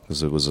while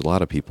because it was a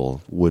lot of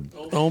people would.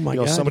 Oh my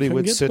God! Somebody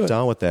would sit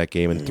down with that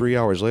game, and 3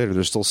 hours later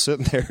they're still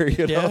sitting there.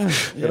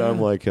 And I'm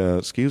like,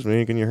 "Excuse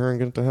me, can you hurry and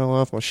get the hell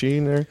off my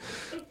machine there?"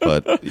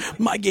 But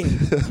my game.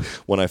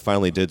 When I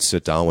finally did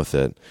sit down with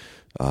it.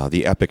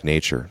 The epic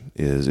nature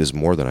is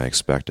more than I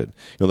expected.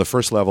 The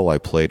first level I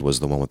played was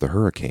the one with the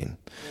hurricane.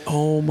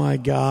 Oh my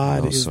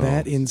God, is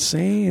that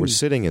insane? We're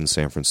sitting in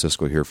San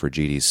Francisco here for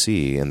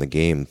GDC, and the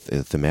game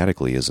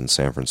thematically is in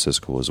San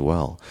Francisco as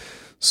well.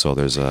 So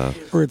there's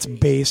or it's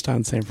based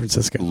on San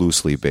Francisco.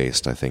 Loosely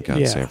based, I think,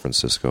 on San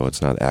Francisco.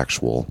 It's not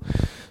actual.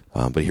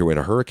 But here we're in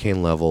a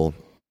hurricane level.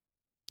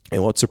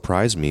 And what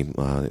surprised me,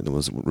 it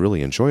was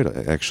really enjoyed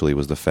actually,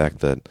 was the fact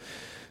that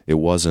it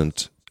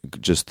wasn't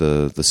just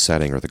the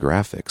setting or the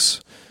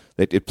graphics.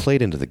 It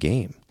played into the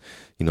game.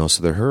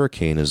 So the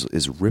hurricane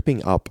is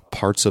ripping up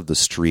parts of the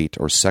street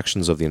or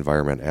sections of the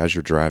environment as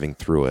you're driving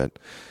through it,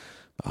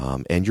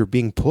 and you're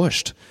being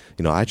pushed.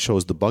 I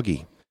chose the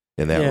buggy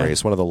in that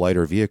race, one of the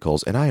lighter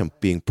vehicles, and I am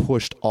being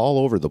pushed all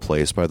over the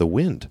place by the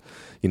wind.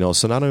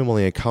 So not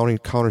only am I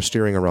counter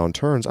steering around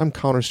turns, I'm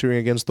counter steering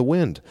against the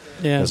wind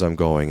as I'm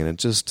going, and it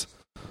just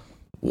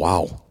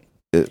wow.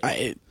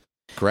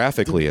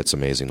 Graphically, it's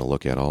amazing to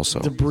look at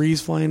also. Debris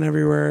flying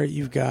everywhere.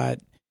 You've got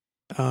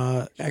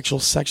actual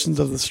sections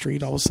of the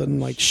street all of a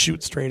sudden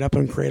shoot straight up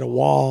and create a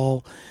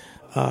wall.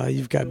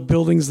 You've got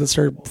buildings that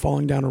start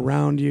falling down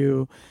around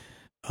you.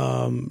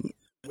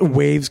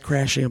 Waves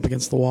crashing up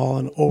against the wall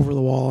and over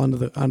the wall onto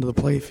the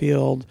play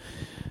field.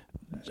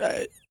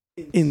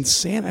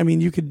 Insane. I mean,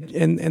 you could,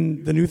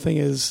 and the new thing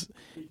is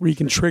where you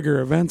can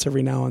trigger events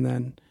every now and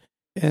then.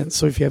 And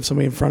so if you have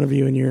somebody in front of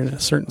you and you're in a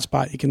certain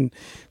spot, you can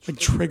like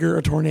trigger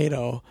a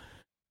tornado.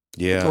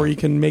 Yeah. Or you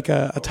can make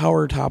a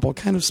tower topple,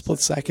 kind of split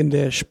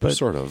second-ish, but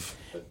sort of.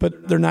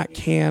 But they're not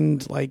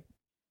canned. Like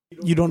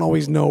you don't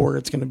always know where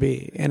it's going to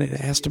be, and it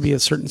has to be a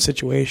certain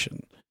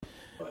situation.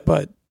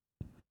 But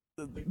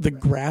the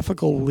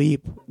graphical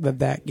leap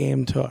that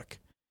game took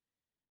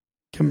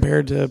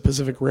compared to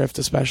Pacific Rift,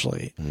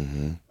 especially,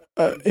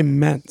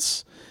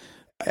 immense.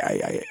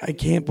 I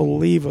can't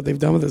believe what they've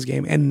done with this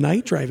game, and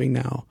night driving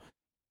now.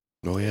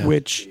 Oh yeah,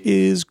 which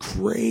is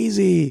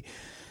crazy.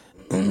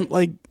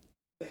 Like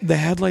the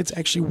headlights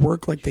actually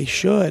work like they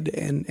should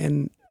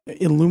and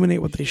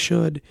illuminate what they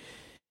should.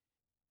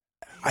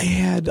 I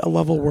had a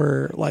level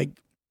where like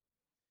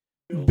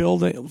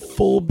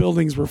full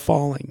buildings were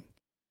falling,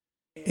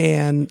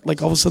 and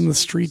like all of a sudden the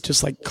street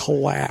just like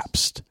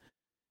collapsed,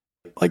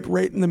 like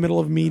right in the middle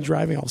of me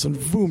driving. All of a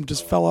sudden, boom,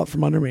 just fell out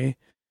from under me.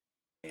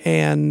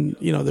 And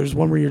there's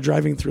one where you're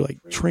driving through like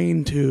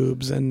train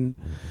tubes and.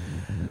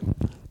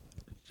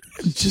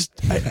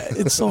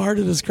 It's so hard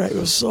to describe. It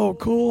was so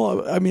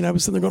cool. I mean, I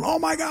was sitting there going, "Oh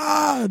my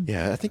god!"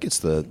 Yeah, I think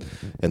it's and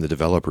the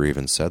developer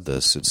even said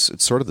this.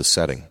 It's sort of the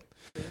setting,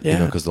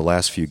 yeah. Because the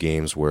last few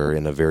games were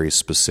in a very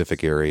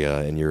specific area,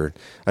 and you're,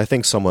 I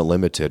think, somewhat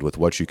limited with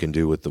what you can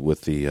do with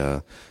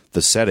the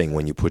setting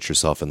when you put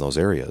yourself in those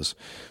areas.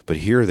 But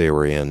here they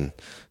were in,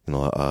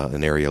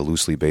 an area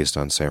loosely based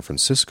on San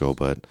Francisco,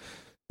 but.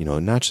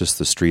 Not just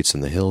the streets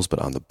and the hills, but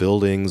on the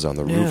buildings, on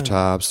the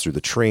rooftops, through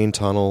the train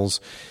tunnels.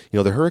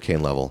 The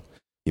hurricane level.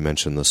 You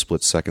mentioned the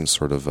split-second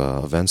sort of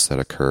events that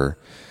occur.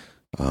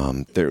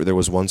 There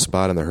was one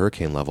spot in the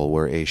hurricane level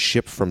where a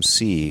ship from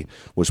sea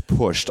was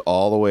pushed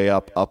all the way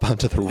up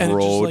onto the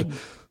road.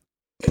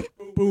 Just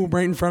like, boom,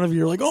 right in front of you.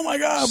 You're like, oh my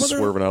God.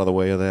 Swerving out of the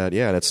way of that.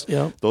 Yeah, and it's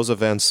those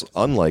events,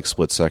 unlike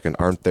split-second,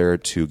 aren't there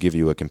to give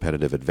you a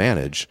competitive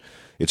advantage.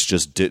 It's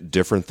just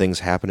different things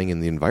happening in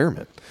the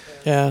environment.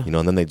 Yeah. And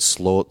then they'd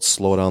slow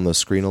down the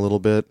screen a little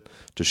bit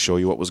to show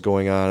you what was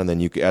going on, and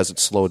then as it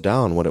slowed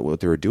down, what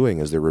they were doing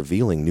is they're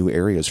revealing new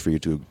areas for you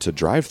to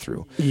drive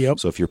through. Yep.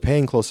 So if you're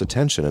paying close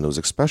attention, and it was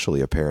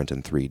especially apparent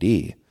in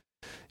 3D,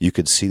 you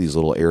could see these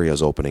little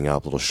areas opening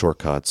up, little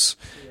shortcuts,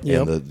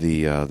 and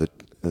the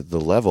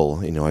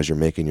level, as you're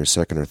making your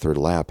second or third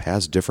lap,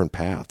 has different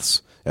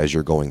paths as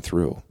you're going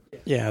through.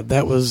 Yeah,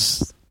 that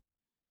was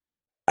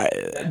I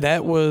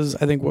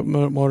think what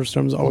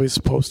MotorStorm's always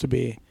supposed to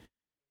be,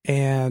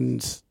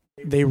 and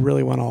they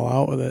really went all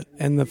out with it.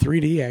 And the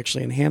 3D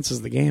actually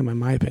enhances the game, in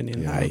my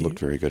opinion. Yeah, it looked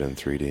very good in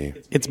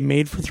 3D. It's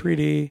made for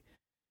 3D,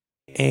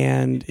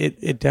 and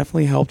it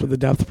definitely helped with the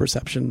depth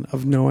perception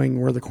of knowing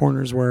where the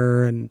corners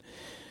were. And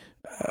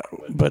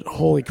but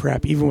holy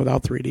crap, even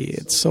without 3D,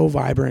 it's so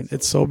vibrant.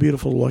 It's so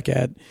beautiful to look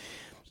at.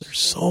 There's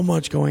so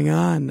much going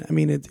on. I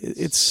mean,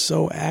 it's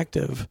so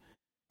active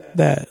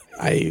that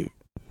I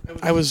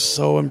was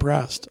so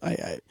impressed.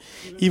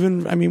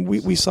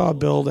 We saw a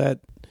build at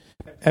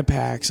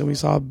PAX, and we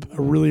saw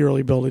a really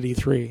early build at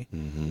E3,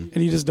 and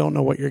you just don't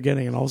know what you're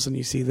getting, and all of a sudden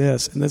you see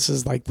this, and this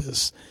is like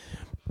this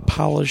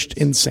polished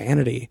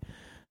insanity.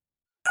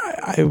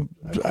 I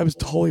was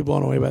totally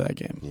blown away by that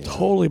game. Yeah.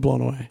 Totally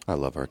blown away. I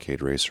love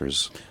arcade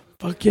racers.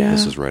 Fuck yeah.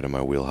 This is right in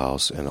my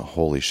wheelhouse, and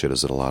holy shit,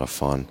 is it a lot of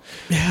fun.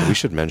 Yeah. We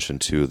should mention,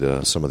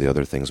 too, some of the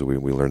other things that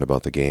we learned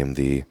about the game.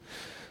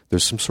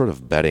 There's some sort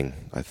of betting.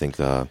 I think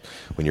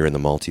when you're in the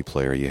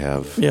multiplayer, you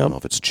have, I don't know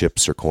if it's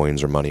chips or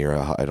coins or money, or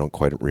I don't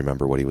quite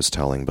remember what he was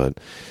telling, but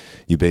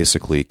you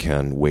basically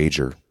can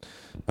wager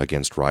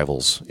against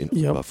rivals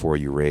before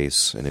you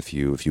race, and if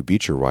you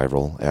beat your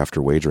rival after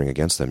wagering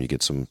against them, you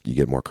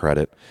get more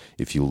credit.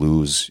 If you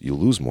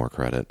lose more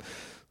credit.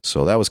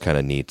 So that was kind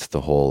of neat.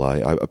 The whole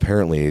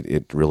apparently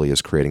it really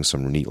is creating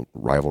some neat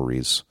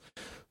rivalries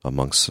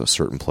amongst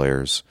certain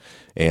players.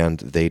 And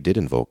they did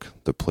invoke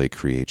the Play,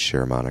 Create,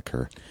 Share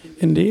moniker.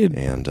 Indeed.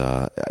 And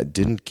I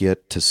didn't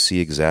get to see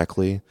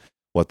exactly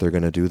what they're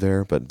going to do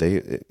there, but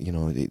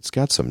it's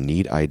got some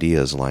neat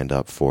ideas lined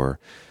up for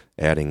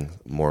adding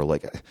more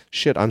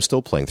shit. I'm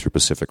still playing through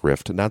Pacific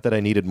Rift. Not that I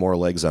needed more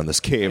legs on this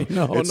game.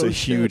 It's a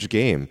huge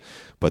game,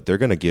 but they're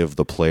going to give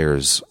the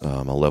players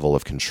a level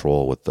of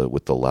control with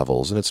the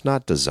levels, and it's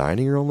not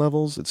designing your own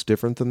levels. It's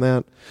different than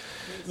that.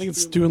 I think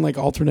it's doing like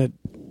alternate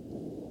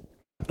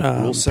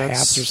rule sets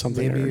paths or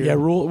something. maybe,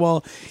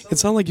 Well, it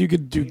sounded like you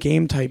could do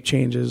game type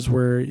changes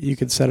where you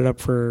could set it up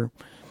for,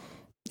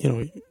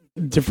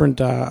 different.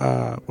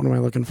 What am I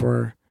looking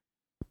for?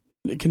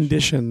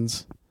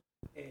 Conditions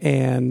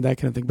and that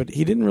kind of thing. But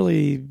he didn't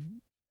really.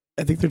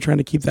 I think they're trying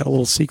to keep that a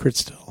little secret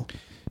still.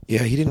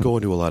 Yeah, he didn't go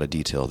into a lot of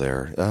detail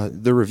there.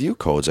 The review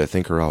codes, I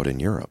think, are out in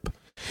Europe.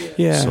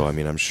 Yeah. So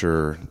I'm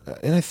sure,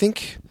 and I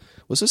think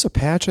was this a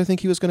patch? I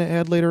think he was going to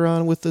add later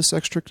on with this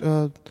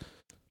extra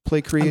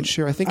Play, create,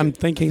 share? I think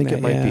thinking that,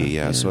 it might be.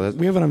 Yeah. So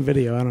we have it on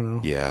video. I don't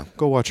know. Yeah.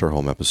 Go watch our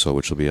home episode,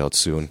 which will be out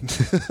soon.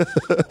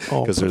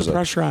 Put the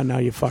pressure on now,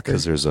 you fucker.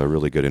 Because there's a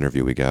really good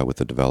interview we got with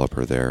the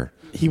developer there.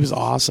 He was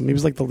awesome. He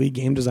was like the lead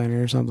game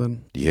designer or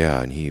something.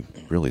 Yeah, and he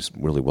really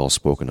well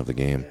spoken of the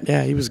game.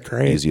 Yeah, he was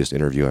great. Easiest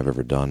interview I've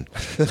ever done.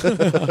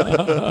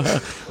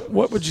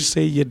 What would you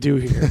say you do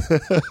here?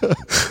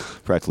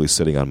 Practically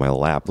sitting on my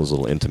lap. It was a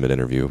little intimate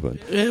interview, but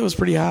it was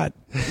pretty hot,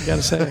 you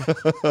gotta say.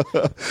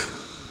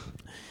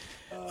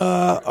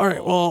 All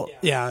right, well,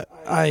 yeah,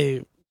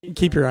 I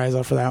keep your eyes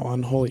out for that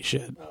one. Holy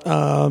shit.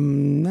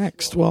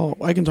 Next, well,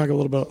 I can talk a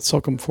little bit about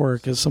SOCOM 4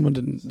 because someone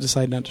didn't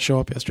decide not to show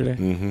up yesterday.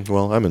 Mm-hmm.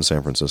 Well, I'm in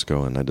San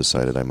Francisco, and I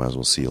decided I might as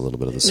well see a little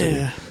bit of the city.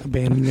 Yeah,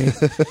 abandoned me.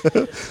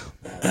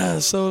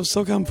 So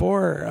SOCOM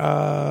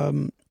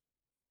 4,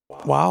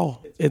 wow,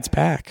 it's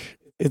back.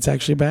 It's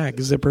actually back.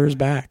 Zipper's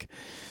back.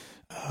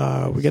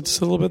 We get to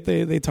see a little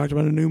bit. They talked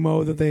about a new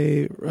mode that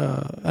they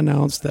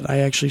announced that I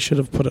actually should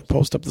have put a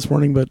post up this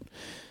morning, but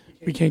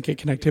we can't get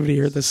connectivity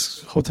here at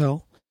this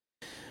hotel.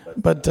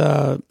 But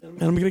and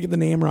I'm going to get the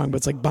name wrong, but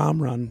it's like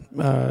bomb run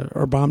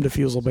or bomb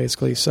defusal,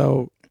 basically.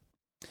 So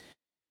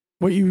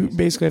what you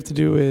basically have to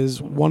do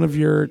is one of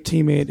your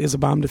teammate is a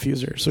bomb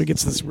diffuser. So he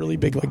gets this really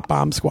big like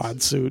bomb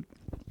squad suit.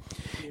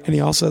 And he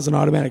also has an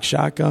automatic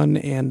shotgun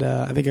and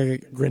I think a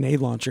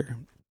grenade launcher.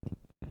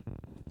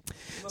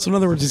 So in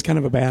other words, he's kind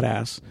of a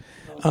badass.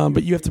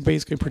 But you have to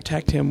basically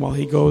protect him while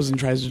he goes and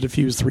tries to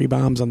defuse 3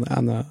 bombs on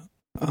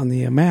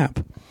the map.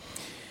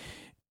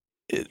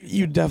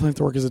 You definitely have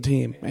to work as a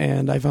team.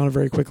 And I found out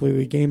very quickly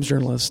the games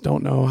journalists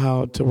don't know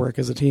how to work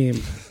as a team.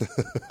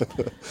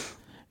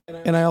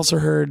 And I also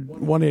heard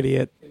one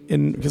idiot,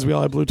 because we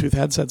all have Bluetooth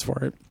headsets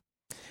for it,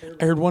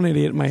 I heard one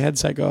idiot in my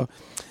headset go,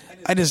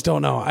 I just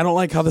don't know. I don't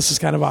like how this is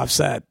kind of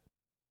offset.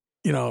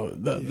 You know,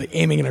 the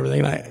aiming and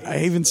everything. And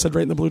I even said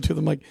right in the Bluetooth,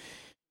 I'm like,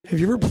 have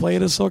you ever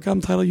played a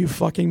SOCOM title, you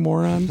fucking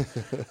moron?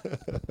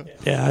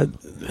 Yeah.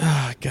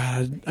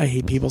 God, I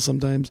hate people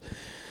sometimes.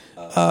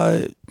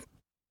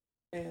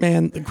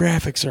 Man, the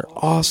graphics are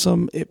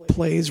awesome. It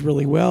plays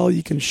really well.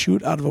 You can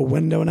shoot out of a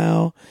window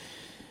now.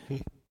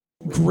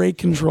 Great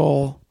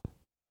control.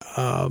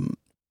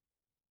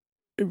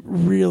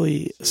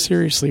 Really,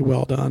 seriously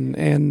well done.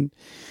 And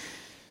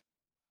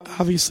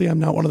obviously, I'm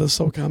not one of the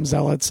SOCOM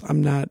zealots.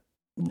 I'm not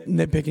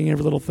nitpicking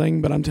every little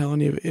thing, but I'm telling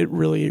you, it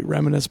really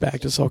reminisced back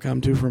to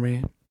SOCOM 2 for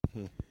me.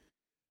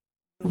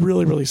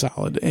 Really, really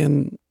solid.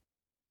 And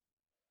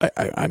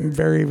I'm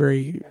very,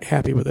 very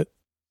happy with it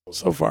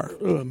so far.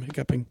 Ooh, I'm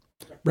hiccuping.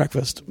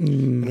 Breakfast. I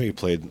know you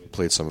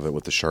played some of it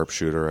with the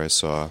sharpshooter. I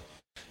saw.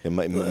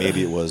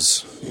 Maybe it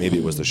was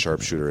the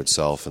sharpshooter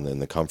itself, and then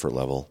the comfort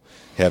level.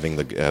 Having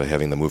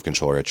the move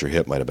controller at your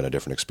hip might have been a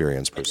different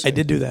experience. Per se. I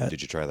did do that.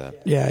 Did you try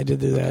that? Yeah, I did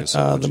do that. Okay,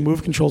 so the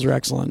move controls are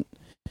excellent.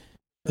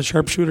 The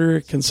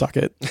sharpshooter can suck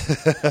it.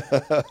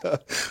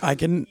 I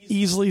can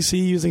easily see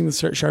using the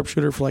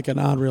sharpshooter for like an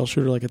on-rail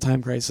shooter, like a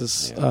Time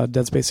Crisis,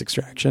 Dead Space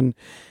Extraction.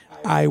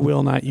 I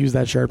will not use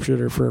that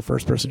sharpshooter for a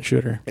first-person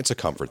shooter. It's a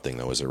comfort thing,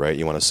 though, is it right?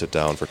 You want to sit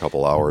down for a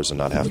couple hours and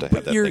not have to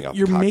have that thing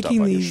cocked up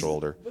on your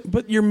shoulder.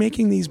 But you're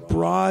making these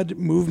broad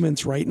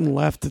movements right and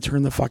left to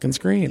turn the fucking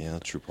screen. Yeah,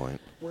 true point.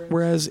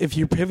 Whereas if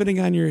you're pivoting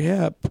on your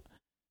hip,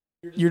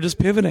 you're just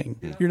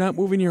pivoting. You're not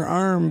moving your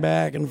arm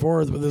back and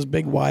forth with this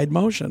big, wide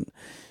motion.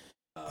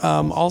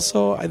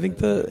 Also, I think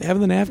having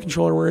the nav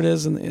controller where it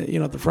is, and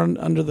at the front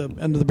under the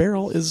end of the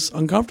barrel is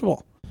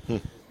uncomfortable.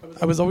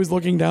 I was always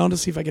looking down to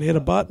see if I could hit a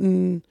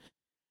button.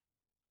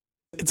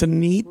 It's a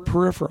neat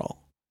peripheral.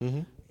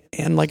 Mm-hmm.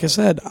 And like I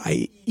said,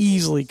 I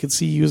easily could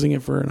see using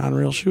it for an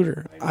on-rail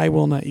shooter. I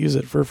will not use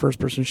it for a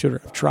first-person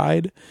shooter. I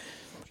tried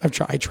it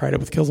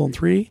with Killzone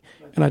 3,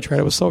 and I tried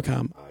it with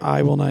SOCOM.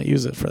 I will not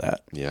use it for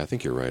that. Yeah, I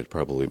think you're right.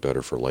 Probably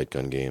better for light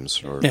gun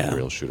games or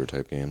rail shooter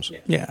type games.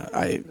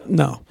 Yeah,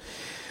 no.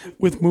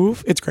 With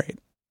Move, it's great.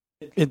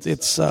 It's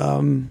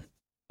Killzone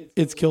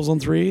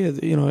 3.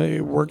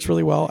 It works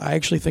really well. I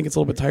actually think it's a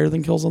little bit tighter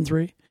than Killzone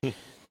 3.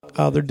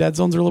 Their dead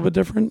zones are a little bit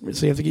different,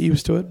 so you have to get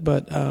used to it.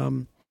 But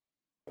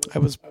I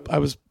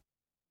was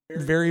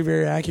very,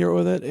 very accurate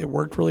with it. It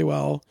worked really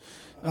well.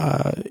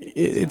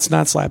 It's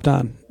not slapped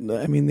on.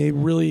 I mean, they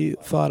really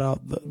thought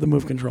out the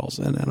move controls,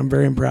 and I'm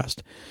very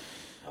impressed.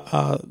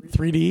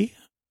 3D,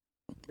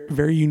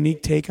 very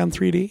unique take on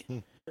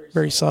 3D,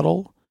 very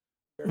subtle,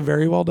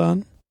 very well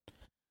done.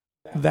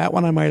 That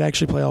one I might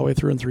actually play all the way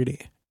through in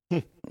 3D.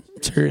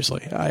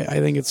 Seriously, I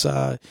think it's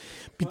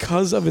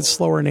because of its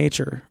slower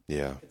nature.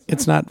 Yeah,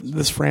 it's not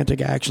this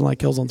frantic action like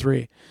Killzone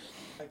 3.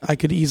 I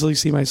could easily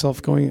see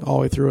myself going all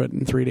the way through it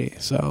in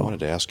 3D. So I wanted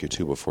to ask you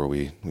too before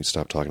we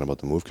stop talking about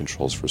the move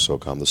controls for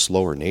SOCOM. The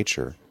slower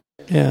nature,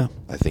 I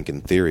think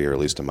in theory, or at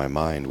least in my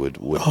mind, would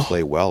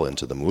play well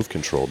into the move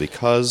control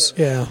because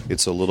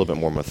it's a little bit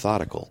more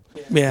methodical.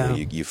 Yeah,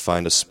 you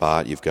find a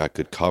spot, you've got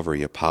good cover,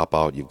 you pop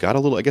out, you've got a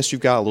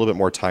little bit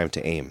more time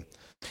to aim.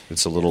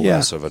 It's a little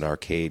less of an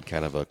arcade,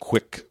 kind of a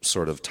quick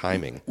sort of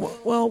timing.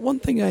 Well, one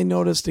thing I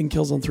noticed in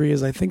Killzone 3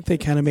 is I think they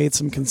kind of made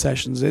some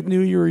concessions. It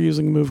knew you were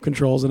using move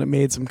controls, and it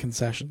made some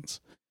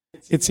concessions.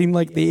 it seemed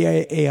like the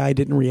AI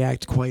didn't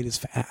react quite as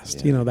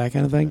fast, that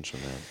kind of thing.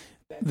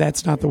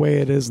 That's not the way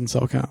it is in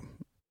SOCOM.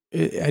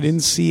 I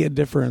didn't see a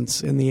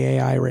difference in the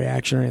AI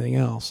reaction or anything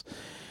else.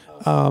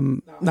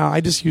 Now,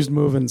 I just used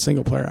Move in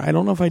single player. I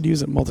don't know if I'd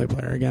use it in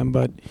multiplayer again,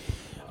 but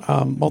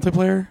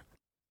multiplayer,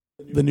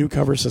 the new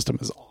cover system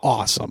is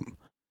awesome.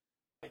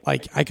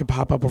 Like, I could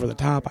pop up over the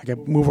top. I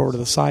could move over to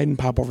the side and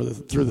pop over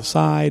through the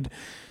side.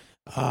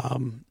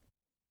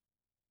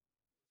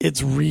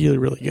 It's really,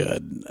 really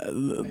good.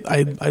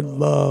 I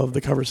love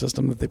the cover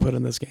system that they put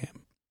in this game.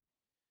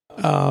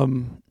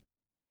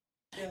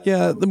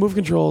 Yeah, the move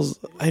controls,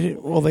 they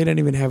didn't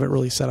even have it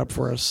really set up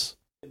for us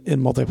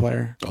in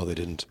multiplayer. Oh, they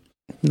didn't?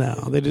 No,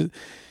 they did.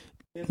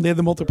 They had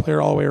the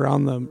multiplayer all the way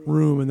around the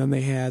room, and then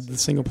they had the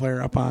single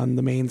player up on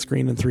the main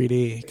screen in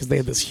 3D because they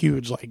had this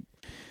huge,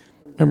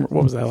 remember,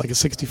 what was that, like a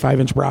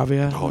 65-inch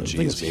Bravia? Oh, geez,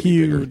 it was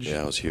huge. Bigger.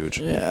 Yeah, it was huge.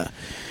 Yeah.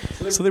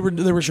 So they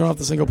were showing off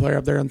the single player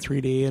up there in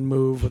 3D and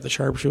Move with the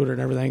sharpshooter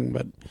and everything,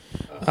 but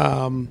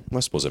I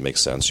suppose it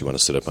makes sense. You want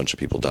to sit a bunch of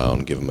people down,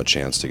 give them a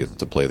chance to get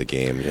to play the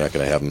game. You're not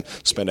going to have them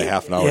spend a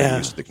half an hour getting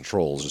used to the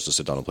controls just to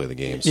sit down and play the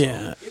game. So.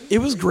 Yeah. It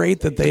was great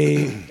that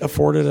they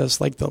afforded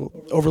us,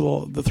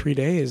 over the 3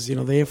 days,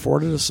 they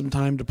afforded us some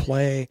time to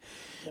play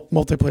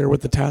multiplayer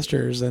with the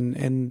testers,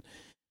 and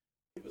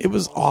it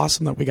was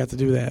awesome that we got to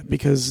do that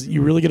because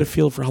you really get a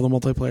feel for how the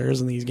multiplayer is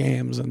in these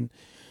games. And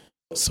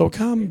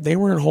SOCOM, they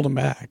weren't holding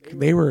back.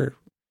 They were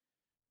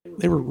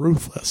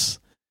ruthless.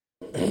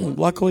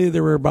 Luckily,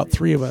 there were about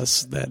 3 of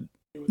us that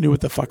knew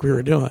what the fuck we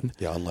were doing.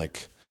 Yeah,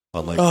 unlike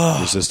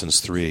Resistance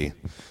 3,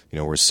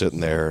 we're sitting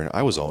there, and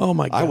I was owning. Oh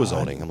my God. I was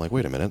owning. I'm like,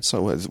 wait a minute,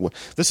 so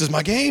this is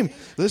my game.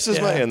 This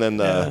is my. And then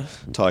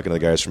talking to the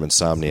guys from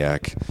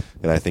Insomniac,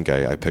 and I think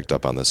I picked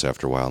up on this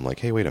after a while. I'm like,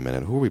 hey, wait a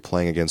minute, who are we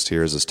playing against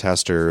here? Is this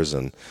testers?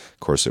 And of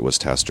course, it was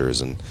testers,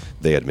 and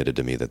they admitted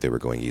to me that they were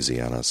going easy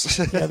on us.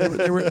 Yeah,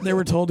 they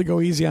were told to go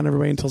easy on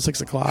everybody until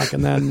 6:00,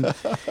 and then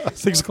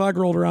 6:00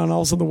 rolled around.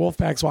 All of a sudden, the wolf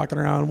pack's walking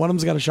around. One of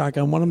them's got a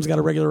shotgun, one of them's got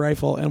a regular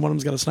rifle, and one of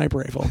them's got a sniper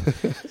rifle.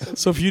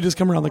 So if you just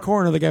come around the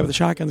corner, the guy with the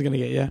shotgun's going to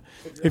get you.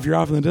 If you're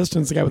off in the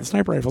distance, the guy with the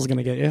sniper rifle is going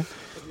to get you.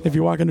 If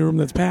you walk into a room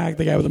that's packed,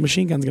 the guy with the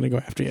machine gun's going to go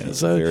after you.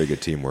 So very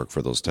good teamwork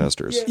for those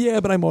testers.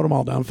 Yeah, but I mowed them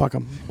all down. Fuck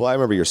them. Well, I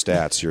remember your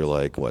stats. You're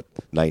like, what,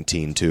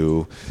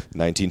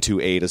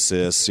 19-2, 8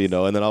 assists, and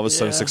then all of a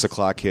sudden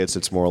 6:00 hits.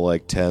 It's more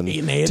like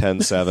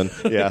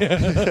 10-7. Yeah.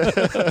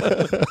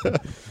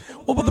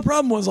 Well, but the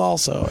problem was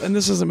also, and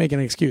this isn't making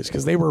an excuse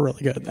because they were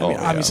really good. I mean,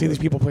 obviously these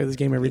people play this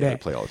game every day. They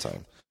play all the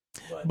time.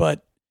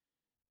 But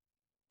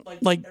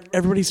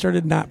everybody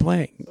started not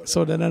playing,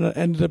 so then it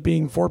ended up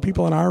being 4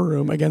 people in our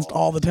room against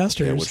all the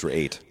testers, which were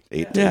eight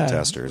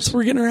testers. So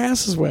we're getting our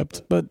asses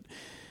whipped, but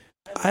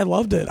I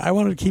loved it. I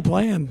wanted to keep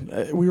playing.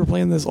 We were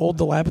playing this old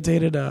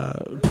dilapidated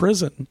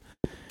prison,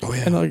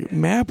 and the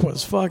map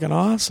was fucking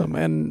awesome,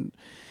 and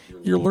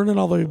you're learning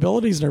all the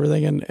abilities and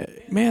everything, and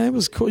man, it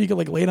was cool. You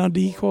could lay down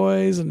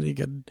decoys, and you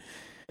could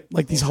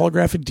these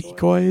holographic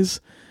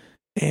decoys.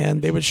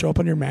 And they would show up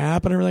on your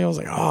map and everything. I was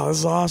like, oh, this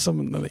is awesome.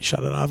 And then they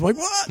shut it off. I'm like,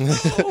 what?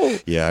 No.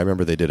 Yeah, I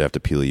remember they did have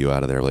to peel you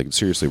out of there. Like,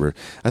 seriously,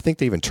 I think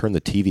they even turned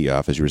the TV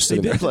off as you were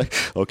sitting there. Like,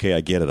 okay,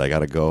 I get it. I got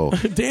to go.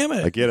 Damn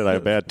it. I get it. I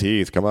have bad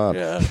teeth. Come on.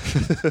 Yeah.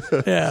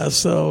 Yeah,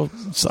 so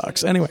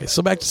sucks. Anyway,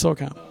 so back to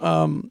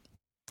SOCOM.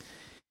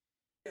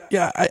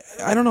 Yeah,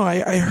 I don't know.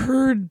 I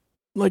heard,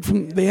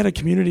 they had a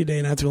community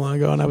day not too long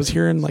ago, and I was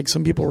hearing,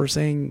 some people were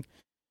saying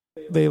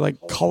they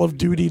Call of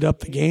Duty'd up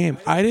the game.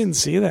 I didn't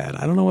see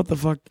that. I don't know what the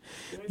fuck.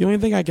 The only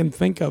thing I can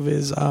think of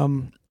is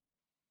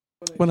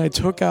when I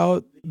took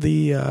out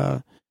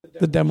the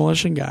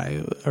demolition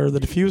guy or the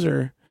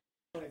diffuser.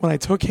 When I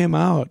took him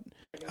out,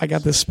 I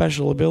got this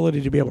special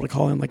ability to be able to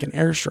call in an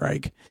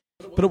airstrike.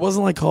 But it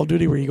wasn't like Call of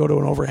Duty where you go to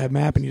an overhead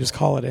map and you just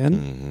call it in.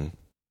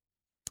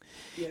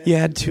 Mm-hmm. You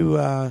had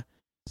to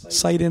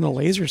sight in a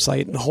laser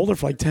sight and hold it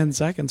for 10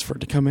 seconds for it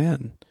to come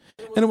in.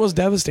 And it was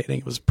devastating.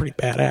 It was pretty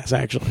badass,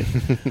 actually.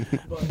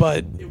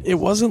 But it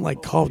wasn't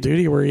like Call of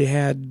Duty where you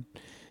had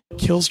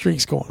kill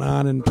streaks going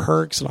on and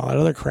perks and all that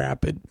other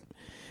crap.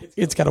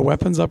 It's got a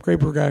weapons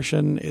upgrade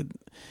progression.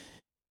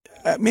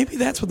 Maybe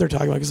that's what they're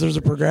talking about, because there's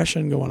a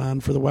progression going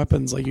on for the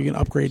weapons. You can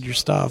upgrade your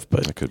stuff,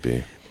 but it could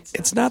be.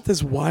 It's not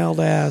this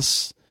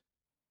wild-ass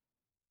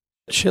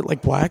shit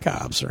like Black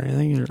Ops or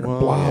anything, or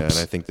Blobs. Yeah, and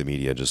I think the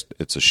media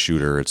it's a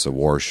shooter, it's a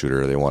war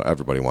shooter.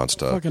 Everybody wants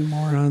to fucking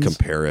morons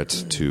compare it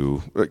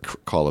to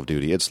Call of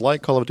Duty. It's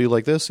like Call of Duty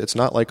like this. It's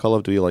not like Call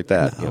of Duty like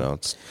that. No.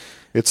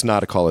 It's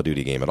not a Call of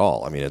Duty game at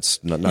all. I mean,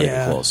 it's not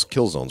even close.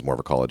 Killzone's more of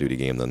a Call of Duty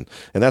game and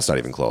that's not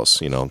even close.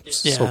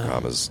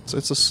 SOCOM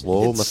it's a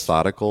slow,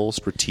 methodical,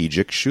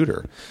 strategic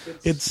shooter.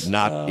 It's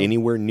not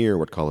anywhere near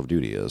what Call of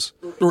Duty is.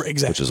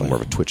 Exactly. Which is more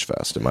of a Twitch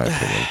fest, in my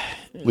opinion.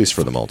 At least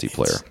for the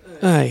multiplayer.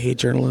 I hate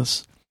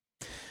journalists.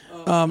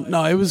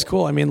 No, it was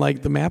cool. I mean,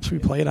 the maps we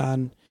played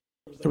on,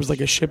 there was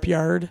a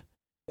shipyard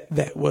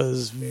that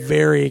was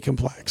very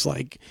complex.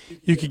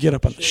 You could get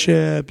up on the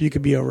ship, you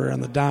could be over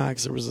on the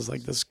docks. There was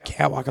this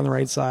catwalk on the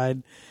right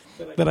side.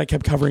 that I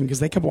kept covering because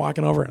they kept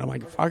walking over it. I'm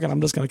like, fuck it,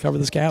 I'm just going to cover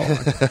this catwalk.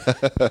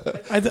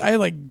 I had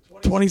like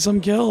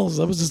 20-some kills.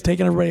 I was just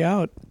taking everybody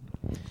out.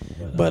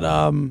 But,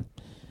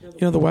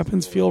 the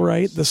weapons feel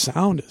right. The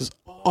sound is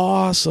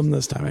awesome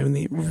this time. I mean,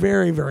 the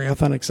very, very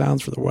authentic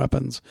sounds for the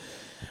weapons.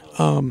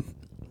 And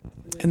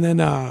then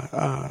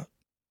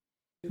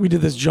we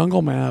did this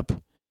jungle map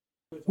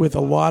with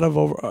a lot of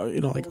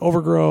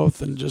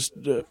overgrowth and just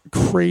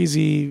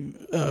crazy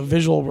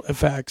visual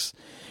effects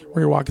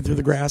where you're walking through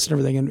the grass and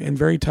everything, and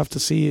very tough to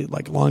see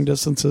like long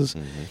distances.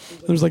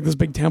 Mm-hmm. There's like this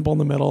big temple in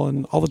the middle,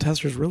 and all the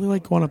testers really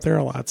like going up there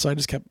a lot. So I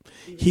just kept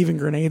heaving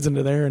grenades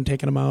into there and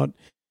taking them out.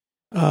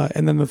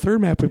 And then the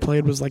third map we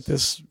played was like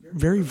this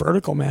very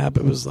vertical map.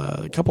 It was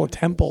a couple of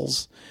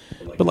temples,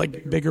 but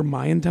like bigger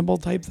Mayan temple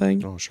type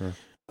thing. Oh, sure.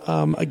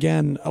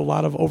 Again, a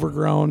lot of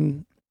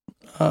overgrown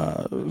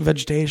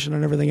vegetation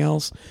and everything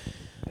else.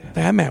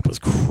 That map was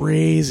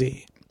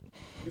crazy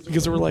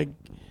because there were like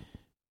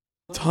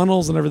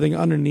tunnels and everything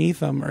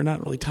underneath them, or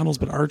not really tunnels,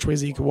 but archways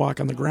that you could walk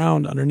on the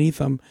ground underneath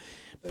them.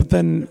 But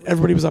then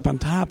everybody was up on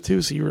top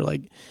too, so you were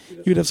like,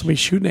 you'd have somebody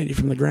shooting at you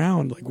from the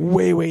ground, like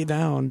way, way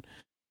down,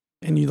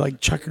 and you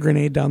like chuck a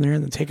grenade down there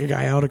and then take a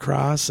guy out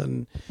across.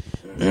 And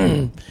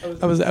I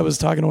was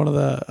talking to one of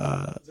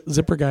the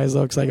zipper guys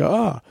though, because I go,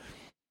 oh,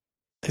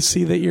 I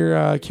see that your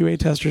QA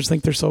testers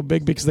think they're so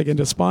big because they get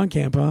into spawn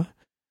camp, huh?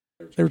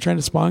 They were trying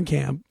to spawn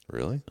camp.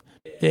 Really?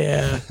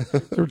 Yeah.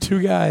 There were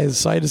two guys,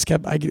 so I just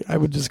kept, I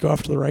would just go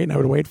off to the right and I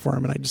would wait for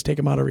them, and I'd just take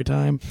them out every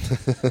time.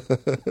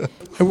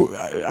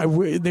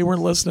 They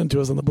weren't listening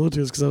to us on the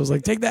Bluetooth because I was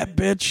like, take that,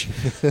 bitch.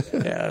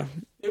 Yeah.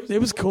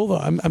 It was cool, though.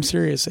 I'm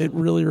serious. It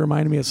really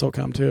reminded me of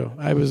SOCOM, too.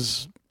 I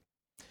was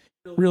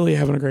really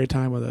having a great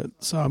time with it.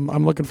 So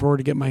I'm looking forward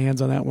to getting my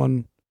hands on that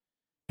one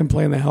and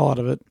playing the hell out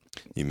of it.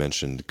 You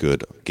mentioned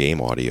good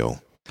game audio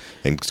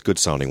and good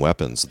sounding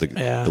weapons.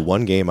 The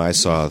one game I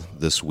saw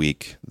this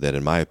week that,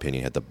 in my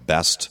opinion, had the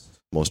best,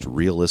 most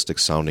realistic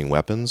sounding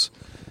weapons,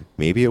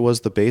 maybe it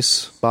was the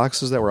base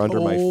boxes that were under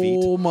my feet.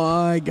 Oh,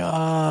 my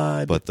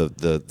God. But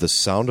the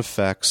sound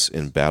effects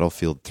in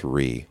Battlefield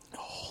 3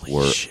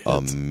 were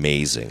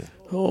amazing.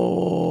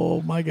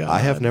 Oh, my God. I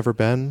have never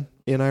been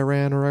in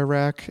Iran or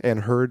Iraq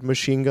and heard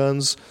machine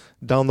guns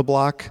down the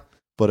block.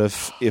 But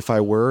if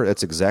I were,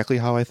 that's exactly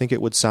how I think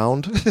it would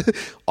sound.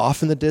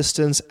 Off in the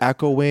distance,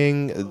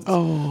 echoing.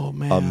 Oh,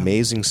 man.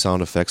 Amazing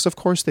sound effects. Of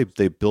course, they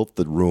built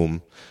the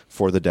room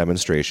for the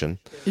demonstration.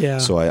 Yeah.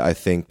 So I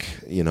think,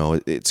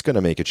 it's going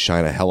to make it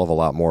shine a hell of a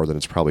lot more than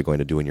it's probably going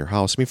to do in your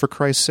house. I mean, for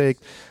Christ's sake,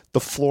 the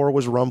floor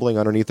was rumbling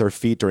underneath our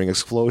feet during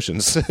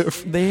explosions.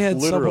 They had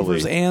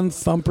subwoofers and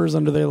thumpers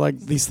under there, like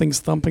these things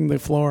thumping the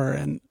floor.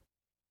 And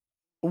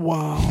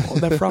wow,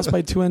 that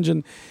Frostbite 2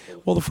 engine.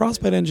 Well, the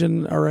Frostbite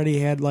engine already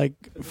had like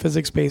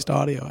physics-based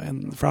audio,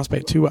 and the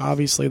Frostbite 2,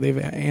 obviously, they've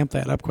amped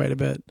that up quite a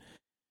bit.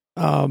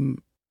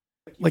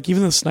 Like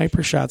even the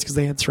sniper shots, because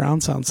they had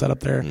surround sound set up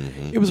there,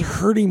 it was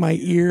hurting my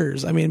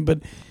ears. I mean,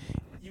 but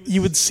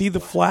you would see the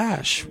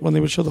flash when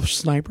they would show the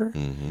sniper.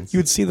 You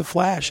would see the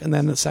flash, and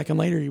then a second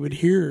later, you would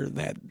hear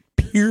that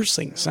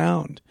piercing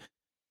sound,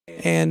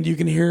 and you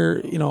can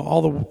hear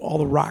all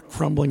the rock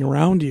crumbling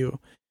around you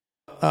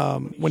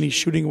when he's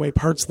shooting away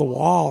parts of the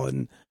wall.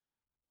 And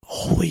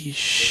holy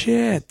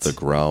shit! The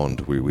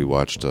ground. We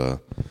watched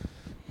a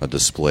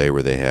display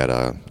where they had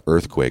a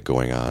earthquake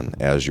going on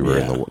as you were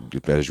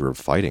as you were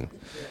fighting.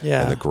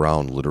 Yeah, and the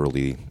ground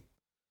literally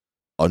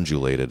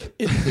undulated.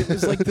 It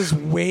was like this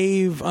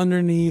wave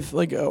underneath,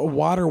 like a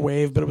water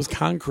wave, but it was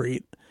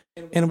concrete,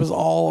 and it was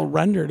all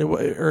rendered,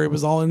 or it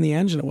was all in the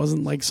engine. It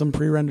wasn't like some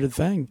pre-rendered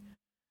thing.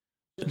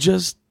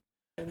 Just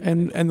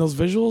and those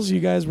visuals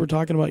you guys were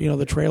talking about,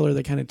 the trailer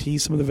that kind of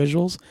teased some of the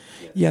visuals.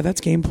 Yeah, that's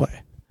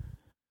gameplay.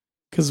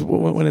 Because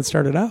when it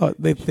started out,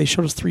 they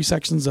showed us 3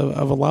 sections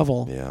of a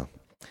level. Yeah.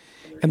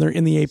 And they're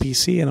in the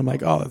APC, and I'm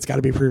like, oh, that's got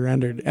to be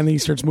pre-rendered. And then he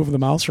starts moving the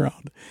mouse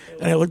around,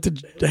 and I looked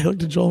at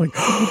Joel, like,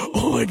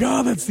 oh my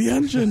God, that's the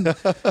engine. I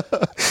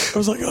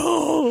was like,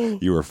 oh.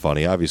 You were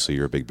funny. Obviously,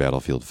 you're a big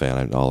Battlefield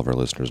fan. All of our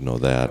listeners know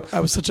that. I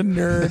was such a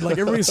nerd. Like,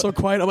 everybody's so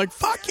quiet. I'm like,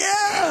 fuck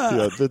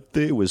yeah.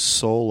 It was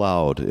so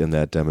loud in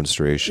that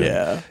demonstration.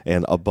 Yeah.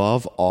 And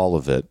above all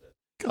of it,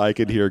 I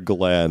could hear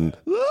Glenn.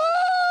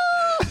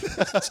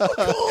 So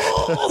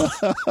cool.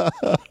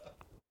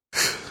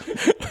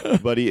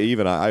 But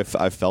I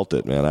felt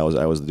it, man. I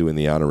was doing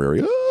the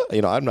honorary.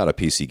 I'm not a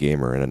PC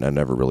gamer, and I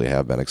never really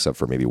have been, except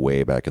for maybe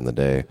way back in the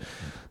day.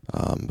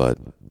 But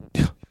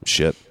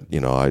shit,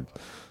 I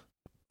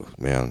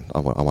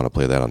want to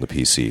play that on the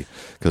PC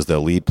because the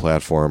lead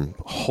platform.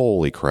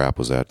 Holy crap,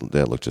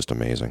 that looked just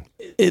amazing.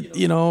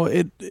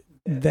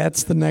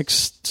 That's the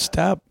next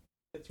step.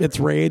 It's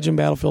Rage and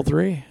Battlefield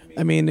 3.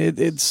 I mean,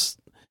 it's.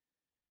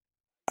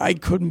 I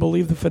couldn't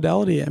believe the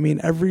fidelity. I mean,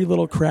 every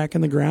little crack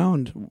in the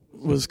ground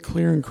was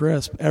clear and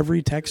crisp.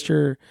 Every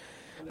texture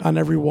on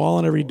every wall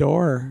and every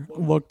door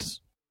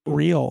looked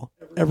real.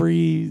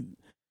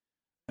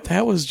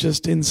 That was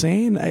just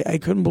insane. I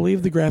couldn't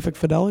believe the graphic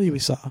fidelity we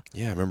saw.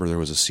 Yeah, I remember there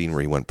was a scene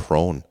where he went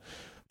prone.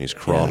 He's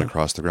crawling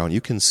across the ground.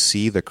 You can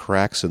see the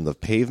cracks in the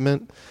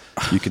pavement.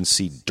 You can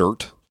see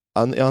dirt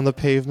on the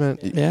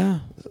pavement. Yeah.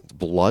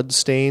 Blood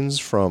stains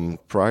from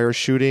prior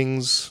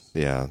shootings.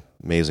 Yeah,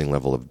 amazing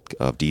level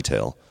of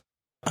detail.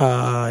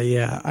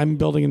 Yeah, I'm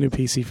building a new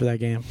PC for that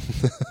game.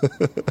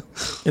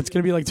 It's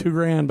going to be like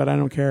 $2,000, but I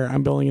don't care.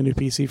 I'm building a new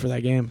PC for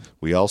that game.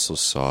 We also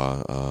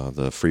saw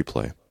the free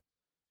play.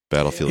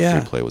 Battlefield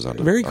free play was on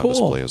Very cool.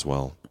 display as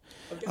well.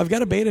 I've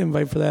got a beta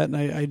invite for that, and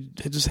I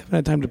just haven't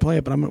had time to play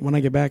it, but when I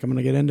get back, I'm going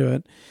to get into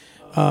it.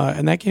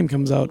 And that game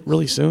comes out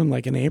really soon,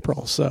 like in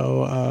April.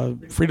 So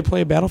free to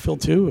play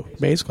Battlefield 2,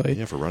 basically.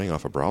 Yeah, for running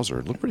off a browser.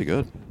 It looked pretty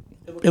good.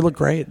 It looked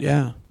great,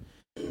 yeah.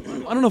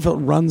 I don't know if it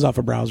runs off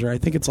a browser. I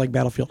think it's like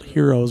Battlefield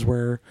Heroes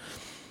where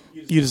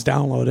you just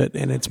download it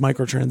and it's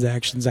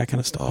microtransactions, that kind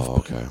of stuff. Oh,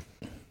 okay.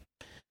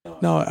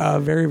 No,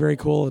 very, very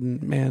cool.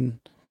 And man,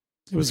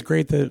 it was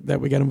great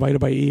that we got invited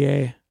by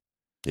EA.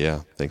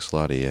 Yeah, thanks a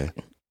lot, EA.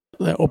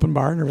 The open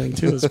bar and everything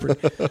too. Was pretty,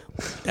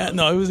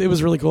 no, it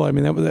was really cool. I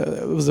mean,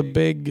 it was a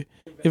big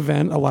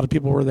event. A lot of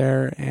people were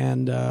there,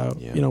 and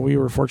we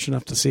were fortunate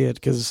enough to see it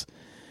because.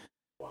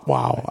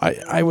 Wow,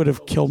 I would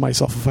have killed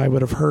myself if I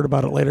would have heard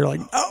about it later.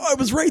 Like, oh, I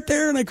was right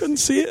there and I couldn't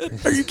see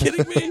it. Are you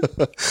kidding me?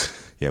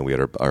 Yeah, we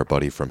had our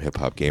buddy from Hip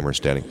Hop Gamer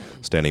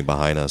standing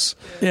behind us.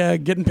 Yeah,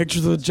 getting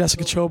pictures with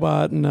Jessica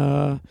Chobot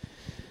and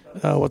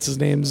what's his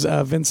name's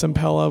Vincent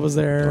Pella was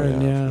there. Oh, yeah,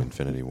 and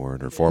Infinity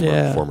Ward or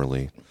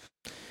formerly.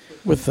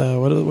 With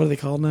what are they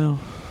called now?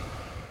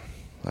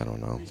 I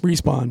don't know.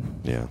 Respawn.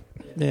 Yeah.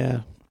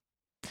 Yeah.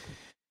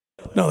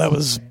 No, that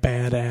was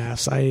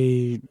badass.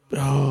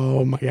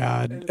 Oh my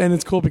god. And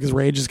it's cool because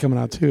Rage is coming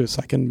out too,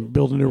 so I can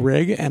build a new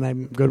rig, and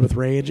I'm good with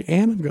Rage,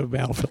 and I'm good with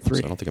Battlefield 3.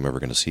 So I don't think I'm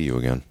ever going to see you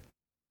again.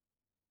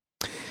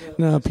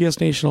 No, PS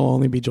Nation will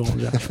only be Joel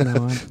and Josh from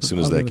now on. As soon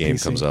as that game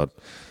comes out,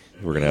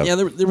 we're going to have... Yeah,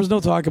 there was no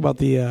talk about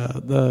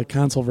the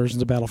console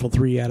versions of Battlefield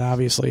 3 yet,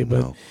 obviously,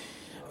 but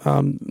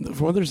from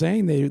what they're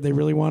saying, they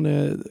really want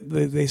to...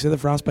 They say the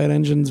Frostbite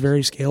engine's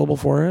very scalable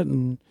for it,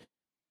 and...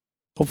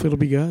 Hopefully it'll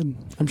be good.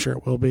 I'm sure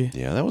it will be.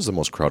 Yeah, that was the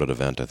most crowded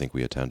event I think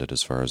we attended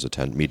as far as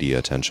media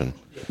attention.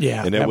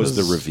 Yeah. And it was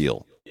the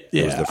reveal.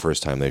 Yeah. It was the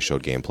first time they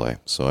showed gameplay.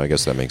 So I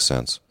guess that makes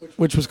sense.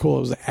 Which was cool. It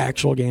was the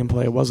actual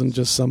gameplay. It wasn't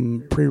just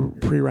some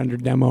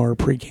pre-rendered demo or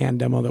pre-canned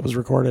demo that was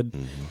recorded.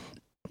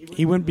 Mm-hmm.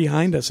 He went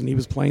behind us and he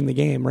was playing the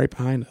game right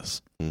behind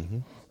us. Mm-hmm.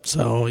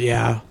 So,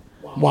 yeah.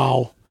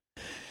 Wow.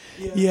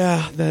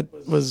 Yeah, that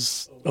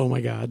was... Oh, my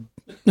God.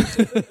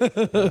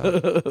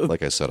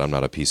 Like I said, I'm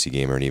not a PC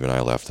gamer, and even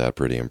I left that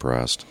pretty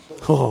impressed.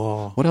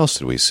 Oh. What else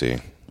did we see?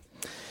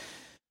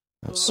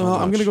 I'm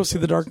going to go see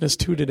The Darkness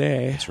 2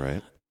 today. That's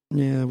right.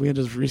 Yeah, we had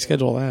to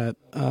reschedule that.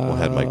 Well,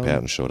 had Mike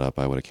Patton showed up,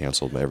 I would have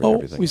canceled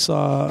everything. We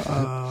saw,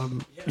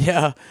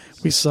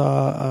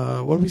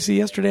 what did we see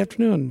yesterday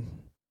afternoon?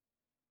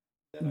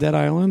 Dead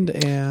Island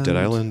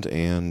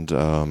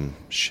and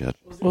shit.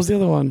 What was the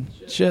other one?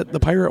 Shit,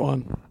 the pirate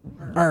one.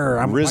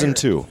 Risen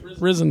 2.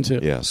 Risen 2.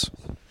 Yes.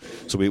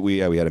 So we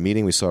had a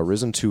meeting. We saw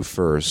Risen 2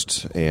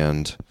 first,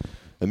 and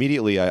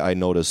immediately I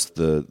noticed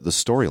the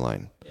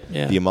storyline.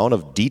 Yeah. The amount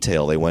of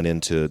detail they went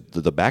into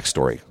the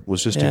backstory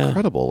was just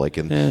incredible. Like,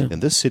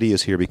 and this city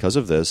is here because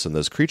of this, and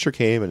this creature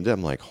came, and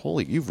I'm like,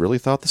 holy, you've really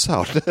thought this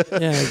out.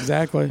 Yeah,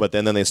 exactly. But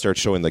then they start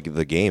showing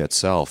the game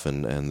itself,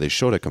 and they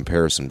showed a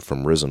comparison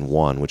from Risen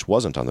 1, which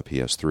wasn't on the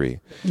PS3,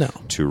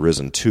 to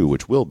Risen 2,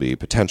 which will be,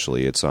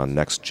 potentially. It's on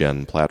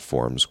next-gen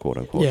platforms,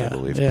 quote-unquote, I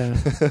believe. Yeah.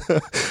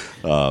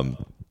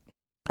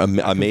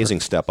 Amazing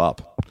step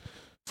up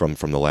from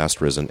the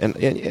last Risen,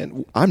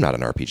 and I'm not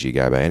an RPG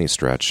guy by any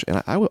stretch,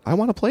 and I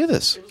want to play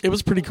this. It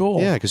was pretty cool.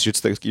 Yeah, because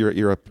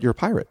you're a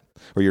pirate,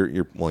 or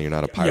you're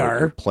not a pirate. Yar.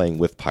 You're playing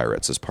with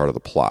pirates as part of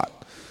the plot.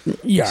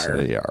 Yar.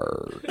 So,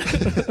 yar.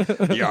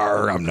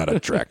 Yar, I'm not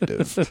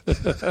attractive.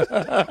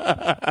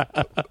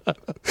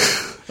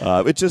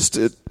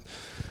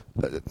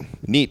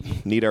 Neat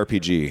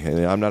RPG,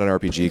 and I'm not an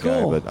RPG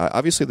guy, but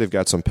obviously they've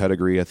got some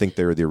pedigree. I think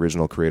they're the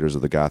original creators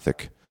of the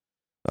Gothic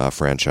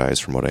franchise,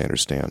 from what I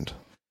understand.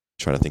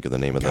 Trying to think of the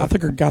name of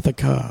Gothic or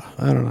Gothica.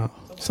 I don't know.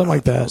 Something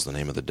like that. That was the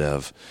name of the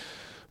dev.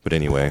 But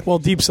anyway. Well,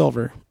 Deep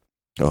Silver.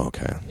 Oh,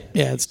 okay.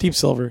 Yeah, it's Deep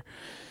Silver.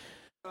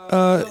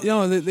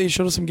 They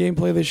showed us some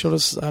gameplay. They showed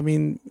us, I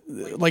mean,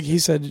 like he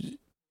said,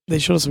 they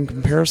showed us some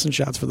comparison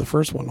shots for the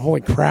first one.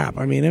 Holy crap.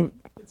 I mean,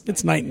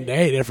 it's night and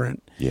day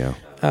different. Yeah.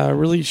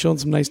 Really showing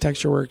some nice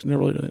texture work and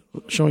really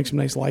showing some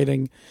nice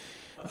lighting.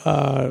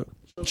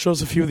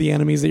 Shows a few of the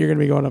enemies that you're going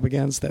to be going up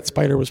against. That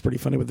spider was pretty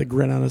funny with the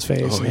grin on his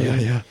face. Oh,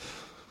 yeah.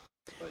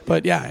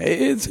 But yeah,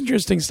 it's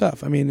interesting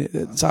stuff. I mean,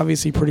 it's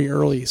obviously pretty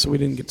early, so we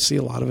didn't get to see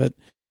a lot of it.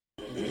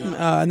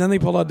 And then they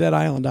pulled out Dead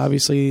Island,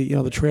 obviously,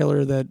 the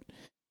trailer that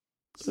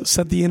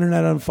set the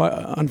internet on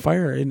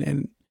fire.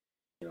 And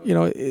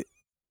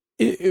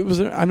it was,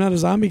 I'm not a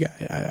zombie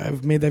guy.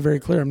 I've made that very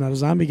clear. I'm not a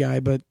zombie guy,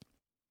 but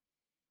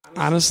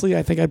honestly,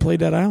 I think I play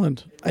Dead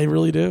Island. I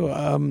really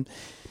do.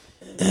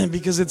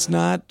 Because it's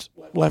not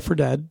Left 4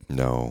 Dead.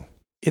 No.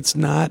 It's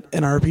not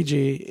an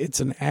RPG. It's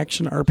an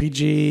action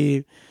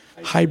RPG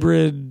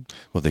hybrid.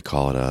 What they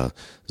call it, a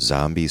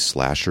zombie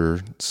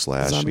slasher /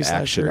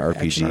 action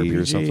RPG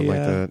or something like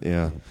that.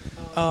 Yeah.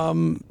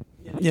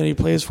 You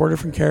play as 4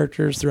 different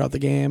characters throughout the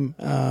game.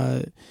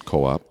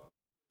 Co-op.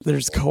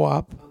 There's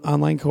co-op,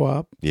 online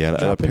co-op. Yeah,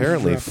 and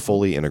apparently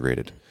fully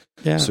integrated.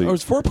 Yeah, so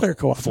it's 4-player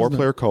co-op.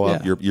 4-player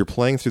co-op. Yeah. You're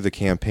playing through the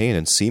campaign,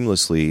 and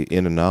seamlessly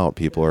in and out,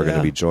 people are going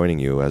to be joining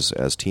you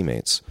as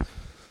teammates.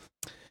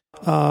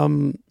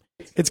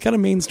 It's kind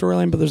of main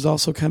storyline, but there's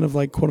also kind of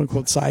like quote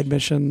unquote side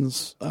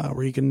missions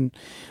where you can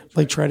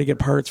like try to get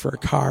parts for a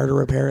car to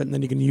repair it, and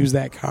then you can use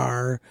that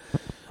car.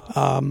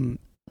 Man,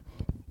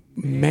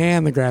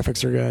 the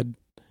graphics are good.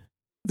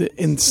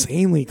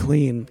 Insanely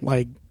clean.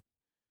 Like,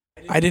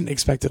 I didn't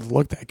expect it to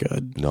look that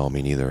good. No,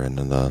 me neither. And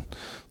then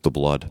the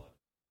blood.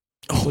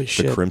 Holy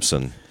shit. The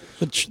crimson.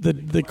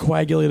 The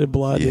coagulated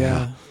blood.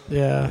 Yeah.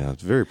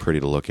 It's very pretty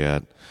to look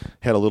at.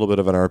 Had a little bit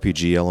of an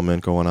RPG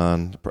element going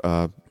on.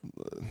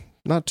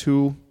 Not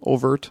too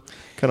overt.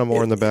 Kind of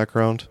more in the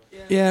background.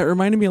 Yeah, it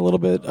reminded me a little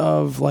bit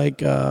of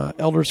like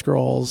Elder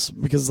Scrolls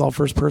because it's all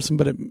first person,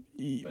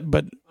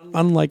 but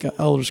unlike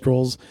Elder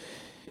Scrolls,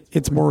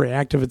 it's more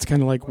reactive. It's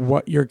kind of like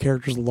what your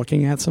character's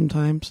looking at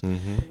sometimes.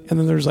 Mm-hmm. And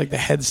then there's like the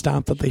head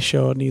stomp that they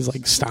showed, and he's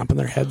like stomping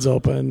their heads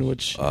open,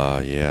 which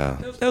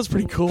that was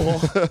pretty cool.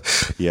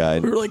 Yeah,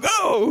 we were like,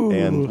 oh,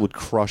 and would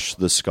crush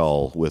the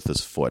skull with his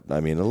foot. I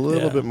mean, a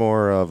little bit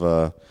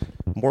more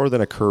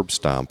than a curb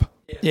stomp.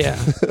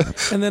 Yeah,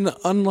 and then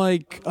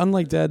unlike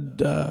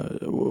Dead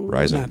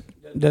Rising.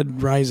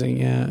 Dead Rising,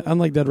 yeah.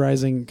 Unlike Dead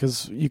Rising,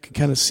 because you could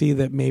kind of see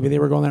that maybe they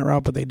were going that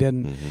route, but they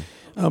didn't.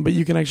 Mm-hmm. But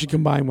you can actually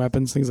combine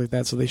weapons, things like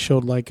that. So they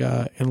showed like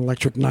an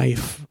electric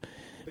knife,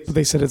 but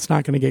they said it's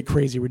not going to get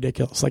crazy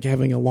ridiculous, like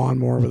having a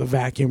lawnmower with a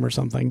vacuum or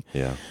something.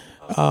 Yeah.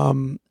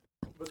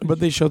 But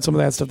they showed some of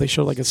that stuff. They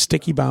showed like a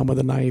sticky bomb with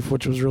a knife,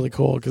 which was really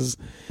cool because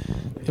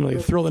they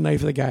throw the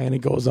knife at the guy and it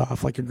goes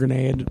off like a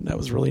grenade. That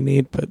was really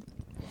neat, but.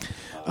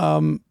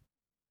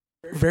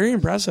 Very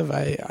impressive.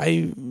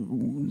 I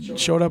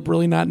showed up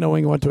really not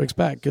knowing what to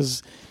expect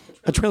because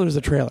a trailer is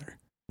a trailer.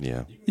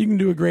 Yeah. You can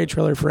do a great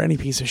trailer for any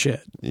piece of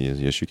shit.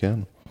 Yes, you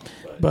can.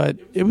 But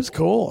it was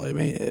cool. I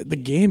mean, the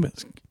game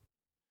is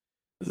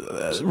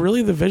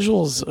really, the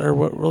visuals are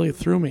what really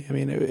threw me. I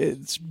mean,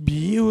 it's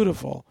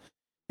beautiful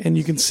and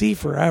you can see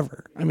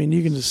forever. I mean,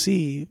 you can just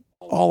see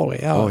all the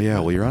way out. Oh, yeah.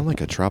 Well, you're on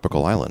like a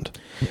tropical island.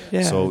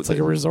 Yeah, so it's like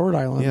a resort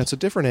island. Yeah, it's a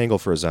different angle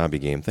for a zombie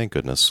game, thank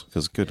goodness,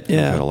 because we've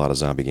had a lot of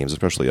zombie games,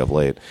 especially of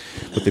late.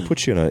 But they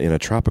put you in a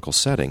tropical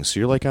setting, so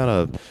you're like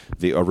on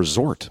a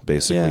resort,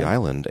 basically,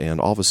 island,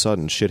 and all of a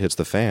sudden shit hits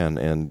the fan,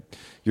 and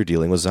you're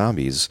dealing with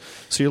zombies.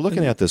 So you're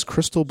looking at this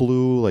crystal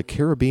blue, like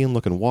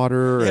Caribbean-looking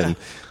water, and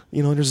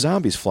there's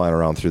zombies flying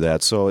around through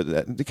that. So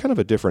kind of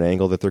a different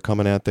angle that they're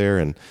coming at there,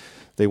 and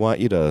they want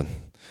you to...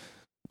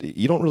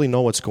 You don't really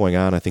know what's going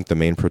on. I think the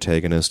main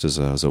protagonist is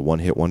a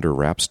one-hit wonder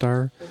rap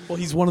star. Well,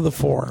 he's one of the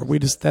 4.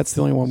 That's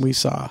the only one we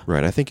saw.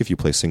 Right. I think if you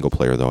play single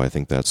player, though, I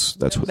think that's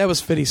what... That was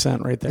 50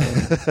 Cent right there.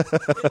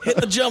 Hit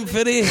the jump,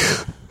 50.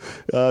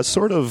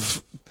 Sort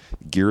of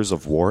Gears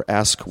of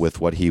War-esque with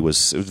what he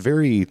was. It was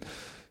very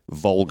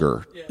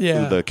vulgar.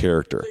 Yeah. The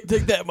character.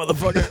 Take that,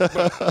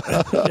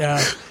 motherfucker.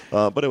 Yeah.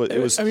 But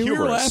it was. I mean, humorous.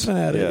 we were laughing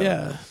at it.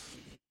 Yeah.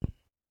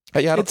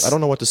 I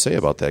don't know what to say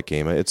about that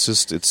game.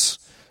 It's.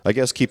 I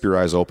guess keep your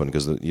eyes open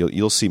because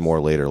you'll see more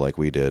later, like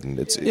we did, and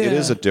it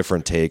is a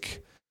different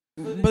take.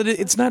 But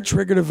it's not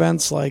triggered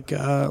events like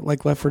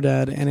Left 4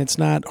 Dead, and it's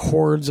not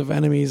hordes of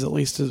enemies. At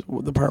least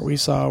the part we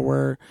saw,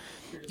 where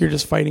you're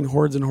just fighting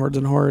hordes and hordes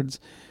and hordes.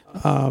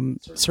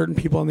 Certain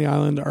people on the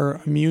island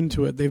are immune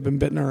to it. They've been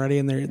bitten already,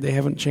 and they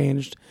haven't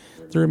changed.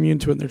 They're immune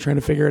to it, and they're trying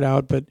to figure it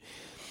out. But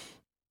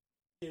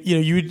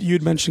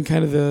you'd mentioned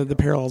kind of the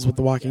parallels with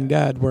The Walking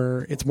Dead,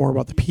 where it's more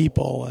about the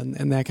people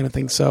and that kind of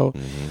thing. So.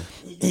 Mm-hmm.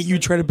 You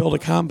try to build a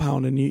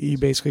compound, and you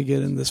basically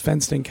get in this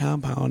fenced-in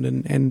compound,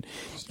 and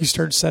you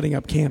start setting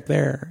up camp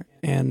there,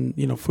 and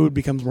food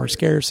becomes more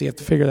scarce. So you have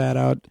to figure that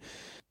out.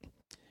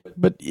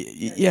 But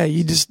yeah,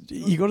 you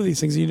go to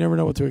these things, and you never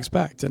know what to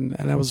expect, and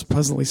I was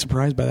pleasantly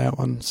surprised by that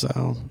one.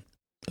 So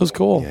it was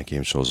cool. Yeah, the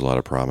game shows a lot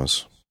of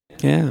promise.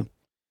 Yeah,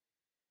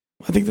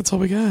 I think that's all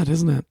we got,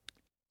 isn't it?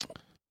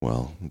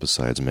 Well,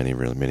 besides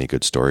many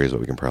good stories, that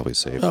we can probably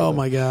save.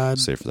 My God!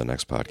 Save for the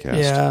next podcast.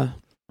 Yeah.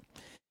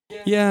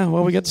 Yeah,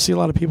 well, we got to see a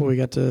lot of people. We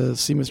got to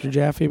see Mr.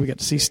 Jaffe. We got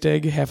to see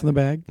Stig, half in the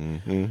bag,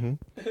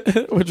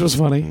 which was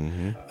funny.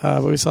 Mm-hmm.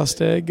 But we saw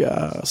Stig.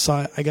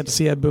 I got to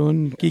see Ed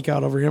Boon, geek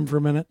out over him for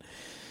a minute.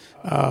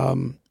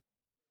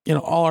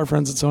 All our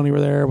friends at Sony were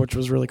there, which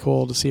was really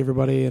cool to see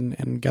everybody.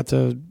 And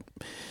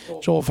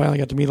Joel finally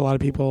got to meet a lot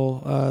of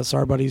people. Saw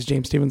our buddies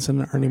James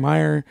Stevenson and Ernie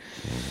Meyer.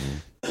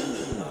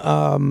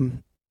 Mm-hmm.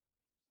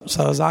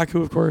 So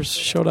Zaku, of course,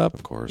 showed up.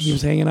 Of course. He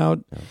was hanging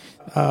out.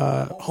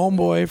 Yeah.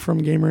 Homeboy from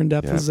Gamer in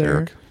Depth was there.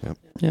 Eric. Yep.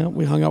 Yeah,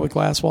 we hung out with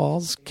Glass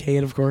Walls.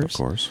 Kate, of course. Of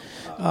course.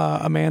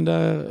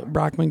 Amanda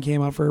Brockman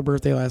came out for her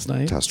birthday last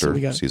night.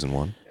 Tester, Season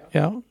 1.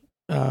 Yeah.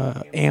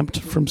 Amped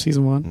from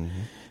Season 1.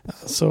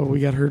 Mm-hmm. So we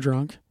got her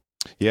drunk.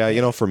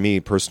 Yeah, for me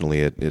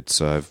personally,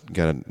 it's I've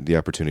got the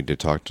opportunity to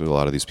talk to a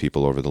lot of these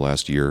people over the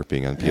last year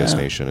being on PS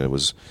Nation. It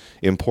was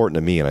important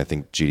to me, and I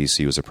think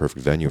GDC was a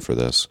perfect venue for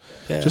this.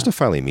 Yeah. Just to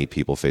finally meet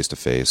people face to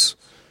face.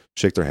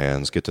 shake their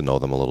hands, get to know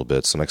them a little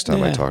bit. So next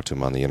time I Yeah. talk to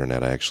them on the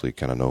internet, I actually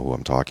kind of know who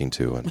I'm talking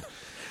to. And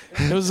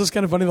It was just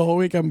kind of funny the whole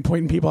week. I'm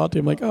pointing people out to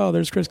him like, oh,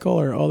 there's Chris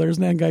Kohler. Oh, there's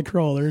Nan Guy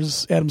Kroll.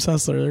 There's Adam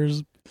Sessler.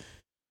 There's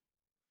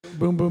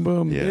boom, boom,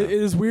 boom. Yeah. It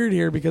is weird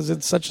here because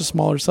it's such a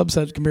smaller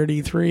subset compared to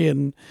E3,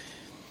 and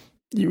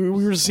we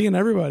were seeing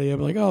everybody.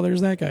 I'm like, oh,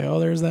 there's that guy. Oh,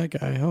 there's that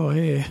guy. Oh,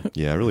 hey.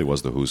 yeah, it really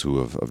was the who's who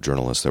of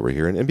journalists that were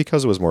here. And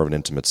because it was more of an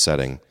intimate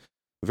setting,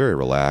 very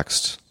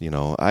relaxed.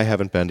 I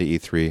haven't been to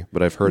E3,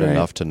 but I've heard Right.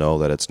 enough to know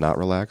that it's not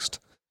relaxed.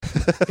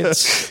 You're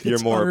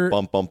it's more utter-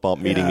 bump,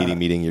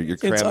 meeting. You're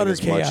It's utter cramming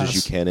as much chaos. as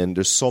you can in.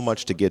 There's so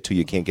much to get to.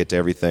 You can't get to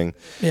everything.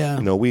 Yeah.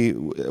 We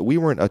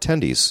weren't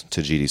attendees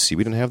to GDC.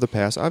 We didn't have the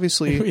pass.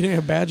 Obviously, We didn't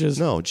have badges.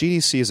 no.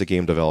 GDC is a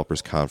game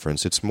developers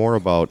conference. It's more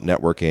about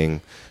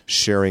networking,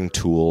 sharing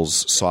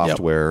tools,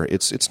 software.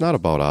 It's not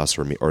about us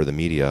or the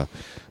media,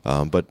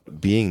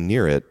 but being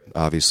near it.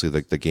 Obviously,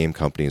 the game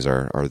companies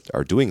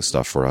are doing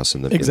stuff for us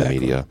in the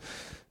media,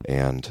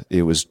 and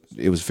it was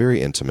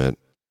very intimate.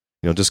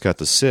 Just got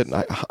to sit. And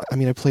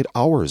I played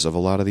hours of a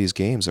lot of these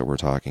games that we're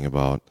talking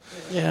about.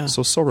 Yeah.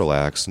 So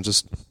relaxed, and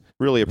just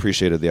really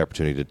appreciated the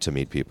opportunity to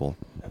meet people.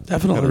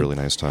 Definitely. Had a really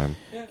nice time.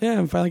 Yeah,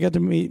 and finally got to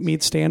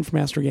meet Stan from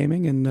Astro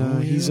Gaming,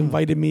 and he's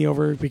invited me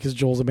over because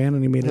Joel's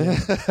abandoning me today.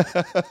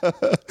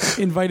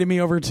 Invited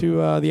me over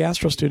to the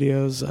Astro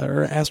Studios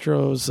or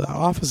Astro's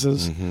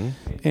offices, and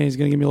he's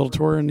going to give me a little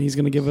tour, and he's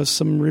going to give us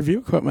some review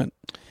equipment.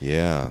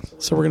 Yeah.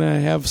 So we're going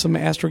to have some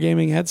Astro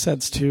Gaming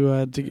headsets to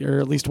or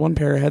at least one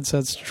pair of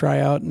headsets to try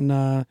out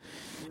and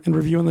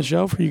review on the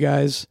show for you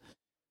guys.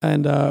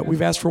 And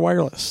we've asked for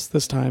wireless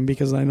this time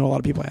because I know a lot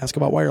of people ask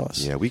about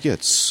wireless. Yeah, we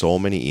get so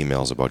many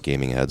emails about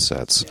gaming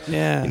headsets.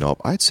 Yeah.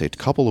 I'd say a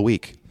couple a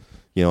week.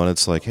 And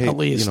it's like, hey, At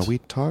least. we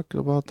talked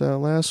about that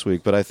last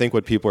week. But I think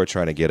what people are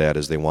trying to get at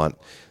is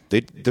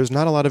there's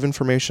not a lot of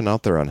information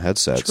out there on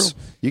headsets.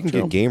 True. You can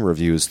get game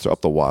reviews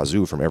up the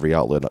wazoo from every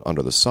outlet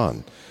under the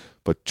sun.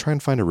 But try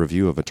and find a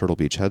review of a Turtle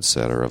Beach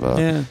headset or of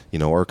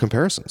or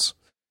comparisons.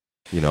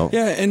 Yeah,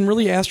 and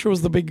really Astro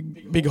was the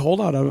big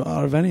holdout out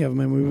of any of them.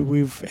 And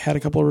we've had a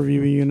couple of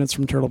review units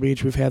from Turtle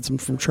Beach. We've had some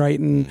from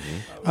Triton.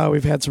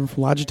 We've had some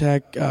from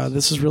Logitech.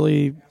 This is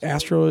really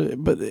Astro,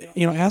 but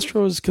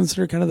Astro is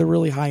considered kind of the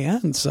really high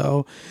end.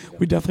 So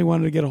we definitely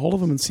wanted to get a hold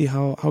of them and see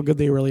how good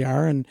they really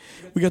are. And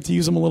we got to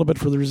use them a little bit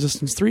for the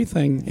Resistance 3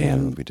 thing.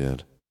 And we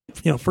did.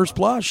 First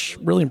blush,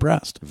 really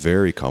impressed.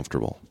 Very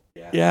comfortable.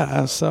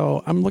 Yeah,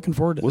 so I'm looking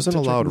forward to it. It was in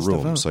a loud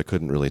room, so I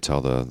couldn't really tell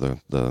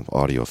the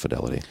audio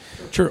fidelity.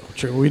 True.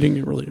 We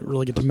didn't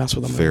really get to mess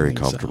with them. Very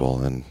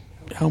comfortable, and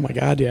oh my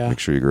god, yeah. Make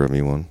sure you grab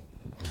me one.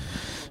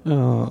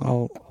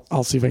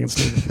 I'll see if I can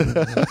sneak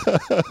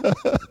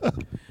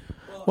it.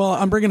 Well,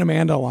 I'm bringing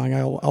Amanda along.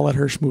 I'll let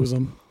her schmooze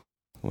them.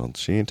 Well,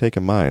 she ain't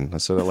taking mine. I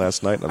said it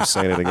last night, and I'm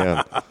saying it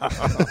again.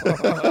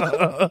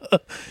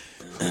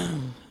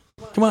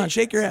 Come on,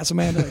 shake your ass,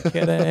 Amanda.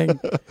 Kidding.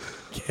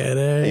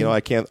 I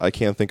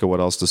can't think of what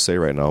else to say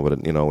right now.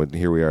 But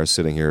here we are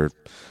sitting here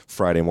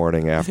Friday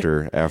morning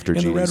after GDC.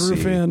 In the Red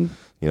Roof Inn.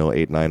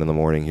 8-9 in the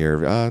morning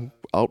here.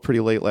 Out pretty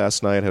late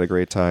last night. Had a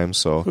great time.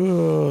 So.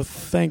 Oh,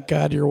 thank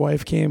God your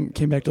wife came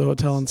back to the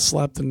hotel and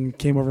slept and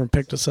came over and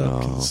picked us up.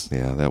 Oh,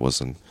 yeah, that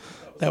was awesome.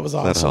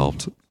 That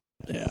helped.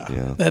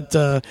 Yeah.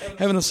 That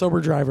having a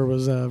sober driver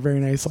was very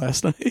nice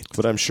last night.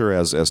 But I'm sure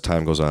as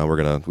time goes on,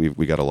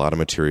 we got a lot of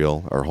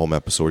material. Our home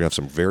episode, we're gonna have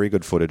some very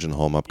good footage in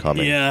home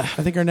upcoming. Yeah,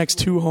 I think our next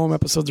 2 home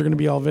episodes are going to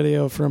be all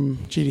video from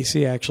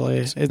GDC. Actually,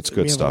 it's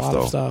good stuff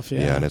though.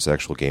 Yeah, and it's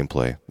actual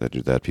gameplay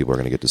that people are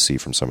going to get to see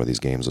from some of these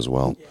games as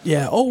well.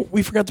 Yeah. Oh,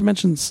 we forgot to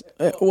mention.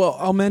 Well,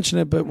 I'll mention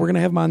it, but we're going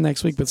to have them on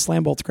next week. But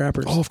Slam Bolt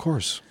Scrappers. Oh, of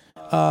course.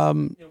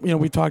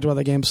 We've talked about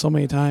that game so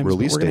many times.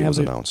 Release date was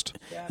announced.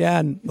 Yeah,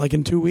 in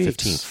 2 weeks.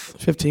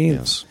 15th.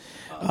 Yes.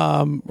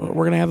 We're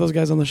going to have those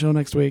guys on the show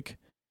next week,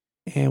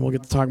 and we'll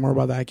get to talk more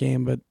about that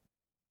game. But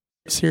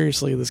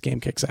seriously, this game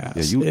kicks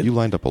ass. Yeah, you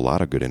lined up a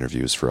lot of good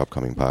interviews for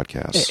upcoming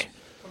podcasts. Hey,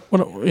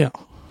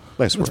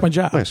 nice work. That's my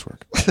job. Nice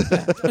work.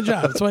 That's my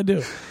job. That's what I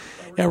do.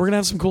 Yeah, we're going to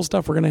have some cool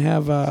stuff. We're going to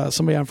have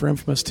somebody on for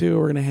Infamous 2.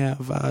 We're going to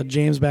have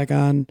James back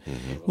on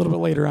a little bit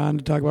later on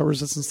to talk about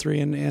Resistance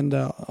 3 and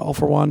All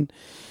for One.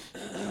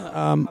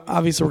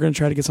 Obviously, we're going to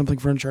try to get something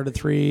for Uncharted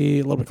 3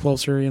 a little bit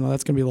closer.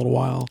 That's going to be a little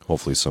while.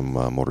 Hopefully some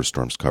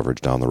Motorstorms coverage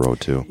down the road,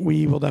 too.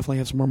 We will definitely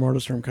have some more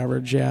Motorstorm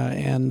coverage, yeah.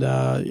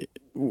 And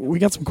we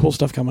got some cool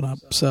stuff coming up.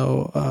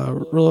 So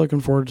really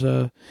looking forward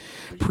to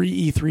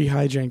pre-E3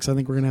 hijinks. I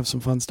think we're going to have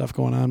some fun stuff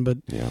going on. But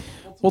yeah,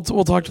 we'll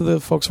talk to the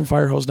folks from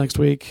Firehose next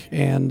week.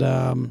 And,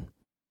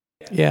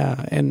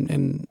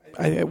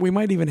 we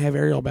might even have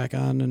Ariel back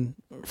on and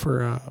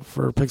for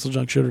Pixel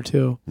Junk Shooter,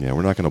 too. Yeah,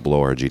 we're not going to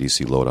blow our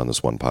GDC load on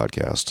this one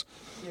podcast.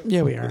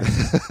 Yeah, we are.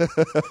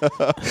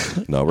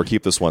 No, we'll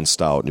keep this one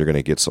stout, and you're going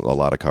to get a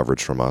lot of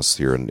coverage from us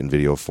here in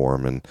video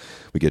form, and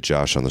we get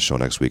Josh on the show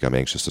next week. I'm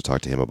anxious to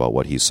talk to him about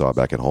what he saw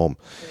back at home,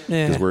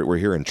 because we're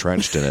here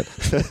entrenched in it.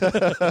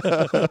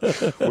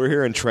 We're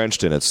here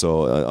entrenched in it,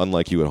 so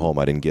unlike you at home,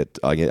 I didn't get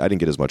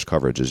as much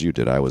coverage as you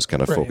did. I was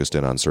kind of focused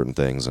in on certain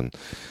things, and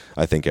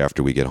I think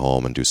after we get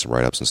home and do some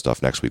write-ups and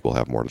stuff, next week we'll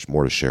have more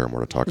to share,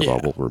 more to talk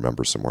about. We'll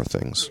remember some more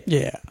things.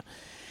 Yeah.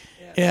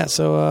 Yeah,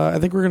 so I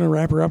think we're going to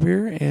wrap her up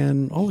here,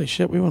 and holy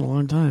shit, we went a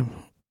long time.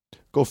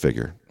 Go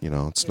figure.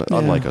 It's not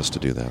unlike us to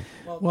do that.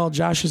 Well,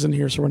 Josh isn't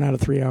here, so we're not at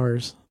 3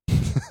 hours.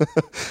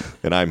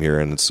 And I'm here,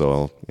 and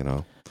so,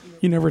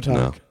 You never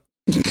talk.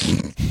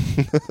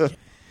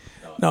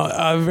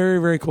 No,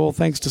 very, very cool.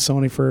 Thanks to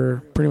Sony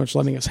for pretty much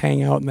letting us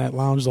hang out in that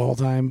lounge the whole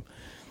time.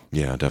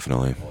 Yeah,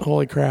 definitely.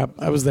 Holy crap.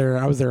 I was there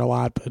a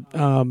lot, but...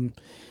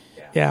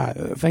 yeah,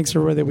 thanks to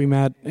everybody that we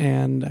met,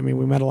 and we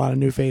met a lot of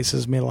new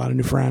faces, made a lot of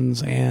new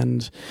friends,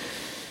 and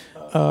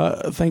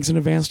thanks in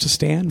advance to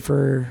Stan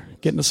for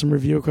getting us some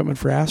review equipment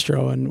for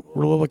Astro, and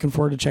we're really looking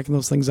forward to checking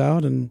those things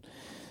out and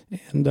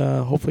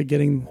hopefully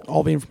getting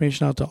all the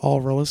information out to all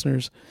of our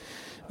listeners.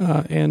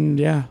 And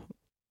yeah,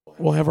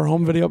 we'll have our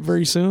home video up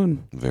very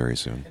soon. Very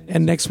soon.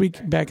 And next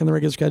week, back in the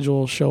regular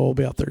schedule, show will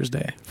be out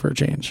Thursday for a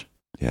change.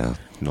 Yeah.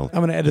 No.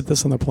 I'm going to edit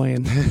this on the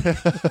plane.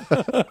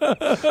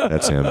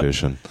 That's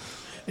ambition.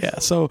 Yeah,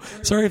 so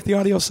sorry if the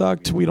audio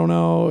sucked. We don't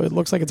know. It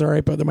looks like it's all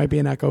right, but there might be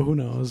an echo. Who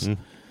knows?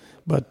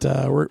 But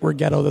we're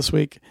ghetto this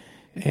week.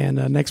 And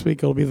next week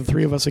it'll be the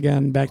three of us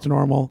again, back to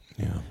normal.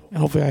 Yeah. And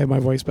hopefully I have my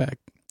voice back.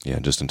 Yeah,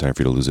 just in time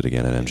for you to lose it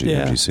again at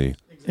MGC.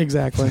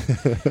 Exactly.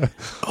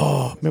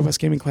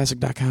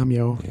 MidwestGamingClassic.com,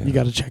 yo. Yeah. You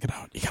got to check it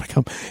out. You got to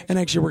come. And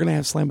actually, we're going to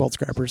have Slam Bolt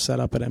Scrappers set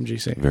up at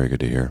MGC. Very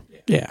good to hear.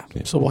 Yeah,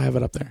 so we'll have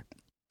it up there.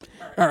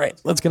 All right,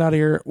 let's get out of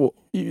here. Well,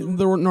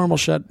 the normal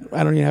shit,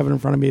 I don't even have it in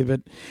front of me,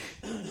 but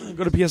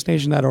go to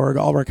psnation.org.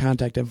 All of our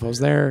contact info is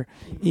there.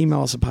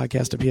 Email us at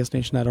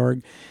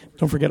podcast@psnation.org.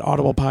 Don't forget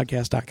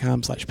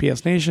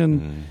audiblepodcast.com/psnation.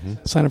 Mm-hmm.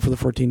 Sign up for the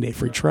 14-day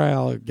free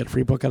trial. Get a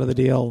free book out of the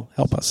deal.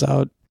 Help us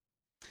out.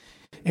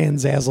 And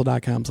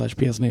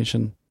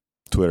Zazzle.com/psnation.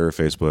 Twitter,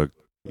 Facebook,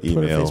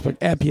 email. Facebook,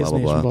 at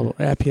PSNation. Blah, blah, blah.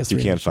 At PS3 if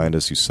you can't find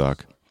us, you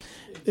suck.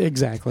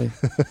 Exactly.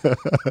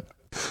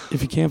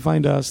 If you can't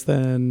find us,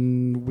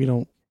 then we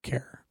don't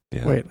care.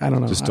 Yeah. Wait, I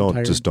don't know.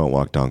 Just don't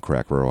walk down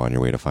Crack Row on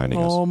your way to finding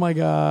us. Oh my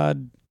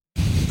God.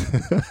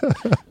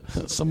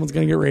 Someone's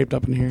gonna get raped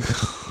up in here.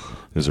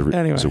 There's a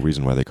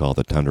reason why they call it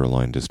the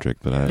Tenderloin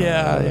District, but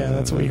yeah,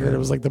 that's what we heard. It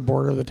was like the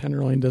border of the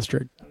Tenderloin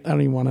District. I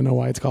don't even want to know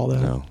why it's called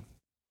that. No.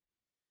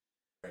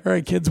 All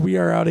right, kids, we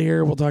are out of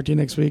here. We'll talk to you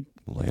next week.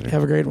 Later.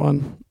 Have a great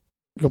one.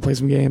 Go play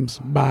some games.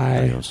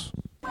 Bye. Adios.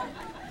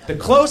 The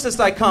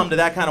closest I come to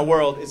that kind of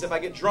world is if I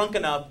get drunk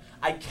enough,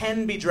 I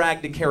can be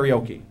dragged to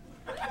karaoke.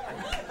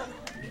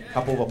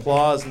 Couple of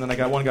applause, and then I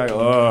got one guy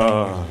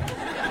go,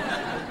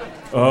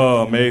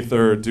 May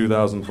 3rd,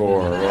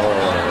 2004.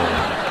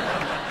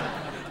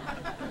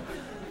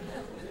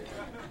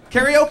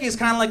 Karaoke is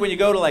kind of like when you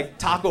go to like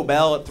Taco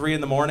Bell at 3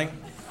 a.m.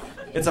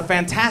 It's a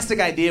fantastic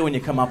idea when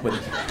you come up with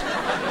it.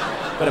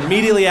 But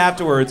immediately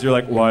afterwards, you're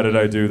like, why did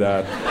I do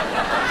that?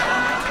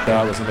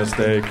 That was a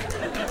mistake.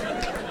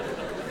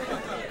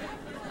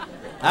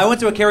 I went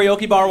to a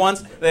karaoke bar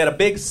once. They had a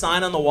big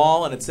sign on the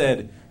wall, and it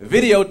said,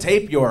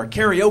 videotape your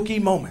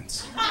karaoke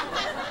moments.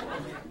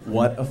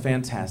 What a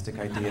fantastic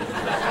idea.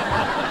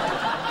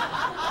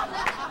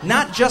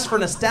 Not just for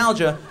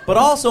nostalgia, but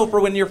also for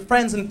when your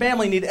friends and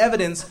family need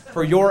evidence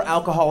for your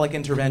alcoholic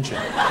intervention.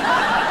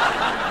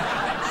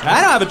 I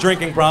don't have a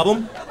drinking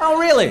problem. Oh,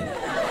 really?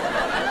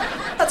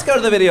 Let's go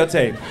to the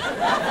videotape.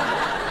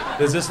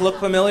 Does this look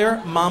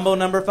familiar? Mambo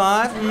number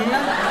 5?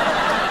 Mm-hmm.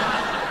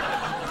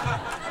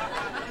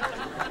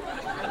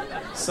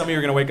 Some of you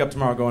are going to wake up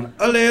tomorrow going,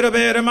 a little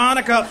bit of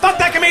Monica. Fuck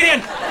that comedian!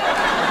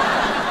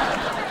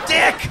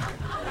 Dick!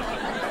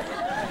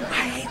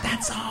 I hate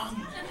that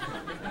song.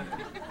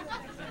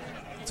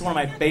 It's one of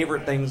my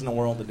favorite things in the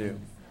world to do.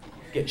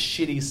 Get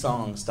shitty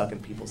songs stuck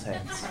in people's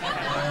heads.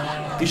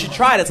 You should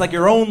try it. It's like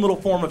your own little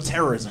form of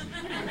terrorism.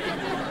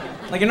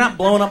 Like, you're not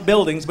blowing up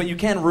buildings, but you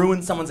can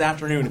ruin someone's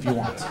afternoon if you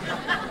want.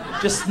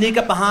 Just sneak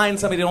up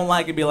behind somebody you don't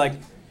like and be like,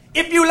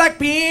 if you like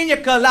pina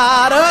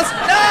coladas,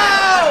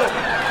 no!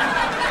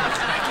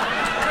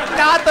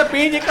 Not the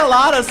pina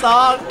colada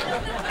song.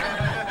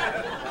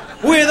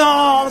 With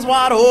arms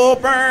wide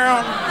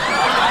open.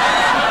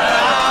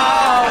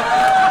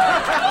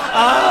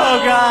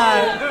 Oh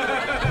God.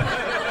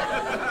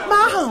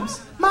 My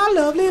humps, my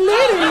lovely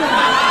lady.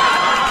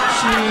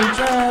 She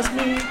drives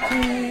me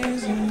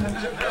crazy.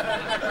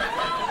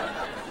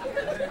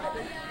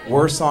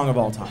 Worst song of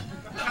all time.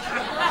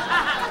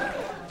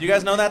 Do you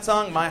guys know that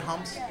song, My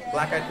Humps?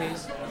 Black Eyed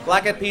Peas?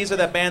 Black Eyed Peas are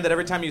that band that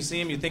every time you see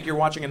them, you think you're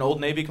watching an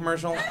Old Navy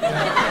commercial.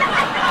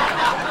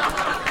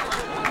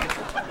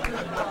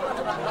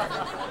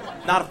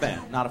 Not a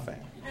fan.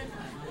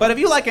 But if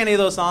you like any of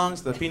those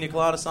songs, the Pina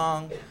Colada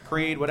song,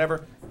 Creed,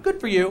 whatever, good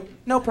for you.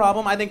 No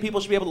problem. I think people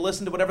should be able to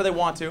listen to whatever they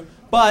want to.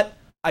 But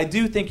I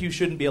do think you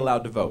shouldn't be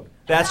allowed to vote.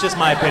 That's just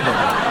my opinion.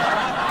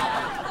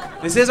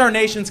 This is our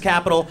nation's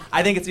capital.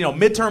 I think it's,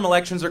 midterm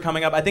elections are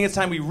coming up. I think it's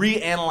time we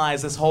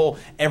reanalyze this whole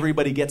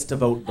everybody gets to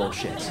vote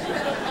bullshit.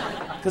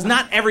 Because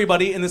not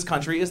everybody in this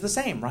country is the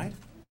same, right?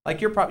 Like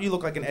you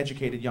look like an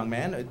educated young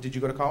man. Did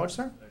you go to college,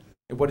 sir?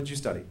 What did you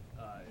study?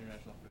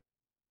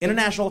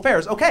 International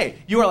affairs. Okay,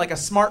 you are like a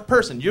smart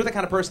person. You're the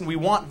kind of person we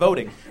want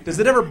voting. Does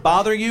it ever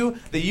bother you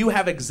that you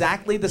have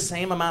exactly the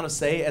same amount of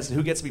say as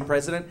who gets to be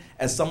president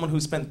as someone who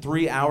spent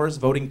 3 hours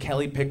voting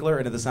Kelly Pickler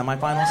into the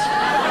semifinals?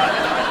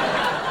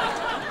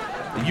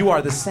 You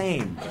are the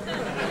same.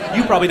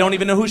 You probably don't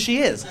even know who she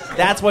is.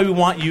 That's why we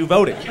want you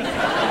voting.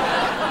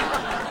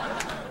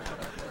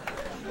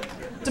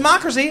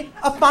 Democracy,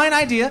 a fine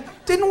idea,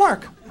 didn't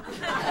work.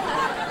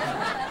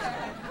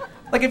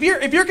 Like, if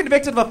you're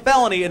convicted of a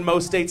felony in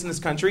most states in this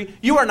country,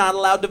 you are not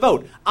allowed to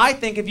vote. I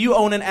think if you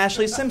own an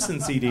Ashley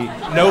Simpson CD,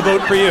 no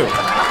vote for you.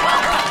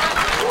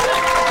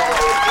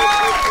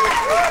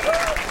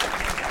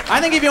 I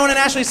think if you own an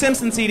Ashley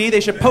Simpson CD,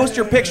 they should post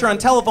your picture on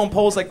telephone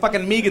poles like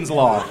fucking Megan's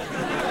Law.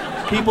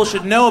 People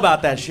should know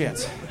about that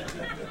shit.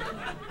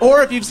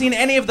 Or if you've seen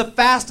any of the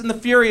Fast and the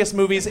Furious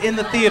movies in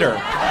the theater.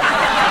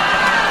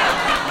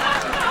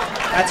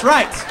 That's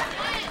right.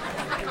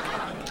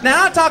 Now,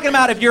 I'm not talking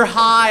about if you're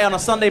high on a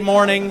Sunday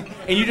morning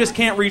and you just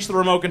can't reach the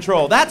remote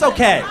control. That's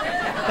okay.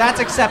 That's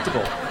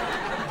acceptable.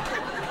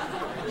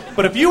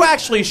 But if you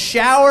actually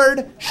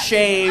showered,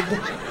 shaved,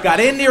 got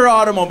into your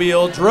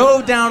automobile,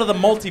 drove down to the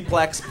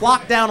multiplex,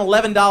 plocked down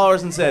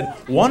 $11 and said,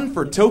 "One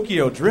for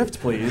Tokyo Drift,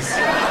 please,"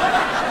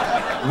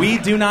 we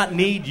do not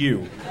need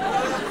you.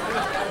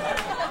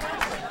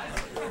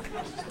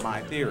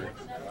 My theory.